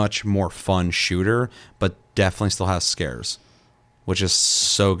a much more fun shooter, but definitely still has scares, which is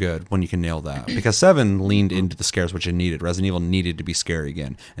so good when you can nail that. Because 7 leaned into the scares which it needed. Resident Evil needed to be scary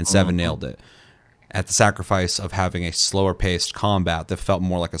again, and 7 nailed it. at the sacrifice of having a slower paced combat that felt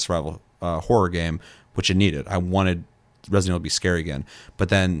more like a survival horror game, which it needed. I wanted Resident Evil to be scary again. But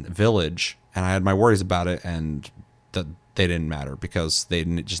then Village, and I had my worries about it, and they didn't matter because they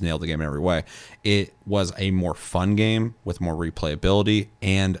just nailed the game in every way. It was a more fun game with more replayability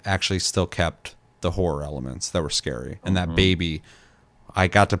and actually still kept the horror elements that were scary. And that baby, I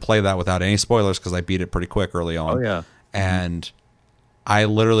got to play that without any spoilers because I beat it pretty quick early on. Oh, yeah. And I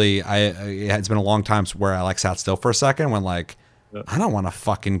literally, it's been a long time where I like sat still for a second when like, I don't want to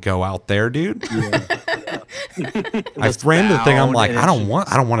fucking go out there, dude. I framed the thing. I'm like, I don't want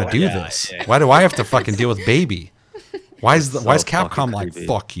to do this. Yeah. Why do I have to fucking deal with baby? Why is Capcom like,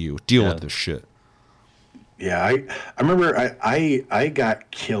 fuck you, deal with this shit? Yeah, I remember I got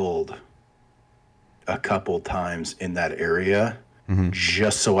killed a couple times in that area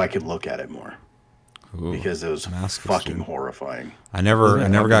just so I could look at it more. Ooh, because it was fucking horrifying. I never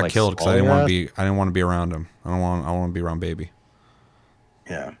got killed because I didn't want to be around him. I want to be around baby.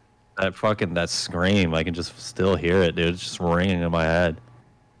 Yeah. That scream, I can just still hear it, dude. It's just ringing in my head.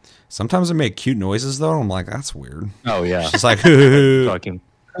 Sometimes it make cute noises though. I'm like, that's weird. Oh yeah. It's just like fucking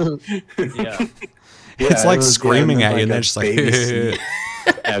yeah. It's like screaming at you and then just like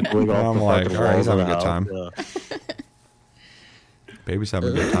I'm like, all right, he's having a good time. Yeah. Baby's having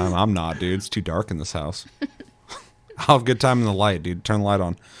a good time. I'm not, dude. It's too dark in this house. I'll have a good time in the light, dude. Turn the light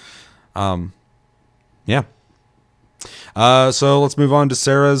on. Yeah. So let's move on to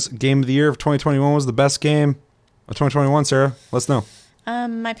Sarah's game of the year of 2021. Was the best game of 2021, Sarah? Let's know.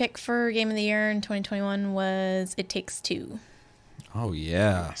 My pick for game of the year in 2021 was It Takes Two. Oh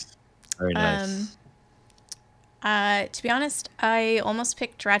yeah. Very nice. To be honest, I almost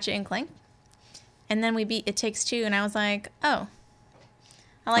picked Ratchet and Clank. And then we beat It Takes Two and I was like, oh,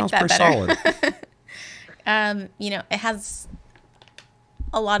 I like that better. Solid. It has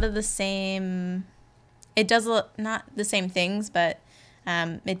a lot of the same. It does not the same things, but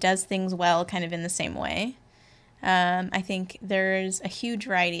it does things well, kind of in the same way. I think there's a huge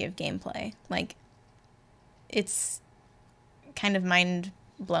variety of gameplay. Like, it's kind of mind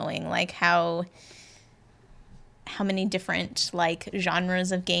blowing, like how many different like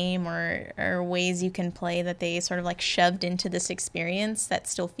genres of game or ways you can play that they sort of like shoved into this experience that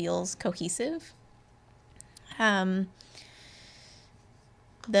still feels cohesive.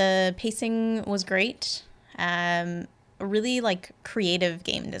 The pacing was great. Really like creative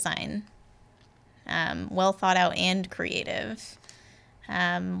game design. Well thought out and creative.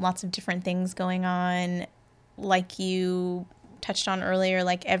 Lots of different things going on. Like you touched on earlier,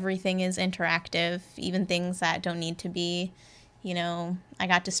 like everything is interactive, even things that don't need to be. I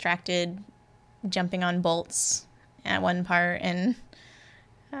got distracted jumping on bolts at one part, and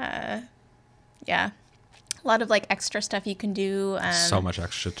yeah, a lot of like extra stuff you can do. So much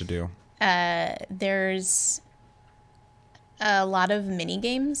extra to do. There's a lot of mini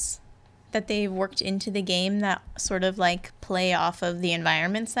games that they've worked into the game that sort of like play off of the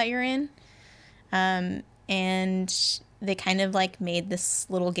environments that you're in. And they kind of like made this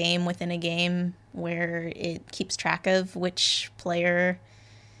little game within a game where it keeps track of which player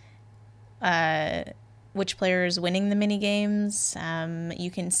is winning the mini games.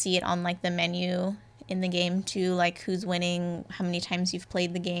 You can see it on like the menu in the game too, like who's winning, how many times you've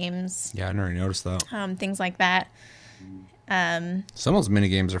played the games. Yeah, I never noticed that. Things like that. Some of those mini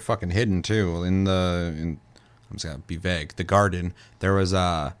games are fucking hidden too. I'm just gonna be vague. The garden, there's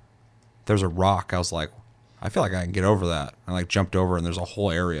a rock. I was like, I feel like I can get over that. I like jumped over, and there's a whole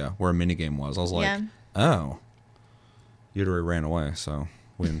area where a mini game was. I was like, oh, you'd already ran away, so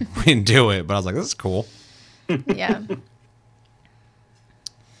we didn't do it. But I was like, this is cool. Yeah.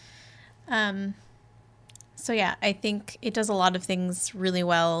 So yeah, I think it does a lot of things really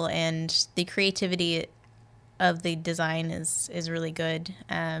well, and the creativity of the design is really good.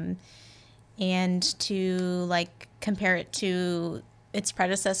 And to like compare it to its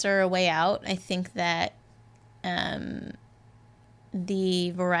predecessor, A Way Out, I think that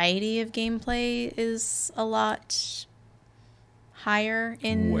the variety of gameplay is a lot higher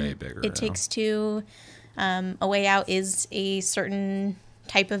in way bigger. It Takes Two. A Way Out is a certain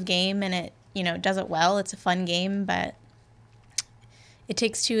type of game, and it does it well. It's a fun game, but It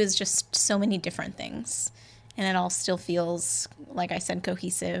Takes Two is just so many different things, and it all still feels, like I said,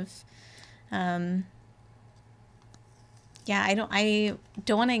 cohesive. Yeah, I don't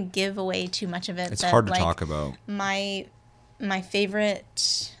want to give away too much of it. It's hard to talk about. My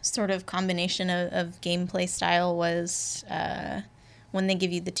favorite sort of combination of gameplay style was when they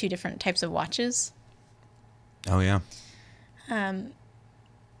give you the two different types of watches. Oh yeah.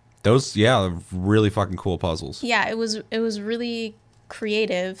 Those really fucking cool puzzles. Yeah, it was really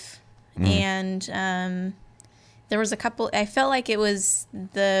creative. and there was a couple. I felt like it was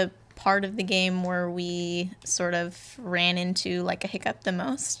the part of the game where we sort of ran into like a hiccup the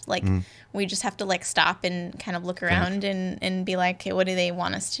most. Like we just have to like stop and kind of look around and be like, okay, what do they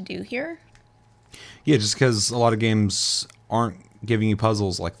want us to do here? Yeah, just because a lot of games aren't giving you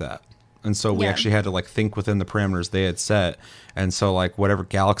puzzles like that. And so we actually had to like think within the parameters they had set. And so like whatever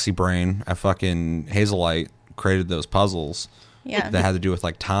Galaxy Brain at fucking Hazelight created those puzzles that had to do with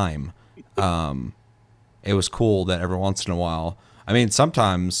like time. It was cool that every once in a while, I mean,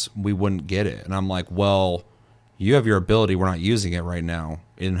 sometimes we wouldn't get it. And I'm like, well, you have your ability. We're not using it right now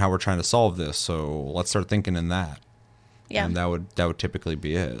in how we're trying to solve this. So let's start thinking in that. Yeah. And that would typically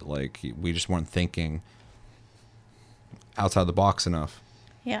be it. Like we just weren't thinking outside the box enough.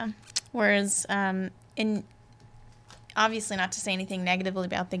 Yeah. Whereas, in obviously not to say anything negatively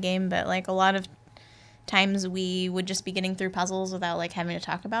about the game, but like a lot of times we would just be getting through puzzles without like having to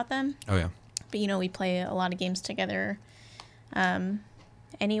talk about them. Oh yeah. But you know, we play a lot of games together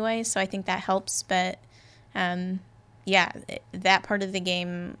anyway, so I think that helps. But that part of the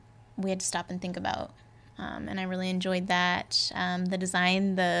game we had to stop and think about, and I really enjoyed that. The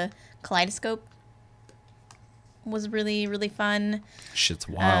design, the kaleidoscope was really, really fun. Shit's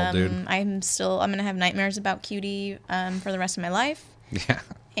wild, dude. I'm gonna have nightmares about Cutie for the rest of my life. Yeah.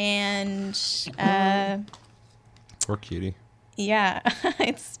 And Poor Cutie. yeah,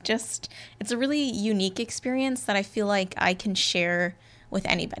 it's a really unique experience that I feel like I can share with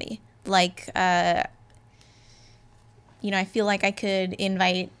anybody. Like, I feel like I could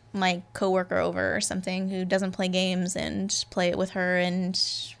invite my coworker over or something who doesn't play games and play it with her, and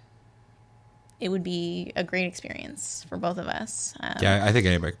it would be a great experience for both of us. Yeah, I think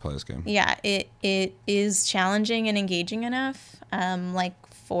anybody can play this game. Yeah, it is challenging and engaging enough, like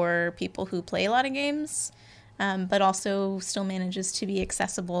for people who play a lot of games, but also still manages to be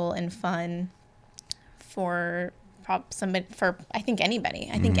accessible and fun for I think anybody.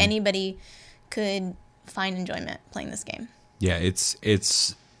 I think anybody could find enjoyment playing this game. Yeah,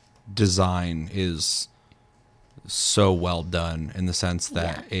 its design is so well done in the sense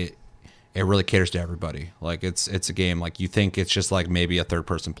that it really caters to everybody. Like it's a game like you think it's just like maybe a third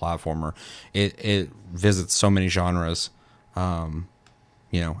person platformer. It visits so many genres,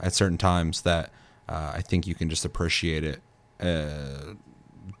 at certain times that I think you can just appreciate it, the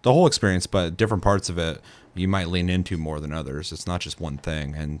whole experience, but different parts of it you might lean into more than others. It's not just one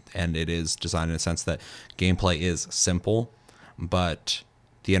thing, and it is designed in a sense that gameplay is simple, but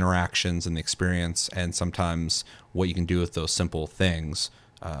the interactions and the experience and sometimes what you can do with those simple things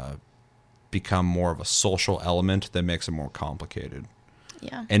become more of a social element that makes it more complicated.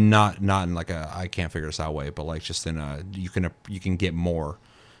 Yeah. And not in like a I can't figure this out way, but like just in a you can get more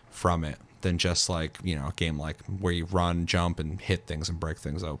from it than just like, a game like where you run, jump, and hit things and break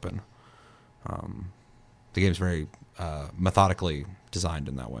things open. The game's very methodically designed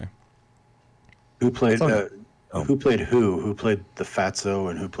in that way. Who played who played who? Who played the fatso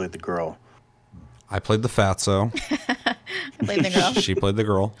and who played the girl? I played the fatso. I played the girl. She played the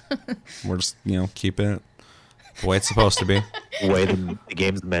girl. We're just, keeping it the way it's supposed to be. The way the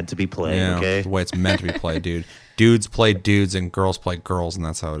game's meant to be played, okay? The way it's meant to be played, dude. Dudes play dudes and girls play girls, and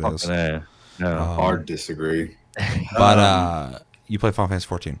that's how it is. Hard disagree. But you play Final Fantasy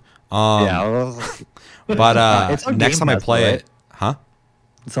 14. But it's on next Game time I Pass, play right? it, huh?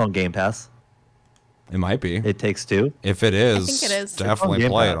 It's on Game Pass. It might be. It Takes Two. If it is, think it is. definitely It's on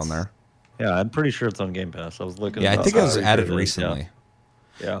Game play it Pass. on there. Yeah, I'm pretty sure it's on Game Pass. I was looking. Yeah, I up. think it was Sorry, added it is, recently.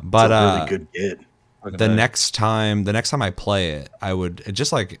 Yeah. But It's a really good get. the next time I play it, I would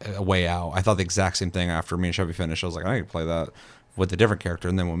just like a way out. I thought the exact same thing after me and Chevy finished. I was like, I need to play that with a different character.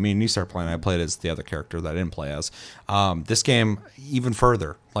 And then when me and you started playing, I played as the other character that I didn't play as. This game even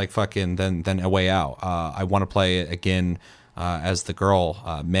further, like fucking than a way out. I want to play it again as the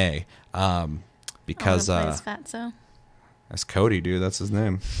girl May, because I wanna play as Fatso. that's Cody, dude. That's his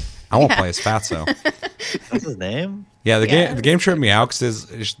name. I won't play as Fatso. That's his name. Yeah, the Yeah. game tripped me out because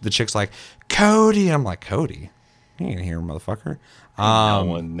the chick's like Cody. And I'm like, Cody, you ain't here, motherfucker. No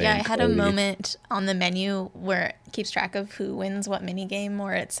one Yeah, I named had a Cody. moment on the menu where it keeps track of who wins what mini game,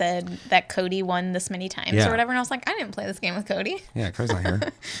 where it said that Cody won this many times Yeah. or whatever, and I was like, I didn't play this game with Cody. Yeah, Cody's not here.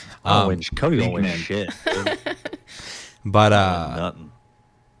 Cody don't win man. shit. dude. But Nothing.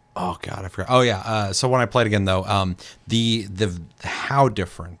 oh god, I forgot. Oh yeah. So when I played again though, the how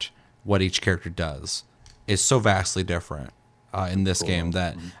different what each character does is so vastly different in this game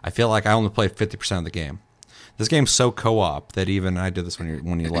that I feel like I only played 50% of the game. This game's so co-op that even I did this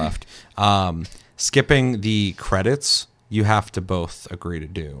when you left. Skipping the credits, you have to both agree to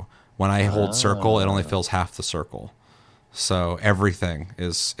do. When I hold circle, it only fills half the circle. So everything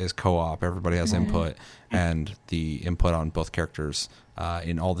is co-op. Everybody has input, and the input on both characters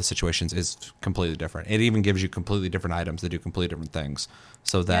in all the situations is completely different. It even gives you completely different items that do completely different things,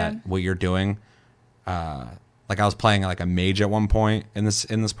 so that what you're doing, like I was playing like a mage at one point in this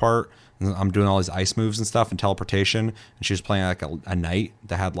part. And I'm doing all these ice moves and stuff and teleportation, and she was playing like a knight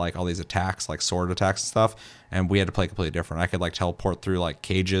that had like all these attacks, like sword attacks and stuff. And we had to play completely different. I could like teleport through like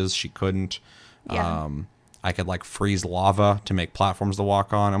cages. She couldn't. Yeah. I could like freeze lava to make platforms to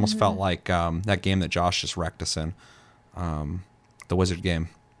walk on. I almost felt like that game that Josh just wrecked us in, the Wizard game.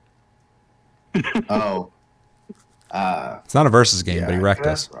 Oh. It's not a versus game, but he wrecked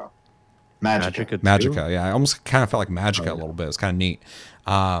us. Magica. Magica, yeah. I almost kind of felt like Magica a little bit. It was kind of neat.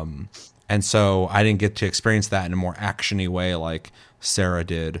 And so I didn't get to experience that in a more action-y way like Sarah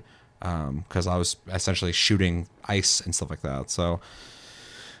did, because I was essentially shooting ice and stuff like that. So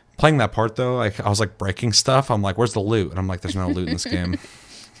playing that part, though, I was like breaking stuff. I'm like, where's the loot? And I'm like, there's no loot in this game.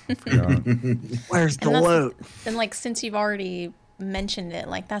 Where's the loot? And like, since you've already mentioned it,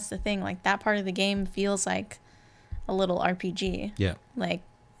 like that's the thing. Like that part of the game feels like a little RPG. Yeah. Like,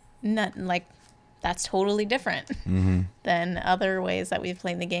 not like that's totally different than other ways that we've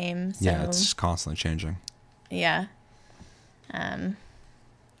played the game. So, Yeah, it's constantly changing. Yeah.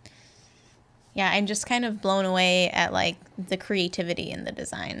 Yeah, I'm just kind of blown away at like the creativity in the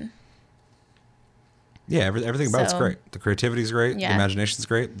design. Yeah, everything about it's So- great. The creativity's great. Yeah. The imagination's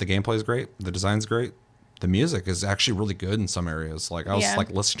great. The gameplay's great. The design's great. The music is actually really good in some areas. Like I was Yeah. like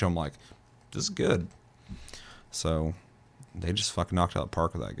listening to them, like this is good. So they just fucking knocked out the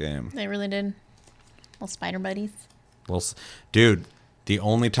park with that game. They really did. Little spider buddies. Dude, the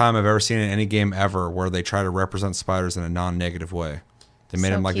only time I've ever seen in any game ever where they try to represent spiders in a non-negative way. They made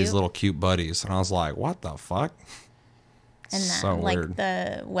So them like these cute. little cute buddies, and I was like, "What the fuck?" And So like weird.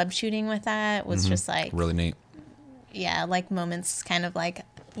 the web shooting with that was just like, Really neat. yeah, like moments kind of like,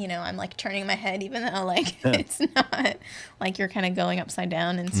 you know, I'm like turning my head even though like it's not like you're kind of going upside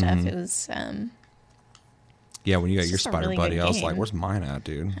down and stuff. It was, Yeah, when you got It's your just a spider really buddy, good I was like, game. "Where's mine at,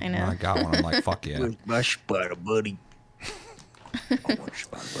 dude?" I And know. I got one. I'm like, "Fuck yeah!" My spider buddy. I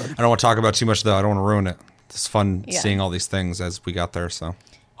don't want to talk about too much though. I don't want to ruin it. It's fun Yeah. seeing all these things as we got there. So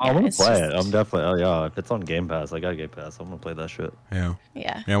I want it's to play just- it. I'm definitely. Oh yeah, if it's on Game Pass, I got Game Pass. I'm gonna play that shit. yeah,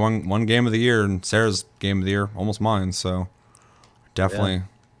 yeah. yeah. One game of the year, and Sarah's game of the year, almost mine. So definitely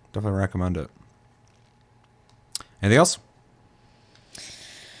recommend it. Anything else?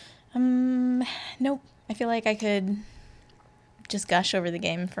 Nope. I feel like I could just gush over the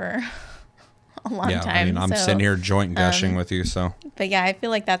game for a long time. I mean, I'm so- sitting here joint gushing with you. So But yeah, I feel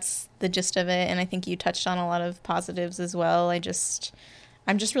like that's the gist of it, and I think you touched on a lot of positives as well. I'm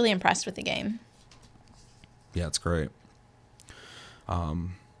just really impressed with the game. yeah, it's great.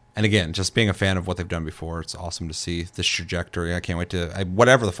 And again, just being a fan of what they've done before, it's awesome to see this trajectory. I can't wait to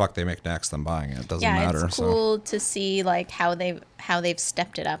whatever the fuck they make next. I'm buying it. It doesn't Yeah, matter. it's cool to see like how they've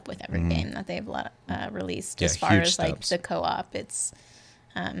stepped it up with every game that they've released. Yeah, As far huge as like steps. the co-op, it's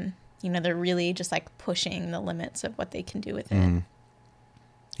you know, they're really just like pushing the limits of what they can do with it.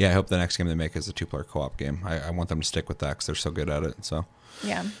 Yeah, I hope the next game they make is a 2-player co-op game. I want them to stick with that because they're so good at it. So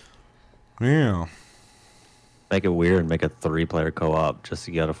Yeah. yeah, Make it weird. Make a 3-player co-op. Just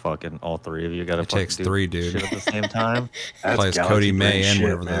you gotta fucking all three of you gotta. It takes do 3, dude. Shit at the same time. That's plays Galaxy Cody May Brain and shit,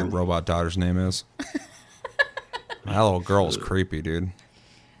 whatever man. the robot daughter's name is. That little girl is creepy, dude.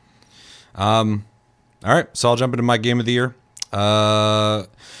 All right, so I'll jump into my game of the year. I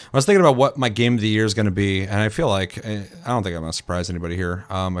was thinking about what my game of the year is going to be, and I feel like I don't think I'm going to surprise anybody here.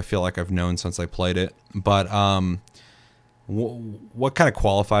 I feel like I've known since I played it, but what kind of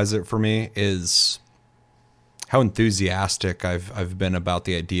qualifies it for me is how enthusiastic I've been about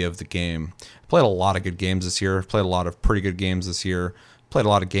the idea of the game. I played a lot of good games this year. I've played a lot of pretty good games this year. Played a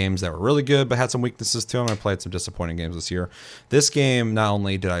lot of games that were really good but had some weaknesses to them. I played some disappointing games this year. This game, not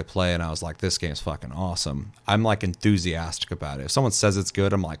only did I play and I was like, this game's fucking awesome, I'm like enthusiastic about it. If someone says it's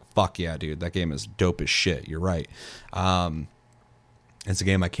good, I'm like, fuck yeah, dude, that game is dope as shit. You're right. It's a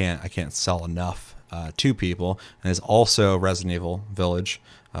game I can't sell enough to people, and it's also Resident Evil Village.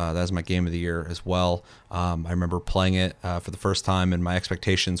 That is my game of the year as well. I remember playing it for the first time, and my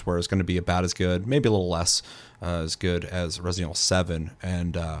expectations were it was going to be about as good, maybe a little less as good as Resident Evil 7,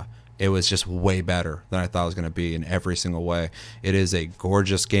 and it was just way better than I thought it was going to be in every single way. It is a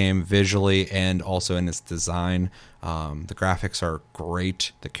gorgeous game visually and also in its design. The graphics are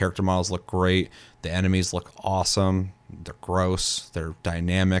great. The character models look great. The enemies look awesome. They're gross. They're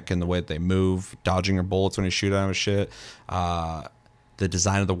dynamic in the way that they move, dodging your bullets when you shoot at them and shit. The The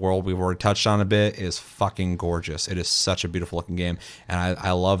design of the world, we've already touched on a bit, is fucking gorgeous. It is such a beautiful looking game, and I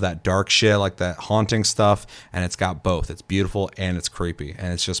love that dark shit, like that haunting stuff, and it's got both. It's beautiful and it's creepy,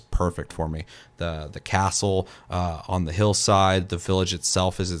 and it's just perfect for me. The castle on the hillside, the village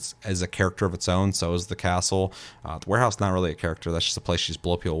itself is a character of its own. So is the castle. The warehouse, not really a character. That's just a place you just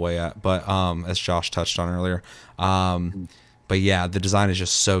blow people away at. But as Josh touched on earlier, but yeah, the design is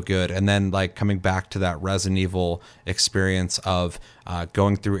just so good. And then like coming back to that Resident Evil experience of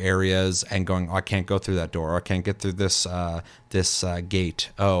going through areas and going, oh, I can't go through that door. Or I can't get through this gate.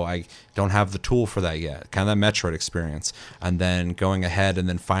 Oh, I don't have the tool for that yet. Kind of that Metroid experience. And then going ahead and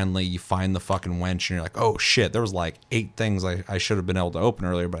then finally you find the fucking winch and you're like, oh shit, there was like 8 things I should have been able to open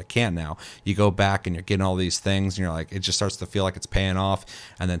earlier, but I can't now. You go back and you're getting all these things and you're like, it just starts to feel like it's paying off.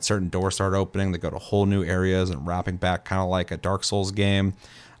 And then certain doors start opening. They go to whole new areas and wrapping back kind of like a Dark Souls game.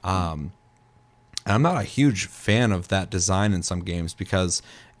 And I'm not a huge fan of that design in some games because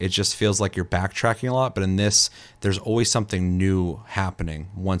it just feels like you're backtracking a lot. But in this, there's always something new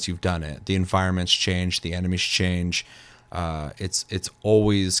happening once you've done it. The environments change, the enemies change. It's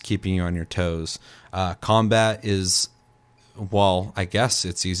always keeping you on your toes. Combat is, well, I guess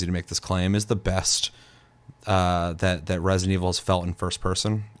it's easy to make this claim, is the best that Resident Evil has felt in first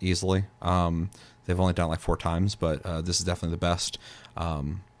person easily. They've only done it like 4 times, but this is definitely the best.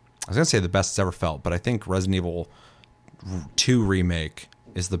 I was going to say the best it's ever felt, but I think Resident Evil 2 Remake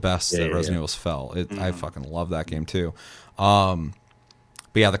is the best that Resident Evil's felt. I fucking love that game too. But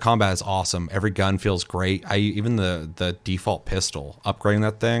yeah, the combat is awesome. Every gun feels great. Even the default pistol, upgrading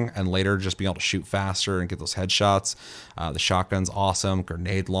that thing and later just being able to shoot faster and get those headshots. The shotgun's awesome.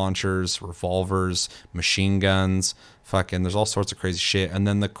 Grenade launchers, revolvers, machine guns. Fucking, there's all sorts of crazy shit. And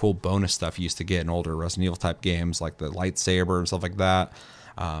then the cool bonus stuff you used to get in older Resident Evil type games, like the lightsaber and stuff like that.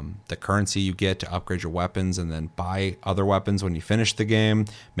 The currency you get to upgrade your weapons and then buy other weapons when you finish the game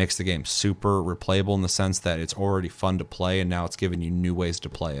makes the game super replayable in the sense that it's already fun to play and now it's giving you new ways to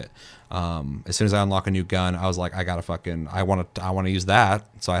play it. As soon as I unlock a new gun, I was like, I want to use that,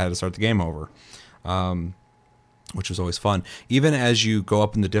 so I had to start the game over, which was always fun. Even as you go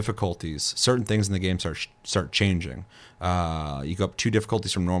up in the difficulties, certain things in the game start changing. You go up 2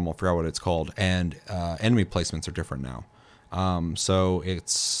 difficulties from normal, I forgot what it's called, and enemy placements are different now. So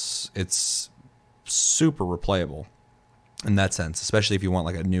it's super replayable in that sense, especially if you want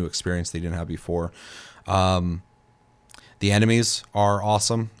like a new experience that you didn't have before. The enemies are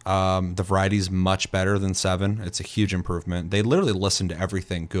awesome. The variety is much better than 7. It's a huge improvement. They literally listened to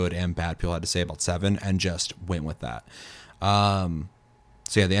everything good and bad people had to say about 7 and just went with that.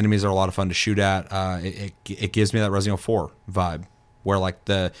 So yeah, the enemies are a lot of fun to shoot at. It gives me that Resident Evil 4 vibe, where like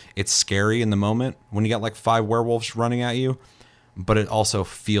it's scary in the moment when you got like 5 werewolves running at you, but it also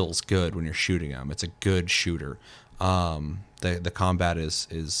feels good when you're shooting them. It's a good shooter. The combat is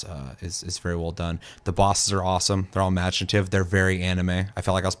very well done. The bosses are awesome. They're all imaginative. They're very anime. I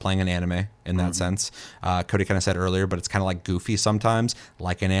felt like I was playing an anime in that sense. Cody kind of said earlier, but it's kind of like goofy sometimes,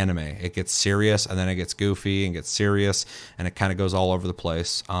 like an anime. It gets serious and then it gets goofy and gets serious, and it kind of goes all over the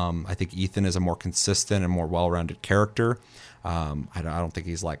place. I think Ethan is a more consistent and more well-rounded character. I don't think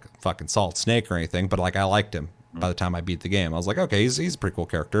he's like fucking Solid Snake or anything, but like I liked him by the time I beat the game. I was like, okay, he's a pretty cool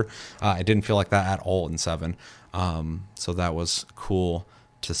character. I didn't feel like that at all in 7. So that was cool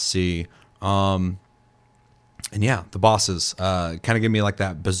to see. And yeah, the bosses kind of give me like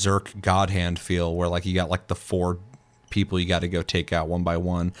that Berserk God Hand feel where like you got like the 4 people you got to go take out one by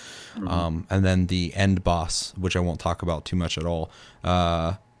one. And then the end boss, which I won't talk about too much at all,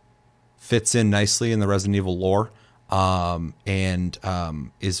 fits in nicely in the Resident Evil lore. And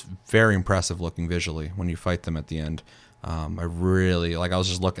is very impressive looking visually when you fight them at the end. I really like. I was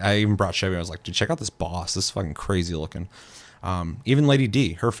just looking. I even brought Chevy. I was like, dude, check out this boss. This is fucking crazy looking. Even Lady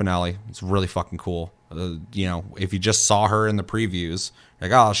D, her finale, is really fucking cool. You know, if you just saw her in the previews,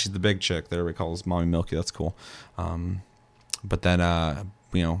 like, oh, she's the big chick that everybody calls Mommy Milky. That's cool. But then,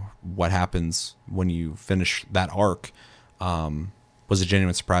 you know, what happens when you finish that arc? Was a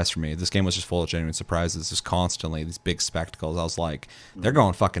genuine surprise for me. This game was just full of genuine surprises, just constantly these big spectacles. I was like, they're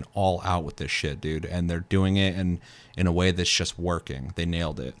going fucking all out with this shit, dude, and they're doing it in a way that's just working. They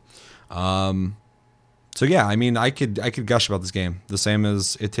nailed it. So yeah, I mean, I could gush about this game, the same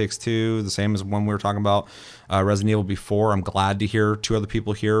as It Takes Two, the same as when we were talking about Resident Evil before. I'm glad to hear 2 other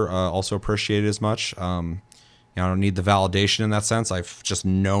people here also appreciate it as much. You know, I don't need the validation in that sense. I've just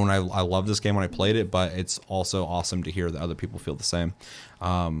known I love this game when I played it, but it's also awesome to hear that other people feel the same.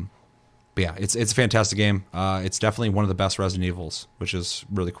 But yeah, it's a fantastic game. It's definitely one of the best Resident Evils, which is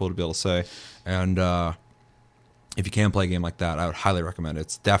really cool to be able to say. And if you can play a game like that, I would highly recommend it.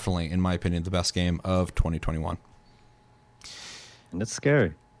 It's definitely, in my opinion, the best game of 2021. And it's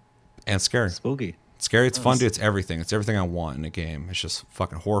scary. And scary. Spooky. It's scary. It's fun, dude. It's everything. It's everything I want in a game. It's just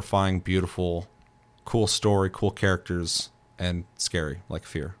fucking horrifying, beautiful, cool story, cool characters, and scary, like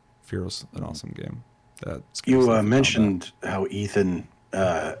Fear. Fear was an awesome game. You mentioned how Ethan,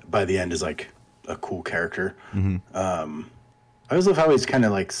 by the end, is like a cool character. Mm-hmm. I always love how he's kind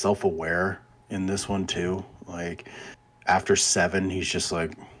of like self-aware in this one too. Like after 7, he's just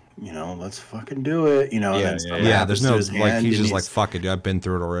like, let's fucking do it. Yeah. There's no like he's just like, fuck it, dude. I've been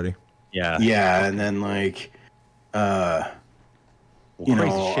through it already. Yeah. Yeah, and then like,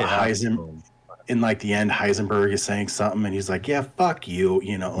 in like the end, Heisenberg is saying something, and he's like, "Yeah, fuck you,"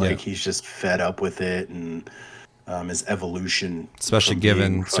 he's just fed up with it, and his evolution, especially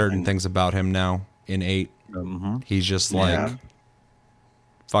given certain things about him now in 8, he's just like,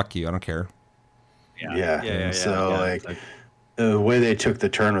 "Fuck you, I don't care." Yeah. So the way they took the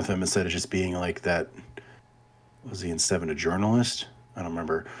turn with him, instead of just being like that, was he in 7 a journalist? I don't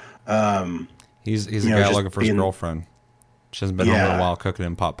remember. He's a guy looking for his girlfriend. She hasn't been home in a while cooking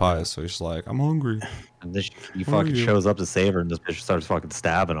him pot pies, so he's like, I'm hungry. And then he fucking shows up to save her, and this bitch starts fucking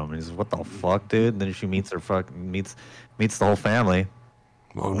stabbing him. And he's like, what the fuck, dude? And then she meets meets the whole family.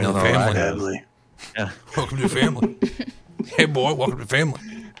 Welcome to the family. Yeah. Welcome to the family. Hey, boy, welcome to the family.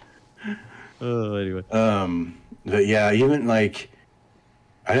 Anyway. But yeah, even like,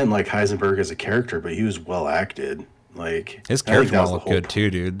 I didn't like Heisenberg as a character, but he was well acted. Like his character model looked good too,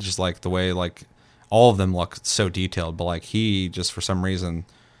 dude. Just like the way like all of them look so detailed, but like he just for some reason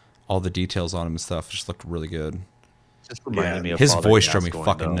all the details on him and stuff just looked really good. Just reminded me of his Father voice drove me Gascoigne,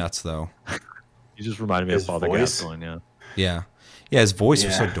 fucking nuts though. He just reminded me of Father Gascoigne, yeah. His voice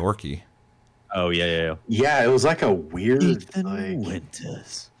was so dorky. Oh yeah. Yeah, it was like a weird Ethan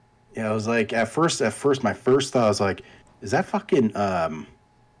Winters. Yeah, it was like at first my first thought was like, is that fucking the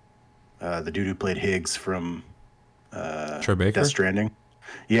dude who played Higgs from Troy Baker? Death Stranding?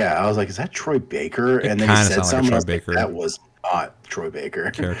 Yeah, I was like, is that Troy Baker? And then he said something. Like Troy Baker. That was not Troy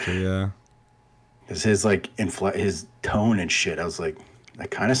Baker. Character, yeah. Because his like his tone and shit, I was like,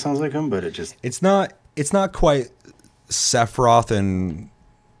 that kind of sounds like him, but it's not quite Sephiroth and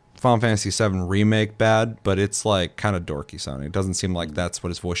Final Fantasy VII Remake bad, but it's like kind of dorky sounding. It doesn't seem like that's what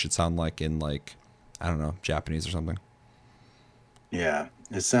his voice should sound like in like, I don't know, Japanese or something. Yeah,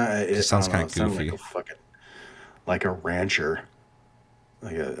 it sounds kind of goofy. Like a rancher.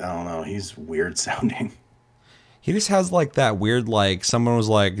 I don't know. He's weird sounding. He just has like that weird, like someone was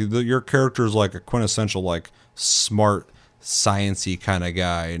like, your character is like a quintessential like smart, sciencey kind of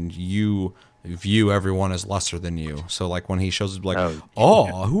guy, and you view everyone as lesser than you. So like when he shows up, like,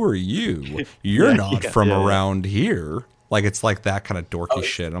 who are you? You're not from around here. Like it's like that kind of dorky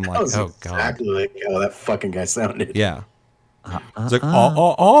shit. I'm like, oh god, exactly like how that fucking guy sounded. Yeah, it's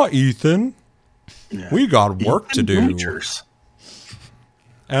like, Ethan, we got work to do. Tinctures.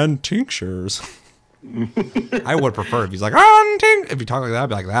 And tinctures. I would prefer if he's like, if you talk like that, I'd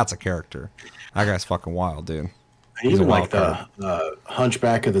be like, that's a character. That guy's fucking wild, dude. He's even like the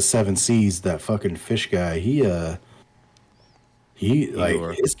Hunchback of the Seven Seas, that fucking fish guy. He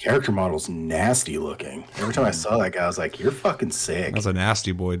like his character model's nasty looking. Every time I saw that guy, I was like, "You're fucking sick." That's a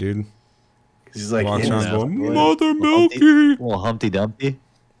nasty boy, dude. He's like, going, Mother Milky, little Humpty Dumpty.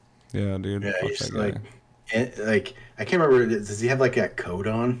 Yeah, dude. Yeah, he's like I can't remember. Does he have like that coat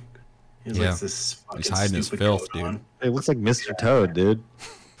on? He's like this fucking he's hiding his filth, dude. on. It looks like Mr. Toad, dude.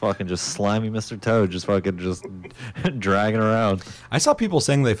 Fucking just slimy Mr. Toad, just fucking just dragging around. I saw people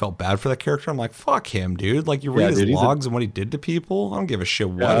saying they felt bad for that character. I'm like, fuck him, dude. Like, you read his logs and what he did to people. I don't give a shit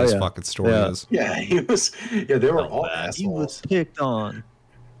what his fucking story is. Yeah, he was. Yeah, they were all assholes. He was picked on.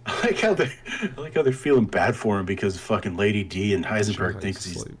 I like how they're feeling bad for him because fucking Lady D and Heisenberg thinks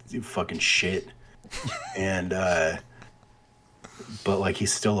he's fucking shit, and but like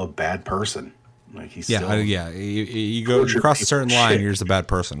he's still a bad person. Like he's you cross a certain line, you're just a bad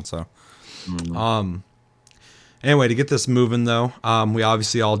person. So, anyway, to get this moving though, we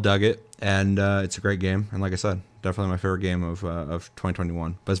obviously all dug it, and it's a great game. And like I said, definitely my favorite game of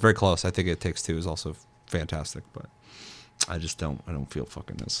 2021. But it's very close. I think It Takes Two is also fantastic, but I don't feel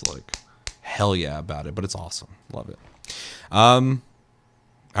fucking this like hell yeah about it. But it's awesome. Love it. All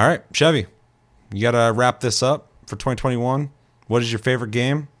right, Chevy, you gotta wrap this up for 2021. What is your favorite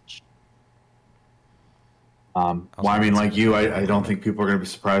game? Well, I mean, like you, I don't think people are going to be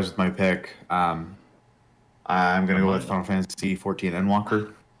surprised with my pick. I'm going to go with Final Fantasy 14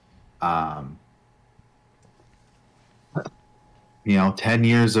 Endwalker. 10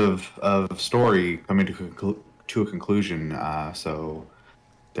 years of story coming to a conclusion. So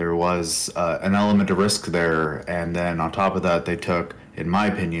there was an element of risk there. And then on top of that, they took, in my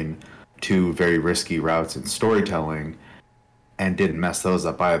opinion, two very risky routes in storytelling. and didn't mess those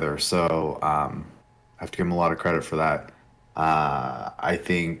up either. So I have to give him a lot of credit for that. I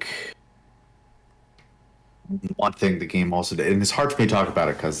think one thing the game also did, and it's hard for me to talk about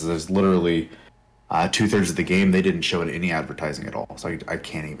it because there's literally 2/3 of the game they didn't show any advertising at all, so I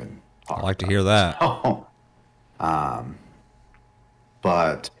can't even talk I like to hear that.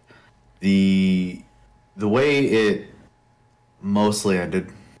 But the way it mostly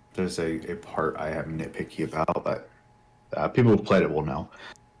ended, there's a part I am nitpicky about, but people who played it will know.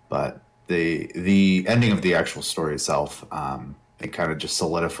 But the ending of the actual story itself, it kind of just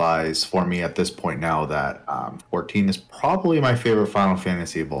solidifies for me at this point now that 14 is probably my favorite Final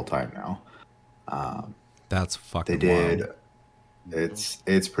Fantasy of all time now. That's fucking They did. wild.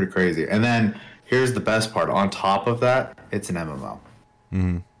 It's pretty crazy. And then here's the best part. On top of that, it's an MMO.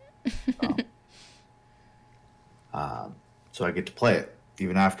 So I get to play it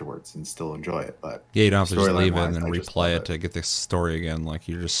even afterwards and still enjoy it. But Yeah, you don't have to just leave it storyline-wise, and then I just replay love it to get the story again. Like,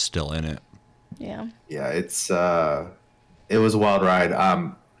 you're just still in it. Yeah. Yeah, it was a wild ride.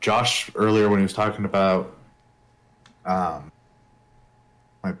 Josh earlier when he was talking about, my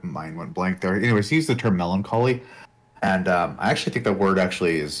mind went blank there. Anyways, he used the term melancholy, and I actually think that word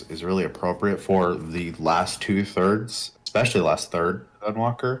actually is really appropriate for the last 2/3, especially the last third of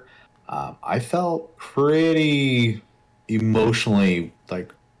Endwalker. I felt pretty emotionally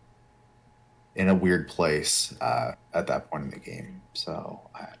like in a weird place at that point in the game. So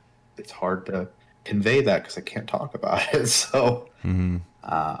it's hard to convey that because I can't talk about it. So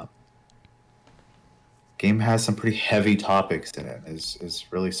game has some pretty heavy topics in it. Is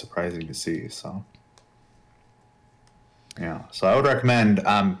really surprising to see. So yeah, so I would recommend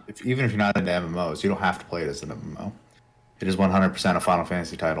even if you're not into MMOs, you don't have to play it as an MMO. It is 100% a Final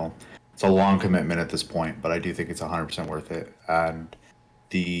Fantasy title. It's a long commitment at this point, but I do think it's 100% worth it. And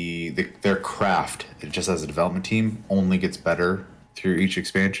their craft, just as a development team, only gets better through each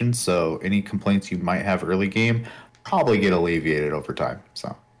expansion. So any complaints you might have early game probably get alleviated over time.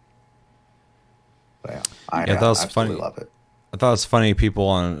 So, but yeah, I Yeah, that was absolutely funny. love it. I thought it was funny.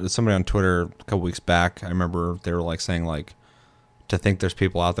 Somebody on Twitter a couple weeks back, I remember they were like saying like, to think there's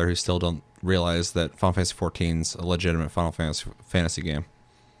people out there who still don't realize that Final Fantasy 14's a legitimate Final Fantasy game.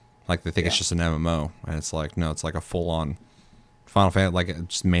 Like, they think it's just an MMO, and it's like, no, it's like a full-on Final Fantasy, like a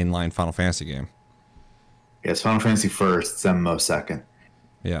just mainline Final Fantasy game. Yeah, it's Final Fantasy first, it's MMO second.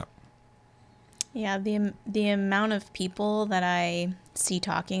 Yeah. Yeah, the amount of people that I see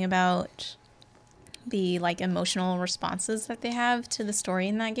talking about the like emotional responses that they have to the story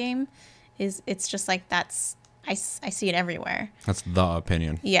in that game it's just like I see it everywhere. That's the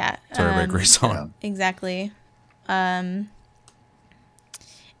opinion. Yeah. So everybody agrees on. Exactly.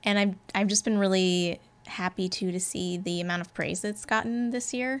 And I've just been really happy to see the amount of praise it's gotten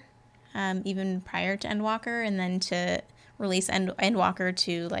this year, even prior to Endwalker, and then to release Endwalker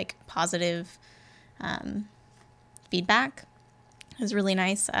to like positive feedback is really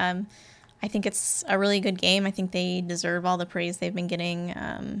nice. I think it's a really good game. I think they deserve all the praise they've been getting.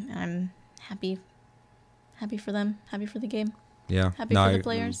 And I'm happy for them. Happy for the game. Yeah. Happy for the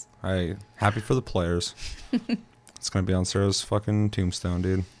players. Happy for the players. It's going to be on Sarah's fucking tombstone,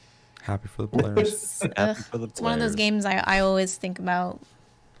 dude. Happy for the players. Happy for the It's one of those players. games I always think about.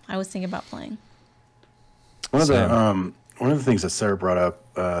 I always think about playing. One of the things that Sarah brought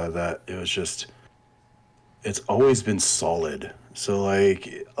up that it was just, it's always been solid. So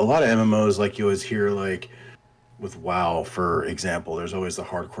like a lot of MMOs, like you always hear like with WoW, for example, there's always the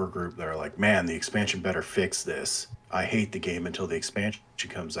hardcore group that are like, man, the expansion better fix this. I hate the game until the expansion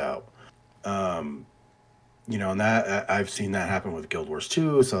comes out. You know, and that I've seen that happen with Guild Wars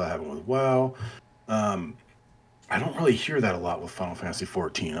 2. So that happened with WoW. I don't really hear that a lot with Final Fantasy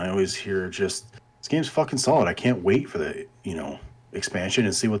 14. I always hear just, this game's fucking solid. I can't wait for the, expansion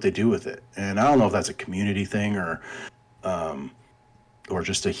and see what they do with it. And I don't know if that's a community thing or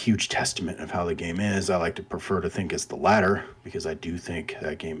just a huge testament of how the game is. I like to prefer to think it's the latter, because I do think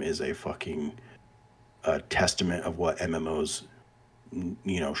that game is a fucking testament of what MMOs,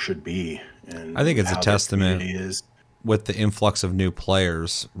 should be. And I think it's a how their testament community is. with the influx of new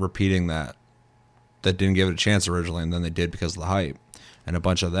players repeating that didn't give it a chance originally, and then they did because of the hype. And a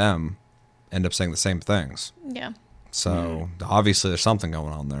bunch of them end up saying the same things. Yeah. So obviously there's something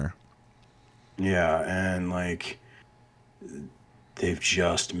going on there. Yeah, and like they've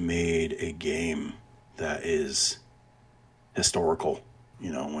just made a game that is historical,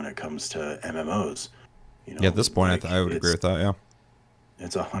 when it comes to MMOs. Yeah, at this point, I would agree with that, yeah.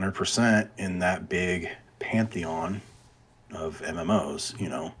 It's 100% in that big pantheon of MMOs,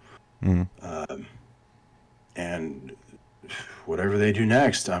 and whatever they do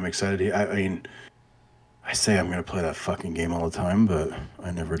next, I'm excited. I mean, I say I'm gonna play that fucking game all the time, but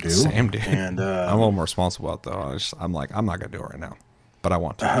I never do. Same, dude. And I'm a little more responsible about it, though. I'm like, I'm not gonna do it right now, but I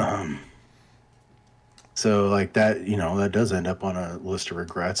want to. So like that, that does end up on a list of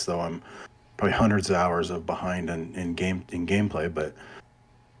regrets. Though I'm probably hundreds of hours of behind in gameplay, but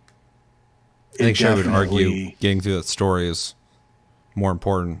I think Shay would argue definitely- getting through that story is more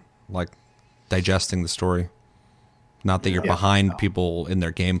important, like digesting the story. Not that you're behind people in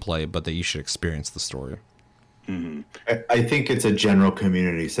their gameplay, but that you should experience the story. I think it's a general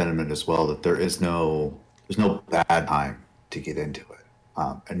community sentiment as well that there's no bad time to get into it,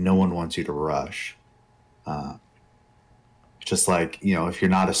 and no one wants you to rush. Just like if you're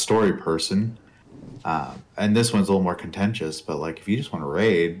not a story person, and this one's a little more contentious, but like if you just want to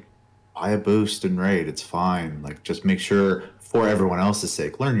raid, buy a boost and raid. It's fine. Like just make sure for everyone else's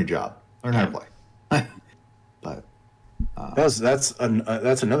sake, learn your job, learn how to play. But that's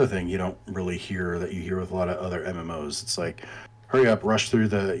another thing you don't really hear that you hear with a lot of other MMOs. It's like, hurry up, rush through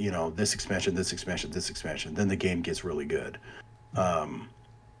the this expansion, then the game gets really good.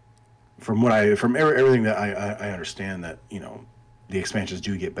 From everything that I understand, that the expansions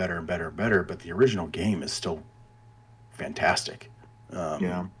do get better and better and better, but the original game is still fantastic.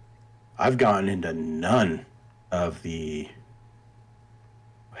 yeah, I've gotten into none of the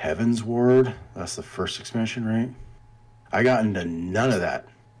Heaven's Ward. That's the first expansion, right? I got into none of that,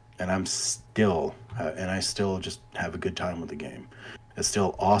 and I still just have a good time with the game. It's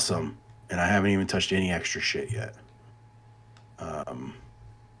still awesome, and I haven't even touched any extra shit yet.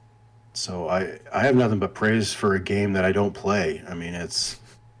 So I have nothing but praise for a game that I don't play. I mean, it's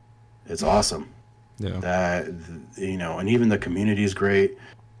awesome. Yeah. That and even the community is great.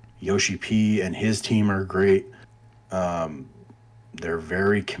 Yoshi P and his team are great. They're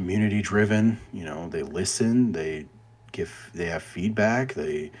very community driven. They listen. They have feedback.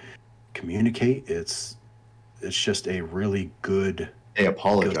 They communicate. It's just a really good. they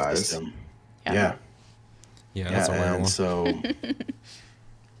apologize. system. Yeah. Yeah, that's a weird and one. so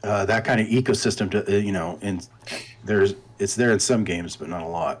that kind of ecosystem, and it's there in some games, but not a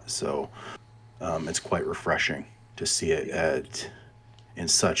lot. So it's quite refreshing to see it in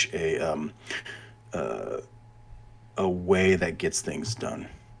such a way that gets things done.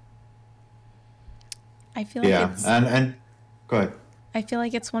 I feel like Yeah, it's and go ahead. I feel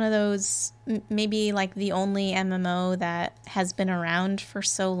like it's one of those, maybe like the only MMO that has been around for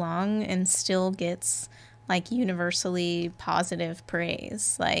so long and still gets like universally positive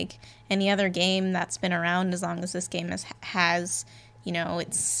praise. Like any other game that's been around as long as this game has,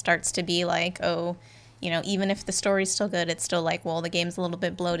 it starts to be like, oh, even if the story's still good, it's still like, well, the game's a little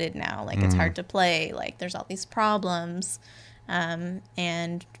bit bloated now. Like it's hard to play. Like there's all these problems. And,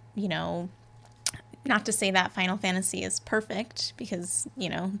 not to say that Final Fantasy is perfect because,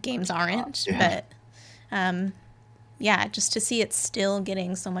 games aren't, Yeah. but just to see it still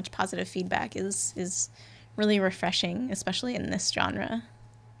getting so much positive feedback is really refreshing, especially in this genre.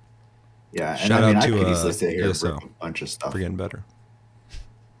 Yeah, and Shout I mean, out I to, could easily sit here and ESO. rip a bunch of stuff. For getting better.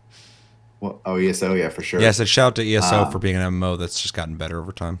 Well, ESO, yeah, for sure. Yeah, I said shout out to ESO for being an MMO that's just gotten better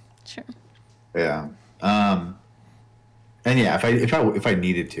over time. Sure. Yeah. And yeah, if I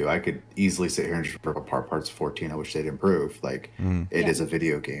needed to, I could easily sit here and just rip apart parts of 14. I wish they'd improve. Like it is a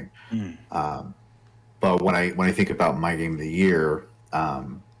video game. But when I think about my game of the year,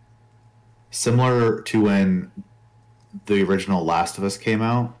 similar to when the original Last of Us came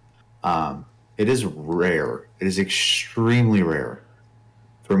out, it is rare. It is extremely rare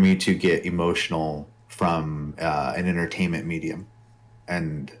for me to get emotional from an entertainment medium,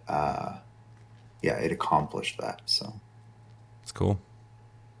 and it accomplished that. So It's cool.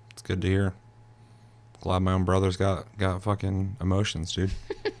 It's good to hear. Glad my own brother's got fucking emotions, dude.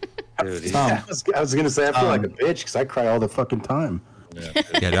 Dude, I was gonna say I feel like a bitch because I cry all the fucking time. Yeah,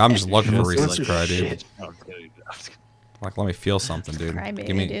 dude, I'm just looking for reasons to Like, cry, dude. shit. Like, let me feel something, dude. Crybaby,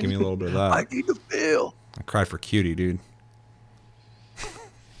 Give me dude. a little bit of that. need to feel. I cried for Cutie, dude.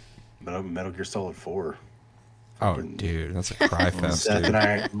 Metal Gear Solid 4. Oh, dude, that's a cry fest, Seth dude.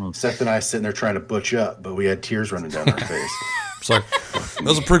 and I sitting there trying to butch up, but we had tears running down our face. It's like, that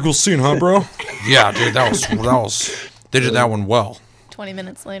was a pretty cool scene, huh, bro? Yeah, dude, that was. They did that one well. 20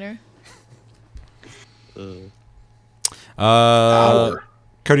 minutes later. Hour.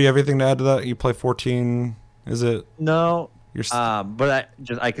 Cody, you have anything to add to that? You play 14? Is it? No, You're but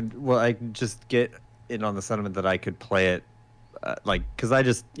I could just get in on the sentiment that I could play it, because I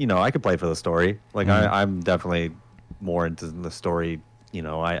just I could play for the story. Like I'm definitely more into the story.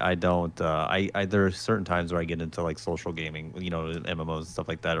 I don't. There are certain times where I get into like social gaming, MMOs and stuff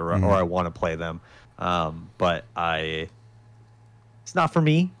like that, or I want to play them. But it's not for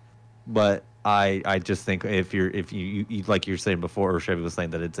me. But I just think if you like you're saying before, or Chevy was saying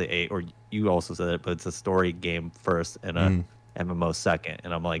that it's or you also said it, but it's a story game first and a MMO second,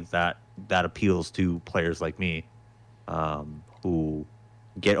 and I'm like that appeals to players like me, who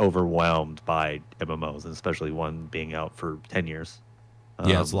get overwhelmed by MMOs, and especially one being out for 10 years.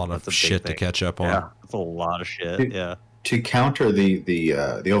 Yeah, it's a lot of shit to catch up on. Yeah, it's a lot of shit. Yeah. To counter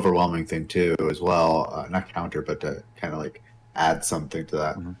the overwhelming thing too, as well, not counter, but to kind of like add something to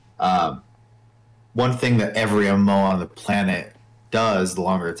that. One thing that every MMO on the planet does, the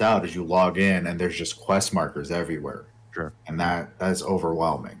longer it's out, is you log in and there's just quest markers everywhere. Sure. And that is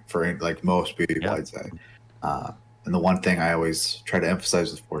overwhelming for like most people, I'd say. And the one thing I always try to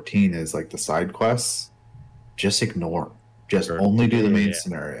emphasize with 14 is like the side quests, just ignore them. Just only do the main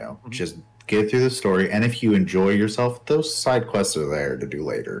scenario. Just get through the story. And if you enjoy yourself, those side quests are there to do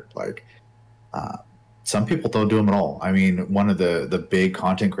later. Like, some people don't do them at all. I mean, one of the big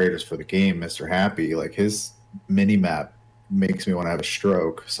content creators for the game, Mr. Happy, like his mini map makes me want to have a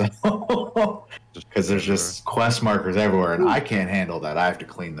stroke. So, because there's just quest markers everywhere, and I can't handle that. I have to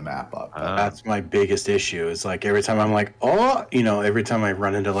clean the map up. That's my biggest issue. Is like every time I'm like, every time I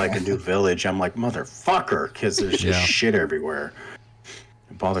run into like a new village, I'm like, motherfucker, because there's just shit everywhere.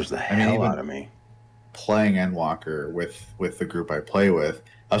 It bothers the hell out of me. Playing Endwalker with the group I play with,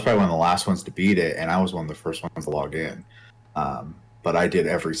 I was probably one of the last ones to beat it, and I was one of the first ones to log in. But I did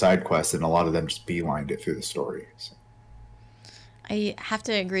every side quest, and a lot of them just beelined it through the story. So. I have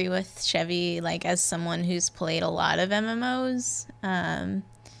to agree with Chevy, like as someone who's played a lot of MMOs, and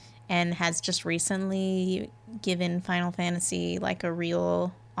has just recently given Final Fantasy like a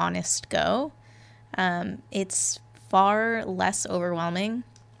real honest go. It's far less overwhelming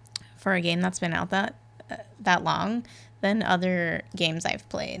for a game that's been out that long than other games I've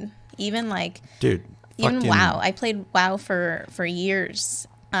played. Even like, dude, even WoW. I played WoW for years.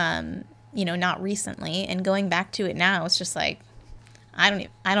 Not recently, and going back to it now, it's just like, I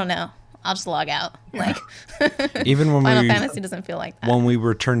don't know. I'll just log out. Like, even when Final Fantasy doesn't feel like that. When we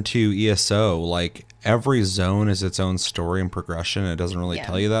return to ESO, like every zone is its own story and progression. It doesn't really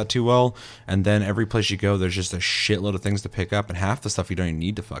tell you that too well. And then every place you go, there's just a shitload of things to pick up, and half the stuff you don't even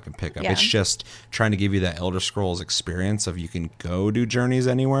need to fucking pick up. Yeah. It's just trying to give you that Elder Scrolls experience of you can go do journeys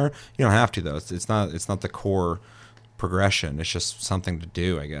anywhere. You don't have to though. It's not the core progression. It's just something to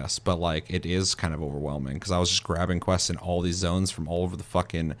do, I guess. But like, it is kind of overwhelming because I was just grabbing quests in all these zones from all over the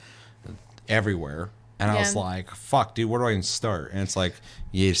fucking everywhere, and I was like, fuck, dude, where do I even start? And it's like,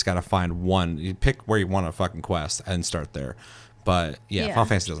 you just gotta find one. You pick where you want a fucking quest and start there. But Final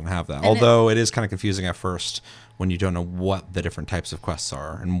Fantasy doesn't have that. And although it is kind of confusing at first when you don't know what the different types of quests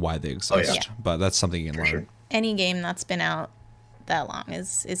are and why they exist. But that's something you can learn. Sure. Any game that's been out that long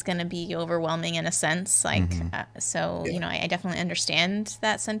is going to be overwhelming in a sense. Like, I definitely understand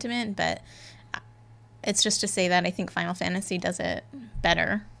that sentiment, but it's just to say that I think Final Fantasy does it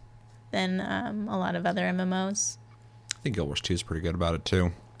better than a lot of other MMOs. I think Guild Wars 2 is pretty good about it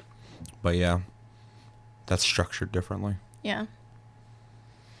too. But yeah, that's structured differently. Yeah.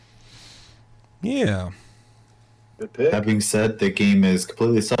 Yeah. That being said, the game is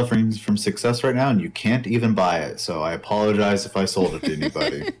completely suffering from success right now, and you can't even buy it. So I apologize if I sold it to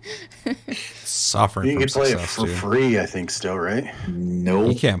anybody. Suffering from success, you can play it for free, I think, still, right?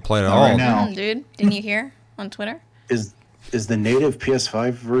 Nope. You can't play it at all. Right now. Dude, didn't you hear on Twitter? Is the native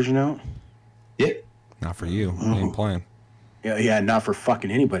PS5 version out? Yeah. Not for you. You ain't playing. Yeah, not for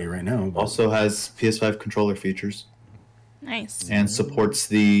fucking anybody right now. But. Also has PS5 controller features. Nice. And supports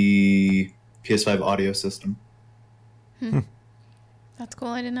the PS5 audio system. That's cool.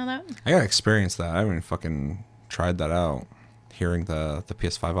 I didn't know that. I gotta experience that. I haven't even fucking tried that out. Hearing the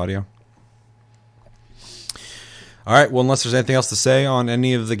PS5 audio. All right. Well, unless there's anything else to say on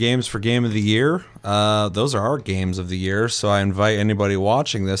any of the games for Game of the Year, those are our games of the year. So I invite anybody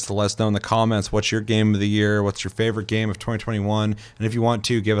watching this to let us know in the comments what's your game of the year, what's your favorite game of 2021, and if you want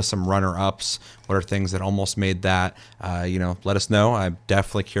to, give us some runner-ups. What are things that almost made that? Let us know. I'm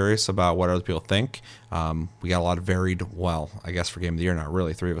definitely curious about what other people think. We got a lot of varied. Well, I guess for Game of the Year, not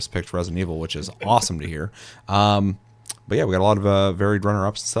really. 3 of us picked Resident Evil, which is awesome to hear. But yeah, we got a lot of varied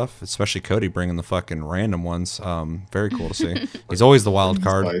runner-ups and stuff, especially Cody bringing the fucking random ones. Very cool to see. He's always the wild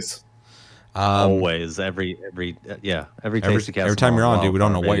card. Always, every time you're on, dude, we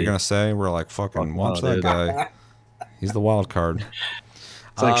don't know what you're gonna say. We're like, fucking watch that guy. He's the wild card.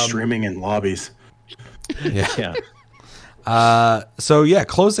 It's like streaming in lobbies. Yeah. So yeah,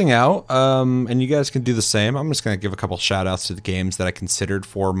 closing out, and you guys can do the same. I'm just going to give a couple shout outs to the games that I considered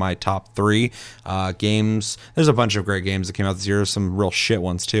for my top 3 games. There's a bunch of great games that came out this year, some real shit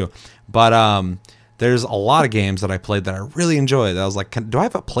ones too. But there's a lot of games that I played that I really enjoyed. I was like, do I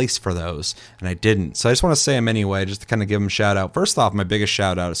have a place for those? And I didn't. So I just want to say them anyway, just to kind of give them a shout out. First off, my biggest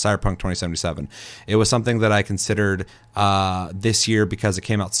shout out is Cyberpunk 2077. It was something that I considered this year because it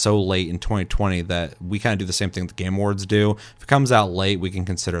came out so late in 2020 that we kind of do the same thing the Game Awards do. If it comes out late, we can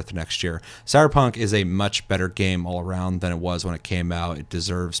consider it the next year. Cyberpunk is a much better game all around than it was when it came out. It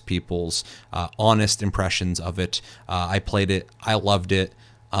deserves people's honest impressions of it. I played it. I loved it.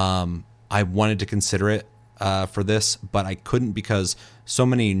 I wanted to consider it for this, but I couldn't because so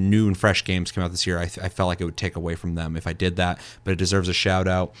many new and fresh games came out this year. I felt like it would take away from them if I did that, but it deserves a shout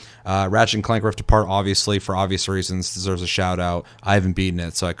out. Ratchet & Clank Rift Apart, obviously, for obvious reasons, deserves a shout out. I haven't beaten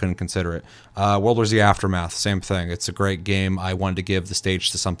it, so I couldn't consider it. World War Z Aftermath, same thing. It's a great game. I wanted to give the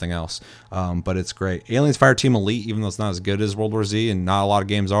stage to something else, but it's great. Aliens Fireteam Elite, even though it's not as good as World War Z, and not a lot of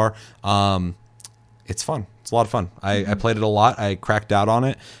games are, it's fun. It's a lot of fun. I played it a lot. I cracked out on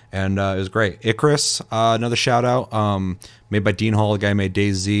it, and it was great. Icarus, another shout out, made by Dean Hall, the guy who made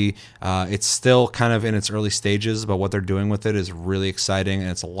DayZ. It's still kind of in its early stages, but what they're doing with it is really exciting, and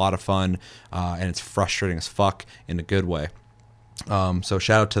it's a lot of fun, and it's frustrating as fuck in a good way. So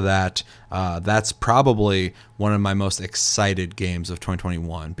shout out to that. That's probably one of my most excited games of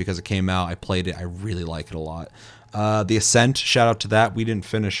 2021 because it came out. I played it. I really like it a lot. The Ascent, shout out to that. We didn't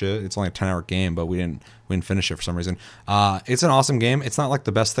finish it. It's only a 10-hour game, but we didn't finish it for some reason. It's an awesome game. It's not like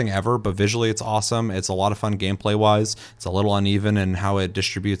the best thing ever, but visually it's awesome. It's a lot of fun gameplay wise. It's a little uneven in how it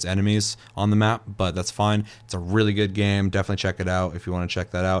distributes enemies on the map, but that's fine. It's a really good game. Definitely check it out if you want to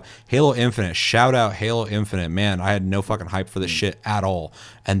check that out. Halo Infinite, shout out Halo Infinite. Man, I had no fucking hype for this shit at all.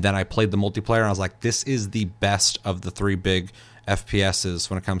 And then I played the multiplayer and I was like, this is the best of the 3 big FPSs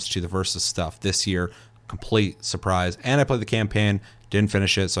when it comes to the versus stuff this year. Complete surprise. And I played the campaign, didn't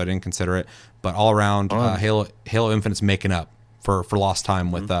finish it, so I didn't consider it. But all around, Halo Infinite's making up for lost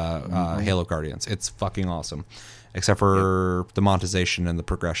time with Halo Guardians. It's fucking awesome. Except for the monetization and the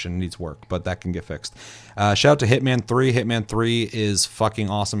progression needs work, but that can get fixed. Shout out to Hitman 3. Hitman 3 is fucking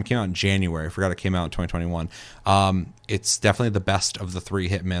awesome. It came out in January. I forgot it came out in 2021. It's definitely the best of the 3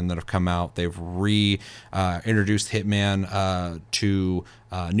 Hitman that have come out. They've introduced Hitman to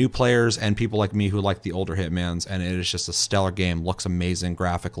new players and people like me who like the older Hitmans, and it is just a stellar game. Looks amazing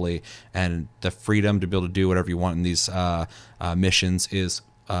graphically, and the freedom to be able to do whatever you want in these missions is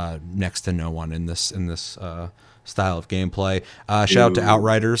next to no one in this style of gameplay. Shout out to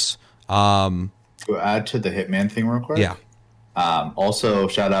Outriders. To add to the Hitman thing real quick. Yeah. Also,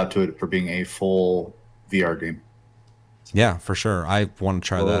 shout out to it for being a full VR game. Yeah, for sure. I want to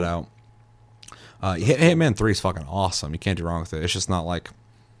try that out. Hitman 3 is fucking awesome. You can't do wrong with it. It's just not like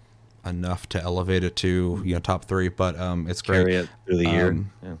enough to elevate it to top 3, but it's great. Carry it through the year.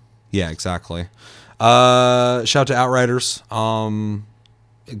 Yeah, exactly. Shout out to Outriders.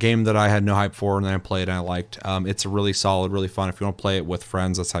 A game that I had no hype for and then I played and I liked. It's really solid, really fun. If you want to play it with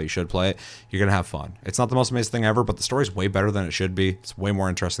friends, that's how you should play it. You're going to have fun. It's not the most amazing thing ever, but the story's way better than it should be. It's way more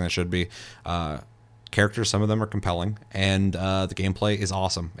interesting than it should be. Characters, some of them are compelling, and the gameplay is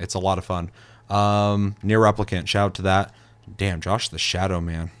awesome. It's a lot of fun. Nier Replicant, shout out to that. Damn, Josh the Shadow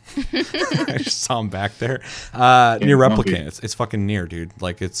Man. I just saw him back there. Nier Replicant. It's fucking Nier, dude.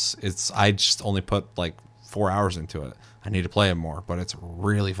 Like it's I just only put like 4 hours into it. I need to play it more, but it's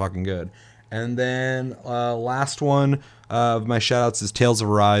really fucking good. And then last one of my shoutouts is Tales of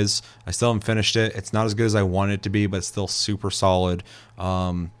Arise. I still haven't finished it. It's not as good as I want it to be, but it's still super solid.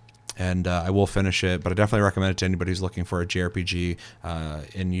 And I will finish it, but I definitely recommend it to anybody who's looking for a JRPG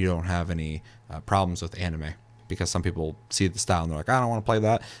and you don't have any problems with anime. Because some people see the style and they're like, I don't want to play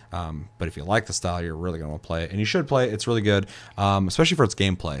that. But if you like the style, you're really going to want to play it. And you should play it. It's really good, especially for its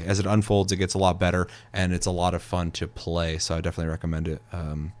gameplay. As it unfolds, it gets a lot better, and it's a lot of fun to play. So I definitely recommend it.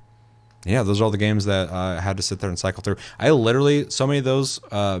 Yeah, those are all the games that I had to sit there and cycle through. I literally, so many of those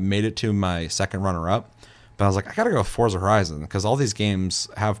made it to my second runner-up. But I was like, I got to go with Forza Horizon because all these games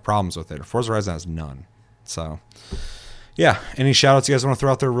have problems with it. Forza Horizon has none. So, yeah. Any shout-outs you guys want to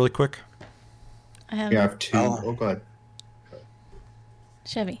throw out there really quick? I have 2. Oh, go ahead.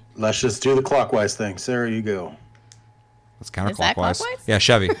 Chevy. Let's just do the clockwise thing. Sarah, you go. That's counterclockwise. Is that clockwise? Yeah,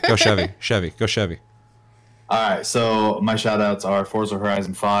 Chevy. Go Chevy. Chevy. Go Chevy. All right, so my shout-outs are Forza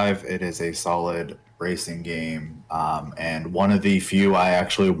Horizon 5. It is a solid racing game, and one of the few I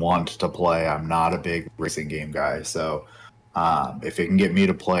actually want to play. I'm not a big racing game guy, so if it can get me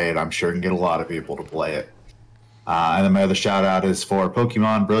to play it, I'm sure it can get a lot of people to play it. And then my other shout out is for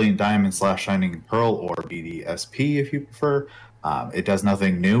Pokemon Brilliant Diamond / Shining Pearl, or BDSP if you prefer. It does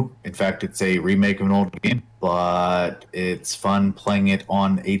nothing new. In fact, it's a remake of an old game, but it's fun playing it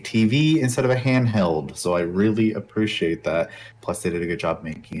on a TV instead of a handheld. So I really appreciate that. Plus, they did a good job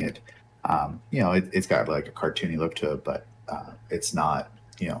making it It's got like a cartoony look to it, but it's not,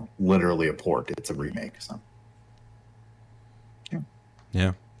 literally a port. It's a remake. So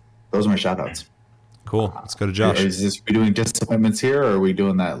Yeah. those are my shout outs. Cool. Let's go to Josh. Is this we doing disappointments here, or are we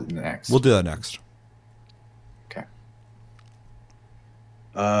doing that next? We'll do that next. Okay.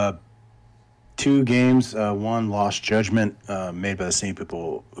 2 games. One, Lost Judgment, made by the same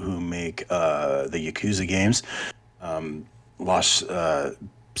people who make the Yakuza games. Lost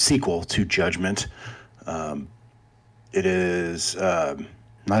sequel to Judgment. It is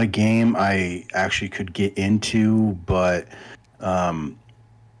not a game I actually could get into, but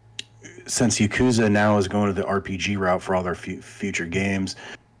since Yakuza now is going to the RPG route for all their future games,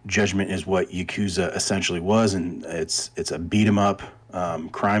 Judgment is what Yakuza essentially was, and it's a beat 'em up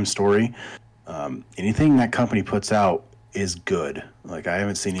crime story. Anything that company puts out is good. Like, I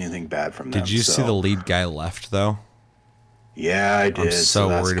haven't seen anything bad from them. Did you see the lead guy left though? Yeah, I did. I'm so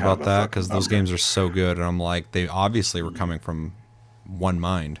that's worried kind about of a that fucking because those bummer. games are so good, and I'm like, they obviously were coming from one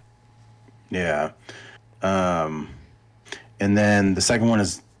mind. Yeah. And then the second one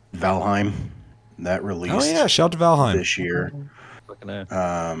is Valheim. That released Oh yeah, shout to Valheim. this year. Fucking A.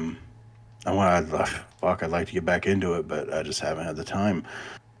 I'd like to get back into it, but I just haven't had the time.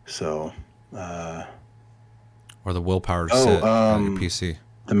 So, Or the willpower to sit on your PC.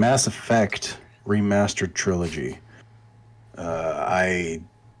 the Mass Effect remastered trilogy. I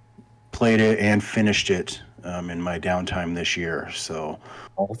played it and finished it in my downtime this year. So,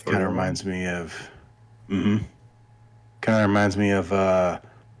 All three kind of of them? reminds me of. Kind of reminds me of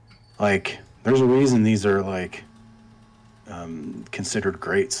like. There's a reason these are like considered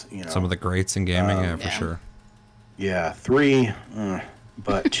greats. Some of the greats in gaming, yeah, for Yeah. sure. Yeah, 3,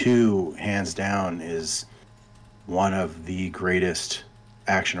 but 2, hands down, is one of the greatest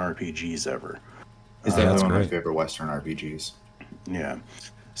action RPGs ever. Is Yeah, that that's one of my great. favorite Western RPGs? Yeah.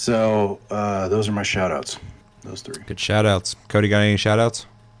 So those are my shout outs. Those 3. Good shout outs. Cody, got any shout outs?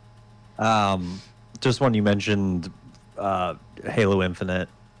 Just when you mentioned Halo Infinite,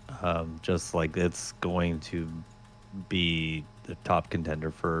 just like it's going to be the top contender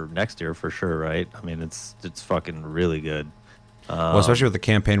for next year for sure, right? I mean, it's fucking really good. Well, especially with the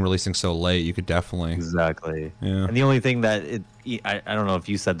campaign releasing so late, you could definitely. Exactly. Yeah. And the only thing that I don't know if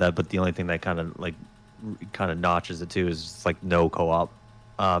you said that, but the only thing that kind of notches it too is just like no co-op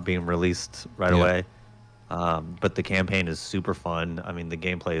being released right Yeah. away. But the campaign is super fun. I mean, the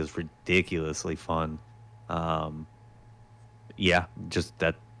gameplay is ridiculously fun. Yeah,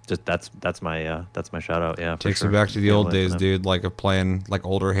 that's my shout out. Yeah, for Takes sure. me back to the Halo old days, Infinite. dude. Like of playing like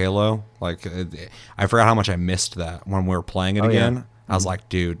older Halo. Like I forgot how much I missed that when we were playing it Oh, yeah. again. I was like,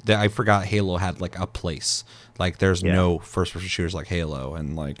 dude, I forgot Halo had like a place. Like there's Yeah. no first-person shooters like Halo,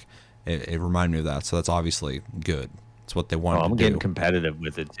 and like it reminded me of that. So that's obviously good. It's what they wanted Oh, I'm to getting do. competitive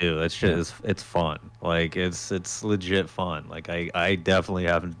with it too. That shit is it's fun. Like it's legit fun. Like I definitely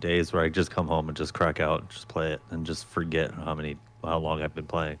have days where I just come home and just crack out, and just play it, and just forget how long I've been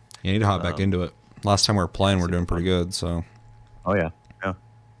playing. You need to hop back into it. Last time we were playing, we are doing pretty good. So Oh yeah, yeah.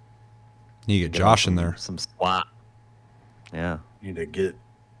 you get Get Josh on in there. some SWAT. Yeah. Need to get.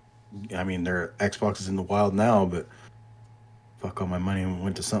 I mean, their Xbox is in the wild now, but fuck all my money and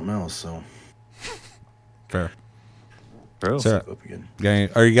went to something else. So Fair. Bro. Sarah, up again. you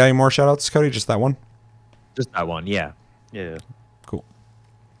got any more shout outs, Cody? Just that one? Just that one. Yeah. Yeah. Cool.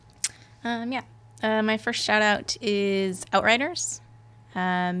 Yeah. My first shout out is Outriders,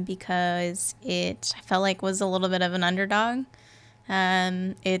 because I felt like was a little bit of an underdog.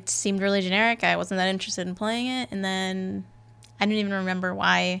 It seemed really generic. I wasn't that interested in playing it, and then I don't even remember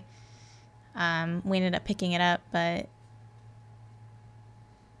why we ended up picking it up, but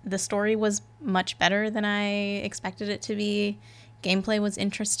the story was much better than I expected it to be. Gameplay was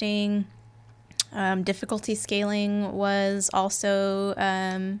interesting. Difficulty scaling was also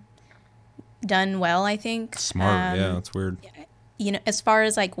done well, I think. Smart. Yeah, that's weird. As far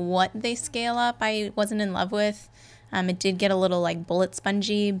as like what they scale up, I wasn't in love with. It did get a little like bullet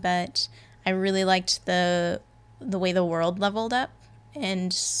spongy, but I really liked the way the world leveled up,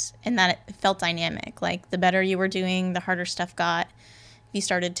 and that it felt dynamic. Like the better you were doing, the harder stuff got. If you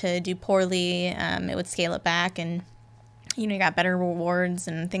started to do poorly, it would scale it back, and you got better rewards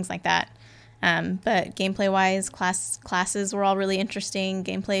and things like that. But gameplay-wise, classes were all really interesting.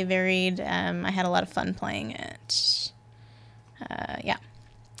 Gameplay varied. I had a lot of fun playing it. Yeah.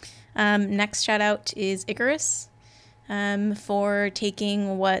 Next shout out is Icarus, for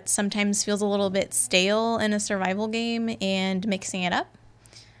taking what sometimes feels a little bit stale in a survival game and mixing it up.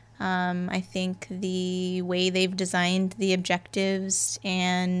 I think the way they've designed the objectives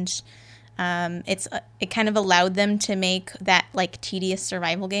and It kind of allowed them to make that like tedious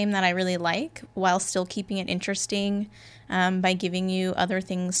survival game that I really like, while still keeping it interesting, by giving you other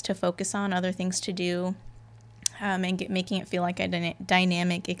things to focus on, other things to do, and making it feel like a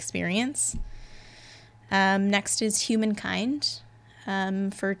dynamic experience. Next is Humankind,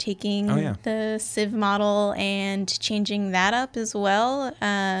 for taking the Civ model and changing that up as well.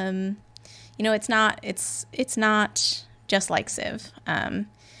 It's not just like Civ.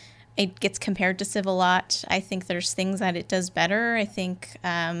 It gets compared to Civ a lot. I think there's things that it does better. I think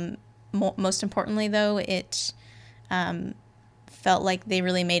most importantly, though, it felt like they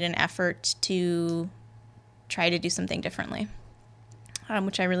really made an effort to try to do something differently,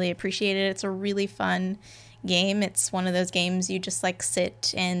 which I really appreciated. It's a really fun game. It's one of those games you just like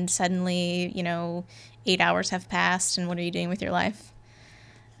sit and suddenly, 8 hours have passed and what are you doing with your life?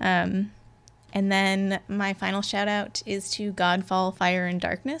 And then my final shout out is to Godfall Fire and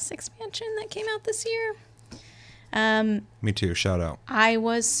Darkness expansion that came out this year. Me too. Shout out. I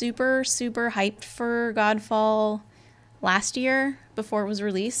was super, super hyped for Godfall last year before it was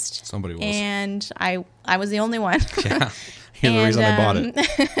released. Somebody was. And I was the only one. Yeah. You're the reason I bought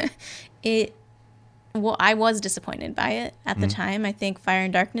it. I was disappointed by it at the time. I think Fire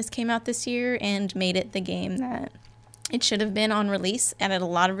and Darkness came out this year and made it the game that it should have been on release. Added a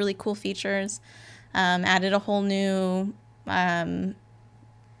lot of really cool features. Added a whole new realm,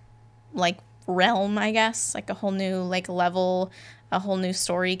 I guess, like a whole new level, a whole new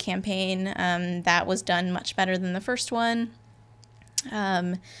story campaign that was done much better than the first one.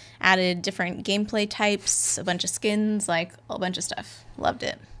 Added different gameplay types, a bunch of skins, like a bunch of stuff. Loved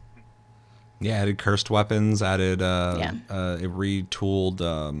it. Yeah, added cursed weapons, added it retooled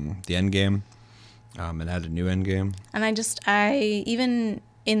the end game, and added a new end game. And I even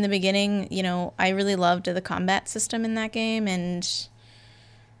in the beginning, I really loved the combat system in that game, and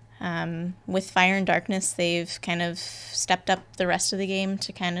with Fire and Darkness, they've kind of stepped up the rest of the game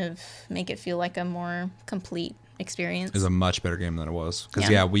to kind of make it feel like a more complete experience. It's a much better game than it was. Because,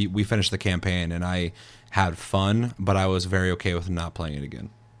 we finished the campaign, and I had fun, but I was very okay with not playing it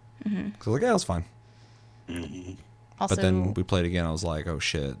again. Because I was like, yeah, it was fine. Also, but then we played again, I was like, oh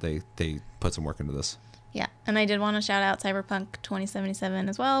shit, they put some work into this. Yeah, and I did want to shout out Cyberpunk 2077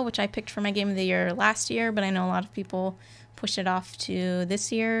 as well, which I picked for my game of the year last year, but I know a lot of people pushed it off to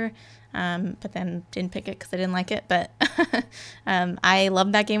this year, but then didn't pick it because I didn't like it. But I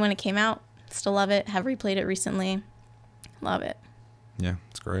loved that game when it came out. Still love it. Have replayed it recently. Love it. Yeah,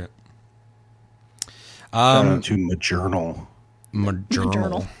 it's great. Shout out to Majournal.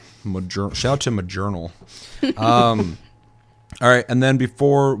 Shout out to Majournal. All right, and then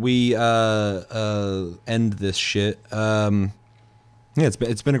before we end this shit,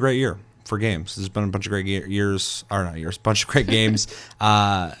 it's been a great year for games. There's been a bunch of great bunch of great games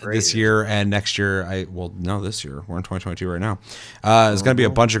this year and next year. This year. We're in 2022 right now. It's going to be a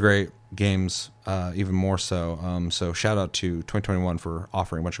bunch of great games, even more so. So shout out to 2021 for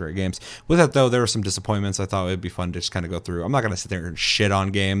offering a bunch of great games. With that, though, there were some disappointments. I thought it would be fun to just kind of go through. I'm not going to sit there and shit on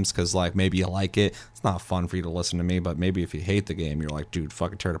games because, maybe you like it. It's not fun for you to listen to me, but maybe if you hate the game, you're like, dude,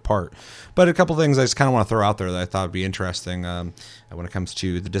 fucking tear it apart. But a couple things I just kind of want to throw out there that I thought would be interesting when it comes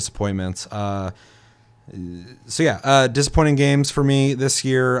to the disappointments. Disappointing games for me this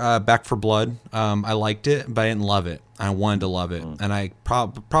year. Back 4 Blood. I liked it, but I didn't love it. I wanted to love it, and I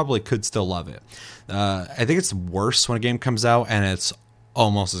probably could still love it. I think it's worse when a game comes out and it's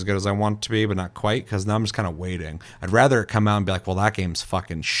almost as good as I want it to be, but not quite, because now I'm just kind of waiting. I'd rather it come out and be like, well, that game's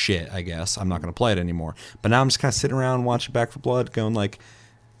fucking shit, I guess. I'm not going to play it anymore. But now I'm just kind of sitting around watching Back 4 Blood going like,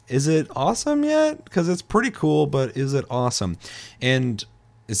 is it awesome yet? Because it's pretty cool, but is it awesome? And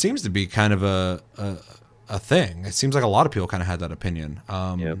it seems to be kind of a thing. It seems like a lot of people kind of had that opinion.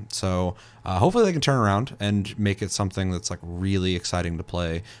 So hopefully they can turn around and make it something that's really exciting to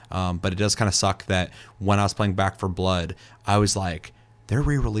play. But it does kind of suck that when I was playing Back 4 Blood, I was like, they're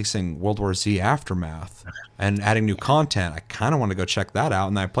re-releasing World War Z Aftermath and adding new content. I kind of want to go check that out.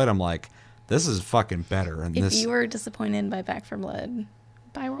 And I played, I'm like, this is fucking better. And if you were disappointed by Back 4 Blood,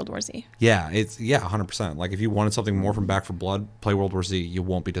 buy World War Z. Yeah, 100%. If you wanted something more from Back 4 Blood, play World War Z. You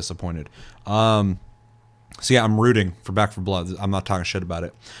won't be disappointed. I'm rooting for Back 4 Blood. I'm not talking shit about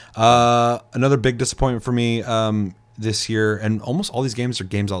it. Another big disappointment for me this year, and almost all these games are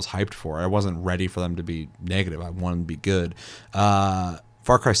games I was hyped for. I wasn't ready for them to be negative. I wanted them to be good. Far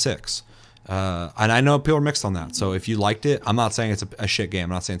Cry 6. And I know people are mixed on that. So if you liked it, I'm not saying it's a shit game. I'm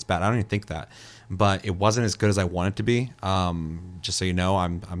not saying it's bad. I don't even think that. But it wasn't as good as I want it to be. Just so you know,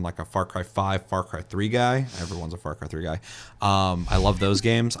 I'm like a Far Cry 5, Far Cry 3 guy. Everyone's a Far Cry 3 guy. I love those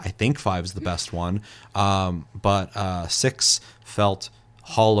games. I think 5 is the best one. But 6 felt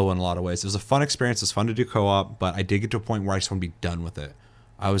hollow in a lot of ways. It was a fun experience. It's fun to do co-op, but I did get to a point where I just want to be done with it.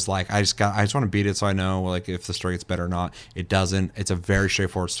 I was like, I just want to beat it so I know like if the story gets better or not. It doesn't. It's a very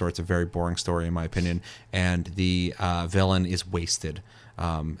straightforward story. It's a very boring story in my opinion, and the villain is wasted,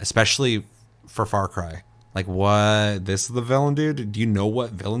 especially for Far Cry. Like, what? This is the villain, dude? Do you know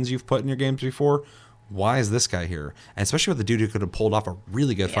what villains you've put in your games before? Why is this guy here? And especially with the dude who could have pulled off a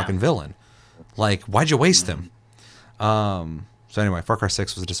really good fucking villain. Like, why'd you waste him? So anyway, Far Cry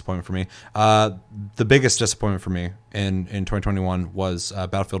 6 was a disappointment for me. The biggest disappointment for me in 2021 was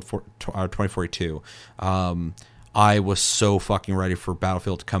Battlefield 2042. I was so fucking ready for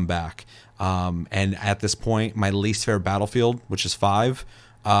Battlefield to come back. And at this point, my least favorite Battlefield, which is 5,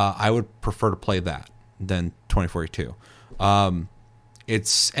 I would prefer to play that than 2042. And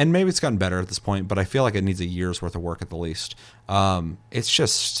maybe it's gotten better at this point, but I feel like it needs a year's worth of work at the least. It's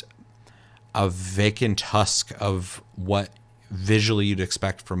just a vacant husk of what visually you'd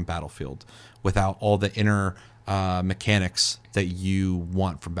expect from Battlefield without all the inner mechanics that you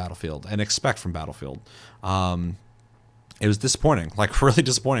want from Battlefield and expect from Battlefield. It was disappointing, like really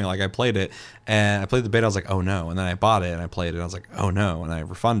disappointing. Like I played it and I played the beta. I was like, oh no. And then I bought it and I played it. And I was like, oh no. And I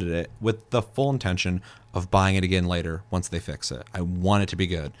refunded it with the full intention of buying it again later once they fix it. I want it to be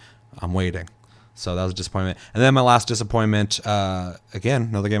good. I'm waiting. So that was a disappointment. And then my last disappointment, again,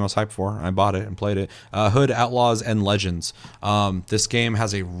 another game I was hyped for. I bought it and played it. Hood, Outlaws, and Legends. This game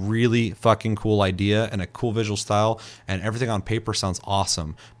has a really fucking cool idea and a cool visual style, and everything on paper sounds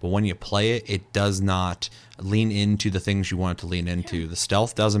awesome. But when you play it, it does not lean into the things you want it to lean into. The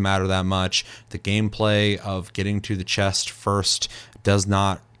stealth doesn't matter that much. The gameplay of getting to the chest first does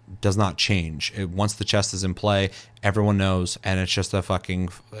not change. Once the chest is in play, everyone knows, and it's just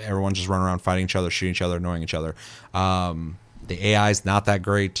everyone just run around fighting each other, shooting each other, annoying each other. The AI is not that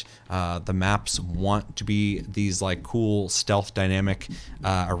great. The maps want to be these like cool stealth dynamic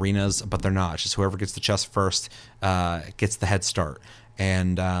arenas, but they're not. It's just whoever gets the chest first gets the head start.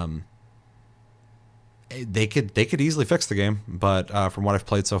 And they could easily fix the game, but from what I've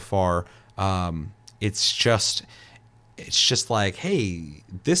played so far, it's just like, hey,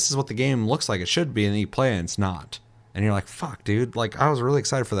 this is what the game looks like it should be, and then you play it and it's not. And you're like, fuck, dude, like I was really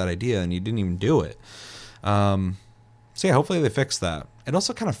excited for that idea and you didn't even do it. So yeah, hopefully they fix that. It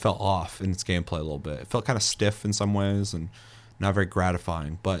also kind of fell off in its gameplay a little bit. It felt kind of stiff in some ways and not very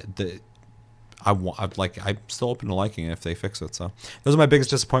gratifying, but I'm still open to liking it if they fix it. So those are my biggest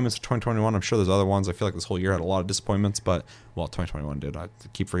disappointments of 2021. I'm sure there's other ones. I feel like this whole year had a lot of disappointments, but well, 2021 did. I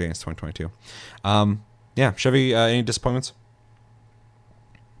keep forgetting it's 2022. Yeah, Chevy, any disappointments?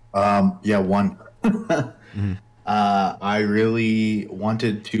 Yeah, one. I really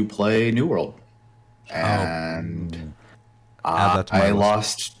wanted to play New World, and I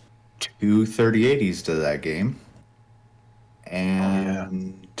lost two 3080s to that game,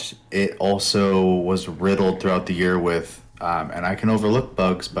 and it also was riddled throughout the year with, and I can overlook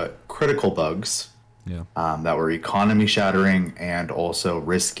bugs, but critical bugs, that were economy shattering and also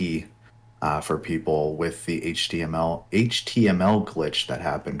risky. For people with the HTML glitch that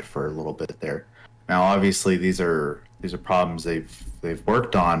happened for a little bit there. Now, obviously, these are problems they've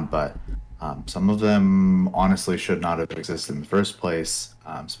worked on, but some of them honestly should not have existed in the first place.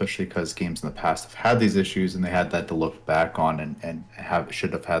 Especially because games in the past have had these issues and they had that to look back on and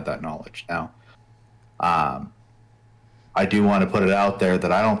should have had that knowledge. Now, I do want to put it out there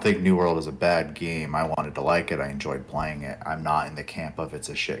that I don't think New World is a bad game. I wanted to like it. I enjoyed playing it. I'm not in the camp of it's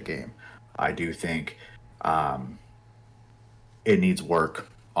a shit game. I do think it needs work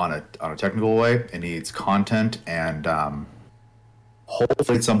on a technical way. It needs content, and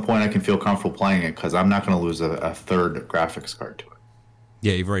hopefully at some point I can feel comfortable playing it because I'm not going to lose a third graphics card to it.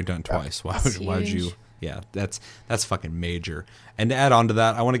 Yeah, you've already done it twice. Why would you? Yeah, that's fucking major. And to add on to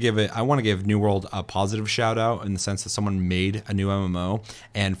that, I want to give New World a positive shout out in the sense that someone made a new MMO.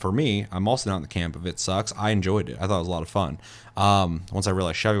 And for me, I'm also not in the camp of it sucks. I enjoyed it. I thought it was a lot of fun. Once I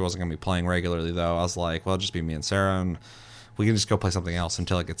realized Chevy wasn't going to be playing regularly, though, I was like, well, it'll just be me and Sarah, and we can just go play something else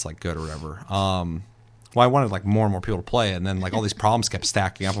until it gets like good or whatever. Well, I wanted like more and more people to play it, and then like all these problems kept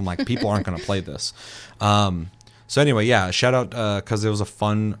stacking up. I'm like, people aren't going to play this. So anyway, yeah, shout out because it was a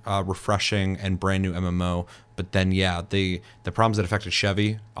fun, refreshing, and brand new MMO. But then, yeah, the problems that affected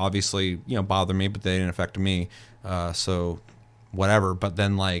Chevy obviously, bother me, but they didn't affect me. So whatever. But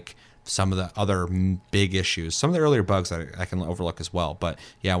then, like, some of the other big issues, some of the earlier bugs that I can overlook as well. But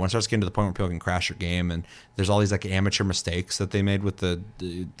yeah, when it starts getting to the point where people can crash your game, and there's all these like amateur mistakes that they made with the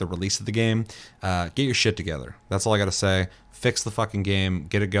release of the game, get your shit together. That's all I got to say. Fix the fucking game,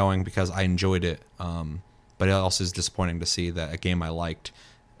 get it going, because I enjoyed it. But it also is disappointing to see that a game I liked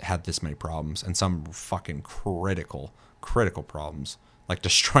had this many problems, and some fucking critical problems. like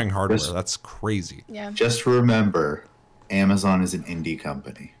destroying hardware. Just- That's crazy. Yeah. Just remember, Amazon is an indie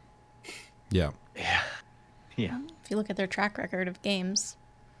company. Yeah. Yeah. Yeah. If you look at their track record of games.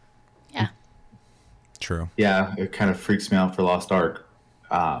 Yeah. True. Yeah, it kind of freaks me out for Lost Ark.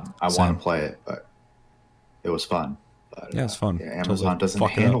 I Same. want to play it, but it was fun. But, Yeah, it's fun. Yeah, Until Amazon they doesn't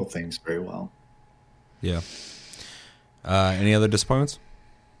fuck it handle up. things very well. Yeah. Any other disappointments?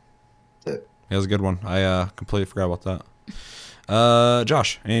 That's it. Yeah, that was a good one. I completely forgot about that.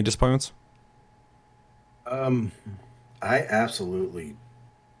 Josh, any disappointments? I absolutely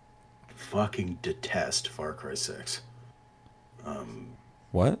fucking detest Far Cry 6.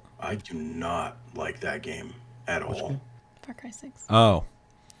 What? I do not like that game at all. Far Cry 6. Oh,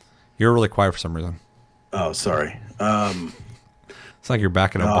 you're really quiet for some reason. Oh, sorry. It's like you're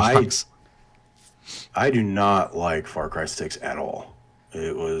back in a No, box. I do not like Far Cry 6 at all.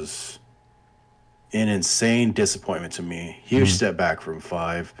 It was an insane disappointment to me. Huge step back from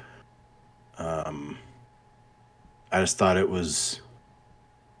 5. I just thought it was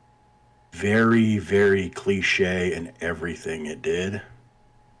very, very cliche in everything it did.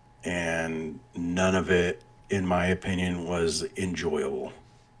 And none of it, in my opinion, was enjoyable.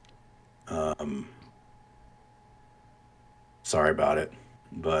 Sorry about it,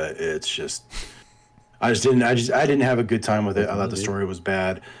 but it's just I didn't have a good time with it. I thought the story was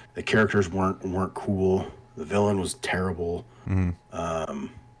bad. The characters weren't cool. The villain was terrible.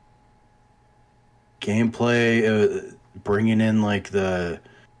 Gameplay, bringing in like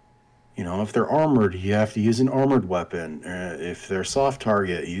if they're armored, you have to use an armored weapon. If they're soft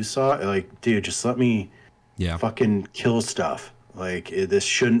target, dude, just let me Yeah. fucking kill stuff. This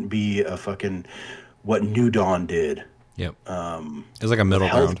shouldn't be a fucking what New Dawn did. Yep. It's like a middle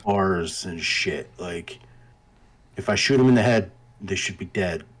ground. Health bars and shit. If I shoot them in the head, they should be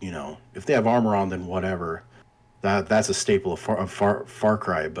dead. If they have armor on, then whatever. That's a staple of Far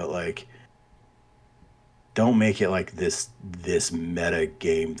Cry. But don't make it like this meta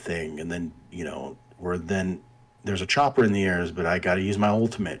game thing. And then where then there's a chopper in the airs, but I got to use my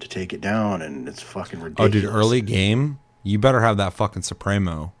ultimate to take it down, and it's fucking Oh, ridiculous. dude, early game, you better have that fucking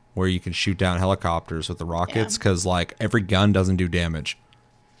Supremo where you can shoot down helicopters with the rockets, because every gun doesn't do damage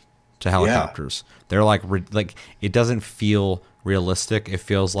to helicopters. They're like it doesn't feel realistic. It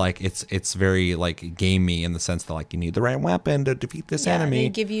feels like it's very gamey in the sense that you need the right weapon to defeat this enemy. They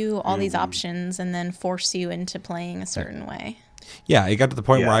give you all these options and then force you into playing a certain way. Yeah, it got to the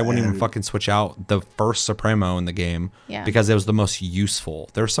point where I wouldn't even and- fucking switch out the first Supremo in the game Yeah. because it was the most useful.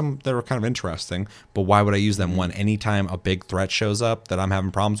 There were some that were kind of interesting, but why would I use them when anytime a big threat shows up that I'm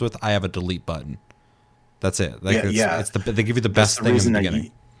having problems with, I have a delete button. That's it. They give you the best thing in the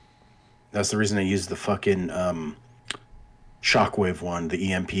beginning. That's the reason I used the fucking Shockwave one,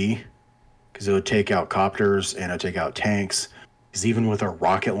 the EMP, because it would take out copters and it would take out tanks. Because even with a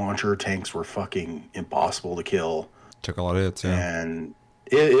rocket launcher, tanks were fucking impossible to kill. Took a lot of hits, yeah. And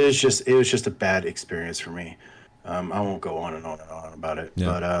it was just a bad experience for me. I won't go on and on and on about it,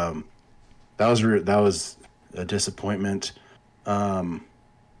 Yeah. but that was a disappointment. Battlefield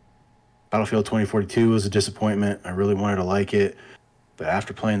 2042 was a disappointment. I really wanted to like it, but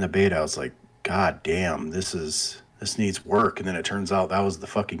after playing the beta, I was like, God damn, this needs work. And then it turns out that was the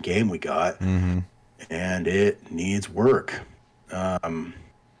fucking game we got, and it needs work. Let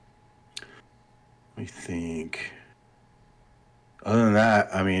me think. Other than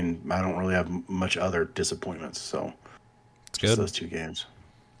that, I mean, I don't really have much other disappointments. So It's just good. those two games.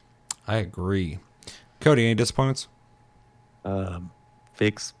 I agree. Cody, any disappointments?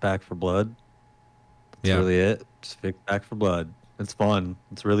 Fix Back for Blood. That's Yeah. really it. Just fix Back for Blood. It's fun.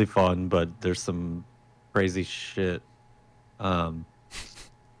 It's really fun, but there's some crazy shit. That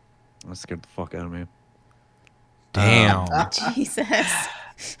scared the fuck out of me. Damn. Jesus.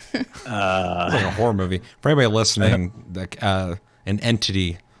 It's like a horror movie. For anybody listening, an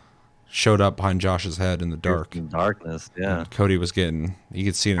entity showed up behind Josh's head in the dark. In darkness, yeah. Cody was you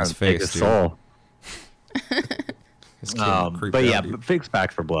could see in his Trying to take face, his dude. soul. His kid creeped But yeah, out, dude. but Fix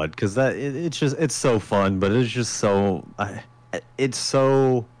Back for Blood, because it's so fun, but it's just so it's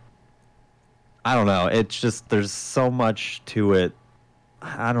so, I don't know. It's just there's so muat it.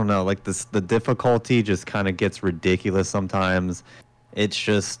 I don't know. The difficulty just kind of gets ridiculous sometimes. It's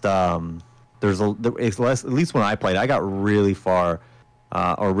just it's less. At least when I played, I got really far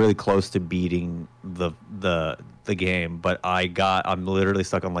or really close to beating the game, but I'm literally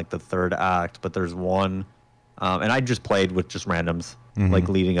stuck on the third act. But there's one. And I just played with just randoms,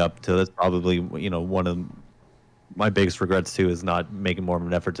 leading up to that's probably one of my biggest regrets too is not making more of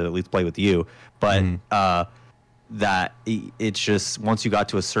an effort to at least play with you. But it's just once you got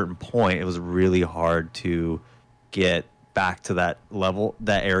to a certain point, it was really hard to get back to that level,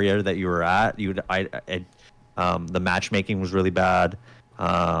 that area that you were at. The matchmaking was really bad.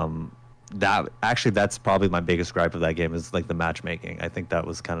 That's probably my biggest gripe of that game is like the matchmaking. I think that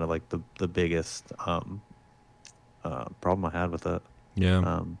was kind of like the biggest problem I had with it.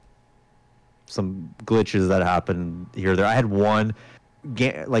 Yeah. Some glitches that happened here or there. I had one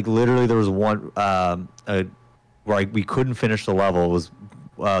game, like literally there was one where we couldn't finish the level. It was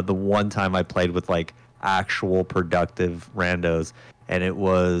the one time I played with like actual productive randos, and it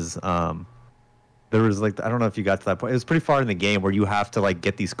was there was like, I don't know if you got to that point. It was pretty far in the game where you have to like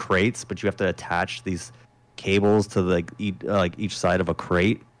get these crates, but you have to attach these cables to like each side of a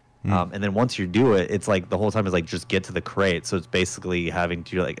crate. And then once you do it, it's like the whole time is like just get to the crate. So it's basically having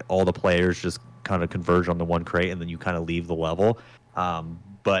to like all the players just kind of converge on the one crate, and then you kind of leave the level.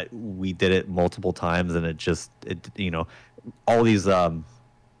 But we did it multiple times, and all these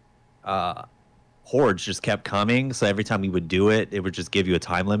hordes just kept coming. So every time we would do it, it would just give you a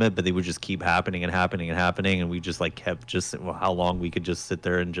time limit, but they would just keep happening and happening and happening, and we just like kept how long we could just sit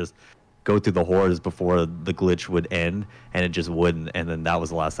there and just go through the hordes before the glitch would end, and it just wouldn't. And then that was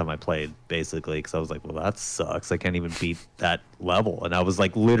the last time I played, basically, because I was like, well, that sucks. I can't even beat that level. And I was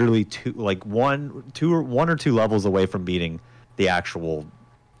like literally one or two levels away from beating the actual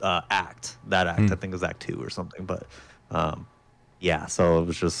act. That act, I think it was Act 2 or something. But yeah, so it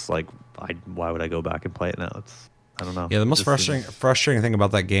was just like, why would I go back and play it now? I don't know. Yeah, the most frustrating thing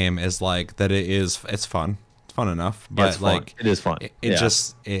about that game is like that it's fun. Fun enough, but like it is fun.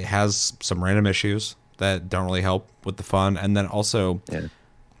 It has some random issues that don't really help with the fun, and then also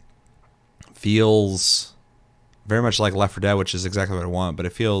feels very much like Left 4 Dead, which is exactly what I want, but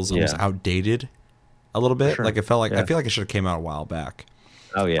it feels almost outdated a little bit. Like it felt like I feel like it should have came out a while back.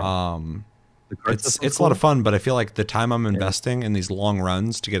 Oh yeah. It's a lot of fun, but I feel like the time I'm investing in these long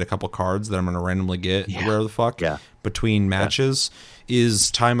runs to get a couple cards that I'm going to randomly get wherever the fuck between matches is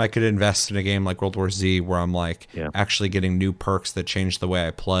time I could invest in a game like World War Z, where I'm like actually getting new perks that change the way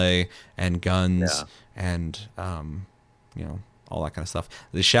I play and guns and all that kind of stuff.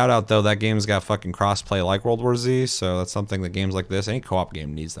 The shout out though, that game's got fucking crossplay like World War Z, so that's something that games like this, any co-op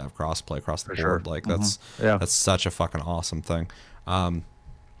game needs to have crossplay across the board. Like that's such a fucking awesome thing.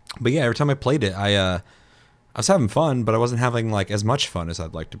 But yeah, every time I played it, I was having fun, but I wasn't having like as much fun as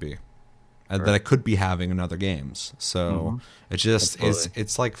I'd like to be, that I could be having in other games. So it just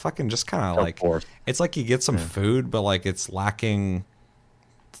it's like fucking just kind of like it's like you get some food, but like it's lacking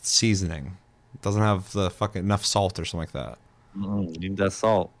seasoning. It doesn't have the fucking enough salt or something like that. You need that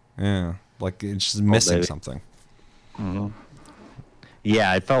salt. Yeah, like it's just missing something.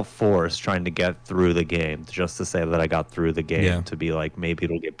 Yeah, I felt forced trying to get through the game just to say that I got through the game to be like, maybe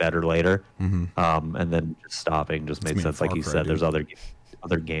it'll get better later. And then just stopping just made sense. Like you said, there's other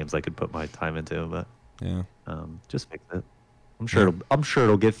games I could put my time into, but just fix it. I'm sure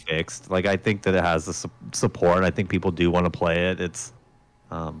it'll get fixed. Like I think that it has the support. I think people do want to play it. It's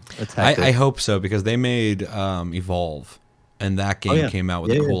I hope so, because they made Evolve, and that game came out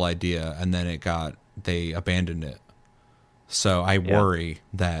with a cool idea, and then they abandoned it. So I worry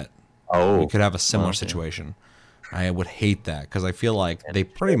that we could have a similar situation. I would hate that, because I feel like they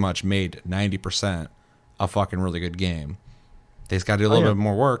pretty much made 90% a fucking really good game. They just got to do a little bit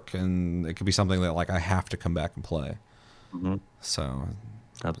more work, and it could be something that like I have to come back and play. So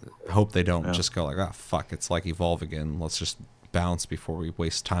I hope they don't just go like, oh, fuck, it's like Evolve again. Let's just bounce before we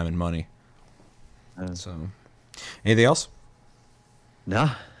waste time and money. So anything else?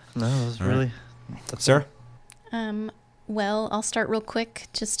 No, it was really... Sarah? Well, I'll start real quick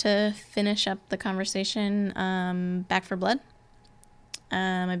just to finish up the conversation. Back 4 Blood.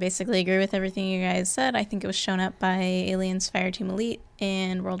 I basically agree with everything you guys said. I think it was shown up by Aliens Fireteam Elite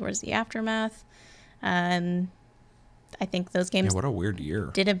and World War Z Aftermath. I think those games what a weird year.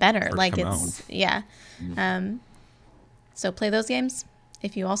 Did it better. Like it's so play those games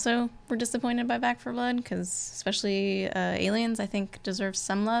if you also were disappointed by Back 4 Blood, because especially Aliens, I think, deserves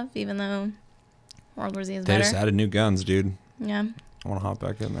some love, even though World War Z is better. They just added new guns, dude. Yeah. I want to hop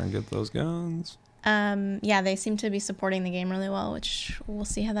back in there and get those guns. Yeah, they seem to be supporting the game really well, which we'll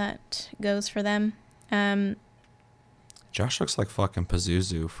see how that goes for them. Josh looks like fucking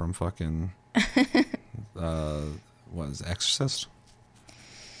Pazuzu from fucking what is it, Exorcist?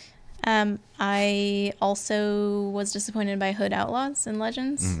 I also was disappointed by Hood Outlaws and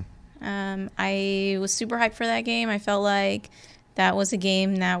Legends. I was super hyped for that game. I felt like that was a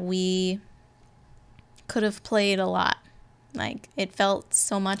game that we could have played a lot. Like it felt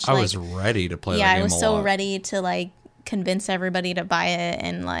so much I was ready to play that game a lot. I was so ready to like convince everybody to buy it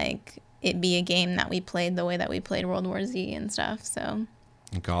and like it be a game that we played the way that we played World War Z and stuff. So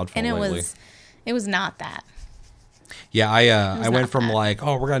Godfall and lately. It was not that. Yeah, I was went not from that. like,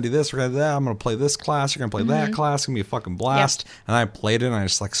 oh, we're gonna do this, we're gonna do that. I'm gonna play this class, you're gonna play that class. It's gonna be a fucking blast. And I played it, and I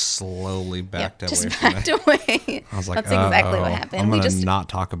just like slowly backed away just from backed it. away. I was like, that's exactly what "Uh-oh, happened. I'm we gonna just not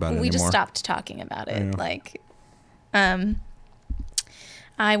talk about it we anymore. just stopped talking about it. Yeah. Like,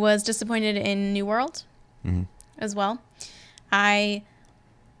 I was disappointed in New World as well. I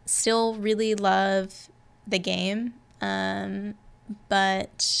still really love the game,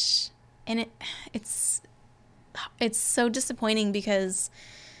 but it's so disappointing because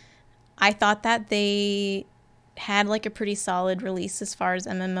I thought that they had like a pretty solid release as far as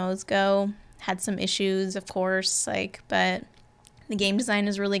MMOs go. Had some issues, of course, like, but the game design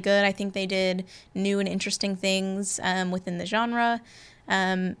is really good. I think they did new and interesting things within the genre.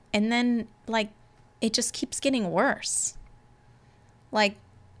 And then, like, it just keeps getting worse. Like,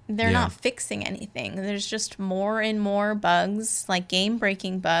 they're not fixing anything. There's just more and more bugs, like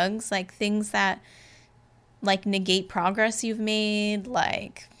game-breaking bugs, like things that, like, negate progress you've made.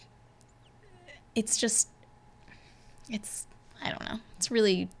 Like, it's just, I don't know. It's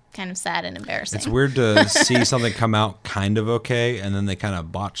really kind of sad and embarrassing. It's weird to see something come out kind of okay, and then they kind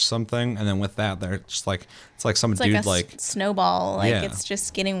of botch something, and then with that, they're just like, it's like some dude like snowball. Like, Yeah. it's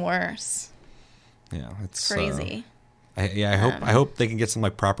just getting worse. Yeah, it's Crazy. I hope they can get some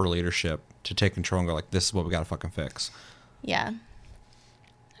like proper leadership to take control and go like, this is what we got to fucking fix. Yeah.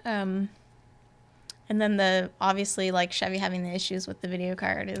 And then obviously like Chevy having the issues with the video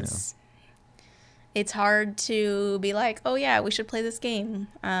card is, it's hard to be like, oh yeah, we should play this game.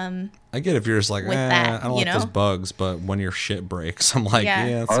 I get if you're just like, With that, I don't you like those know? bugs, but when your shit breaks, I'm like, Yeah.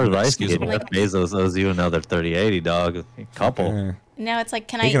 yeah, it's As far as I see it, excusable. Jeff Bezos owes you another 3080, dog. A couple. Eh. Now it's like,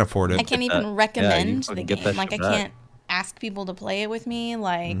 He can afford it. I can't Get even that- recommend yeah, you the fucking get game. that Like, I shit back. can't ask people to play it with me,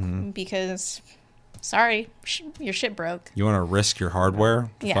 like, Mm-hmm. because, sorry, your shit broke. You want to risk your hardware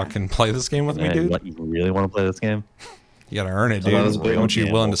to Yeah. fucking play this game with me, Man, dude? what, you really want to play this game? You got to earn it, So that was dude. a big Don't you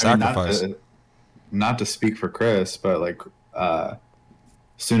one. willing to I mean, sacrifice? not to speak for Chris, but like, as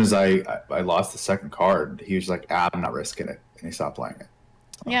soon as I lost the second card, he was like, I'm not risking it, and he stopped playing it.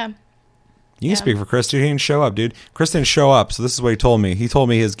 Yeah. You can speak for Chris, dude. He didn't show up, dude. Chris didn't show up, so this is what he told me. He told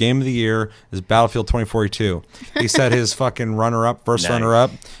me his game of the year is Battlefield 2042. He said his fucking runner-up, first Nice.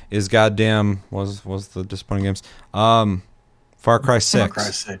 runner-up, is goddamn, was the disappointing games? Far Cry 6. Far Cry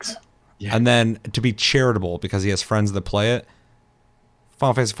 6. And then, to be charitable, because he has friends that play it,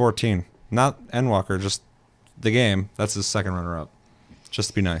 Final Fantasy 14. Not Endwalker, just the game. That's his second runner-up. Just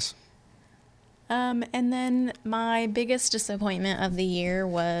to be nice. And then my biggest disappointment of the year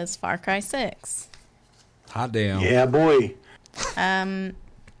was Far Cry 6. Hot damn. Yeah, boy. I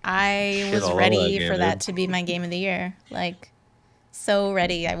Shit was all over ready that game, for that dude. to be my game of the year. Like, so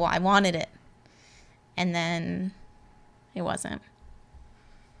ready. I wanted it. And then it wasn't.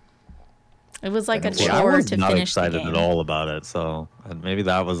 It was like a Yeah, I chore was to not finish the excited game. at all about it, so maybe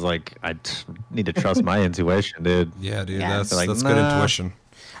that was like need to trust my intuition, dude. Yeah, dude, Yeah. that's Like, good nah. intuition.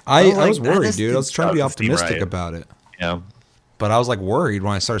 I I was was like, nah, worried, this dude. I was dude's trying to be about to seem optimistic right. about it. Yeah, But I was like worried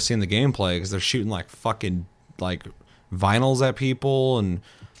when I started seeing the gameplay because they're shooting like fucking like vinyls at people and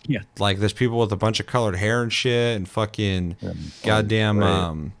yeah. like there's people with a bunch of colored hair and shit and fucking goddamn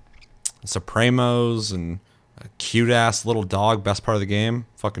right. Supremos and a cute ass little dog, best part of the game,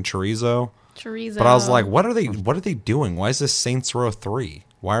 fucking chorizo. Chorizo. But I was like, what are they doing? Why is this Saints Row 3?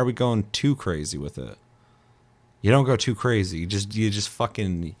 Why are we going too crazy with it? You don't go too crazy. You just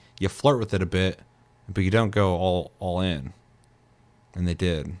fucking you flirt with it a bit, but you don't go all in. And they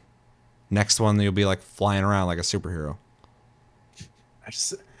did. Next one you'll be like flying around like a superhero. I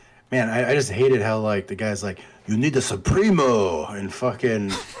just hated how like the guy's like, you need the Supremo, and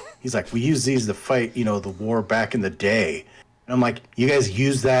fucking, he's like, we use these to fight, the war back in the day. And I'm like, you guys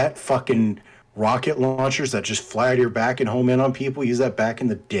use that fucking rocket launchers that just fly out of your back and home in on people? Use that back in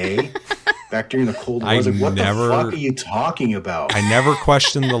the day, back during the Cold War. I was like, what the fuck are you talking about? I never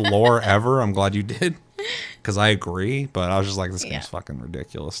questioned the lore ever. I'm glad you did, because I agree. But I was just like, this game's fucking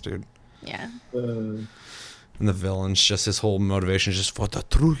ridiculous, dude. Yeah. And the villain's just his whole motivation is just for the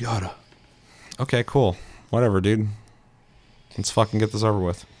true Yara. Okay, cool. Whatever, dude. Let's fucking get this over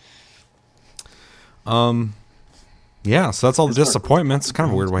with. Yeah, so that's all the disappointments. Kind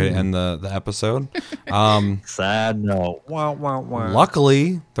of a weird way to end the episode. Sad note. Wah, wah, wah.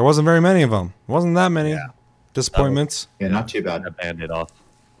 Luckily, there wasn't very many of them. Wasn't that many disappointments. Yeah, not too bad. That Band-Aid off.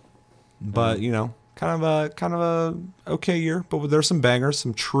 But kind of a okay year. But there's some bangers,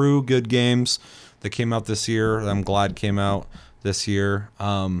 some true good games that came out this year. That I'm glad came out this year.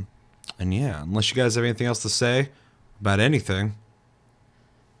 And yeah, unless you guys have anything else to say about anything.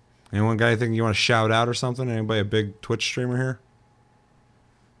 Anyone got anything you want to shout out or something? Anybody a big Twitch streamer here?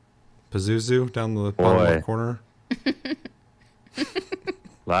 Pazuzu down the bottom left corner.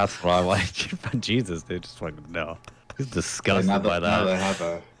 That's why I'm like, Jesus, dude, just fucking no. He's disgusted now by now that I that. have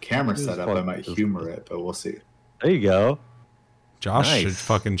a camera This is set up, I fucking might disgusting. humor it, but we'll see. There you go. Josh should Nice.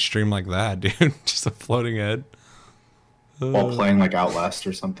 fucking stream like that, dude. Just a floating head. While playing like Outlast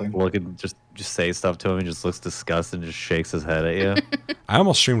or something. Looking, just say stuff to him. He just looks disgusted and just shakes his head at you. I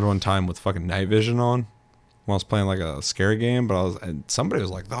almost streamed one time with fucking night vision on when I was playing like a scary game, but and somebody was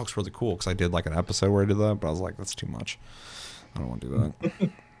like, "That looks really cool," because I did like an episode where I did that, but I was like, "That's too much. I don't want to do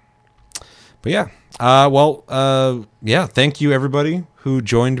that." But yeah, yeah. Thank you everybody who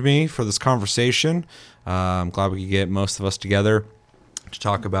joined me for this conversation. I'm glad we could get most of us together to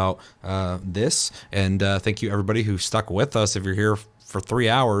talk about this, and thank you everybody who stuck with us. If you're here for 3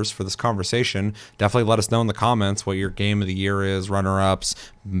 hours for this conversation, definitely let us know in the comments what your game of the year is,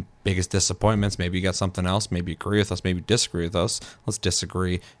 runner-ups, biggest disappointments. Maybe you got something else, maybe you agree with us, maybe you disagree with us. Let's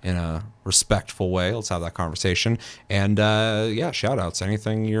disagree in a respectful way. Let's have that conversation. And yeah, shout outs,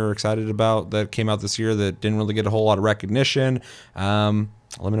 anything you're excited about that came out this year that didn't really get a whole lot of recognition. Let me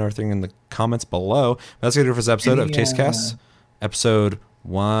know everything in the comments below. That's gonna do it for this episode of Tastecast. Episode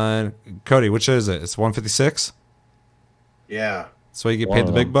 1. Cody, which is it? It's 156? Yeah. That's why you get paid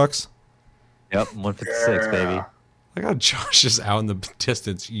the big bucks? Yep, 156, baby. I got Josh is out in the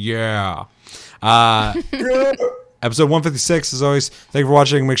distance. Yeah. Episode 156, as always, thank you for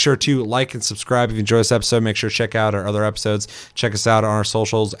watching. Make sure to like and subscribe if you enjoy this episode. Make sure to check out our other episodes. Check us out on our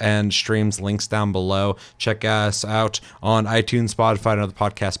socials and streams, links down below. Check us out on iTunes, Spotify, and other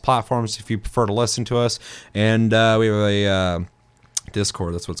podcast platforms if you prefer to listen to us. And we have a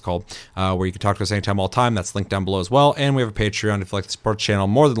Discord, that's what it's called, where you can talk to us anytime, all the time. That's linked down below as well. And we have a Patreon if you like to support the channel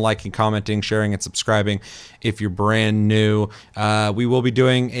more than liking, commenting, sharing, and subscribing. If you're brand new, we will be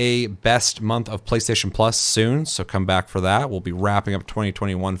doing a best month of PlayStation Plus soon, so come back for that. We'll be wrapping up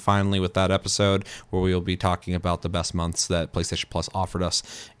 2021 finally with that episode, where we will be talking about the best months that PlayStation Plus offered us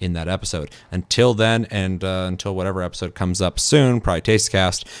in that episode. Until then, and until whatever episode comes up soon, probably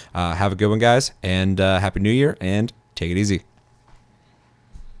Tastecast, have a good one, guys, and Happy New Year, and take it easy.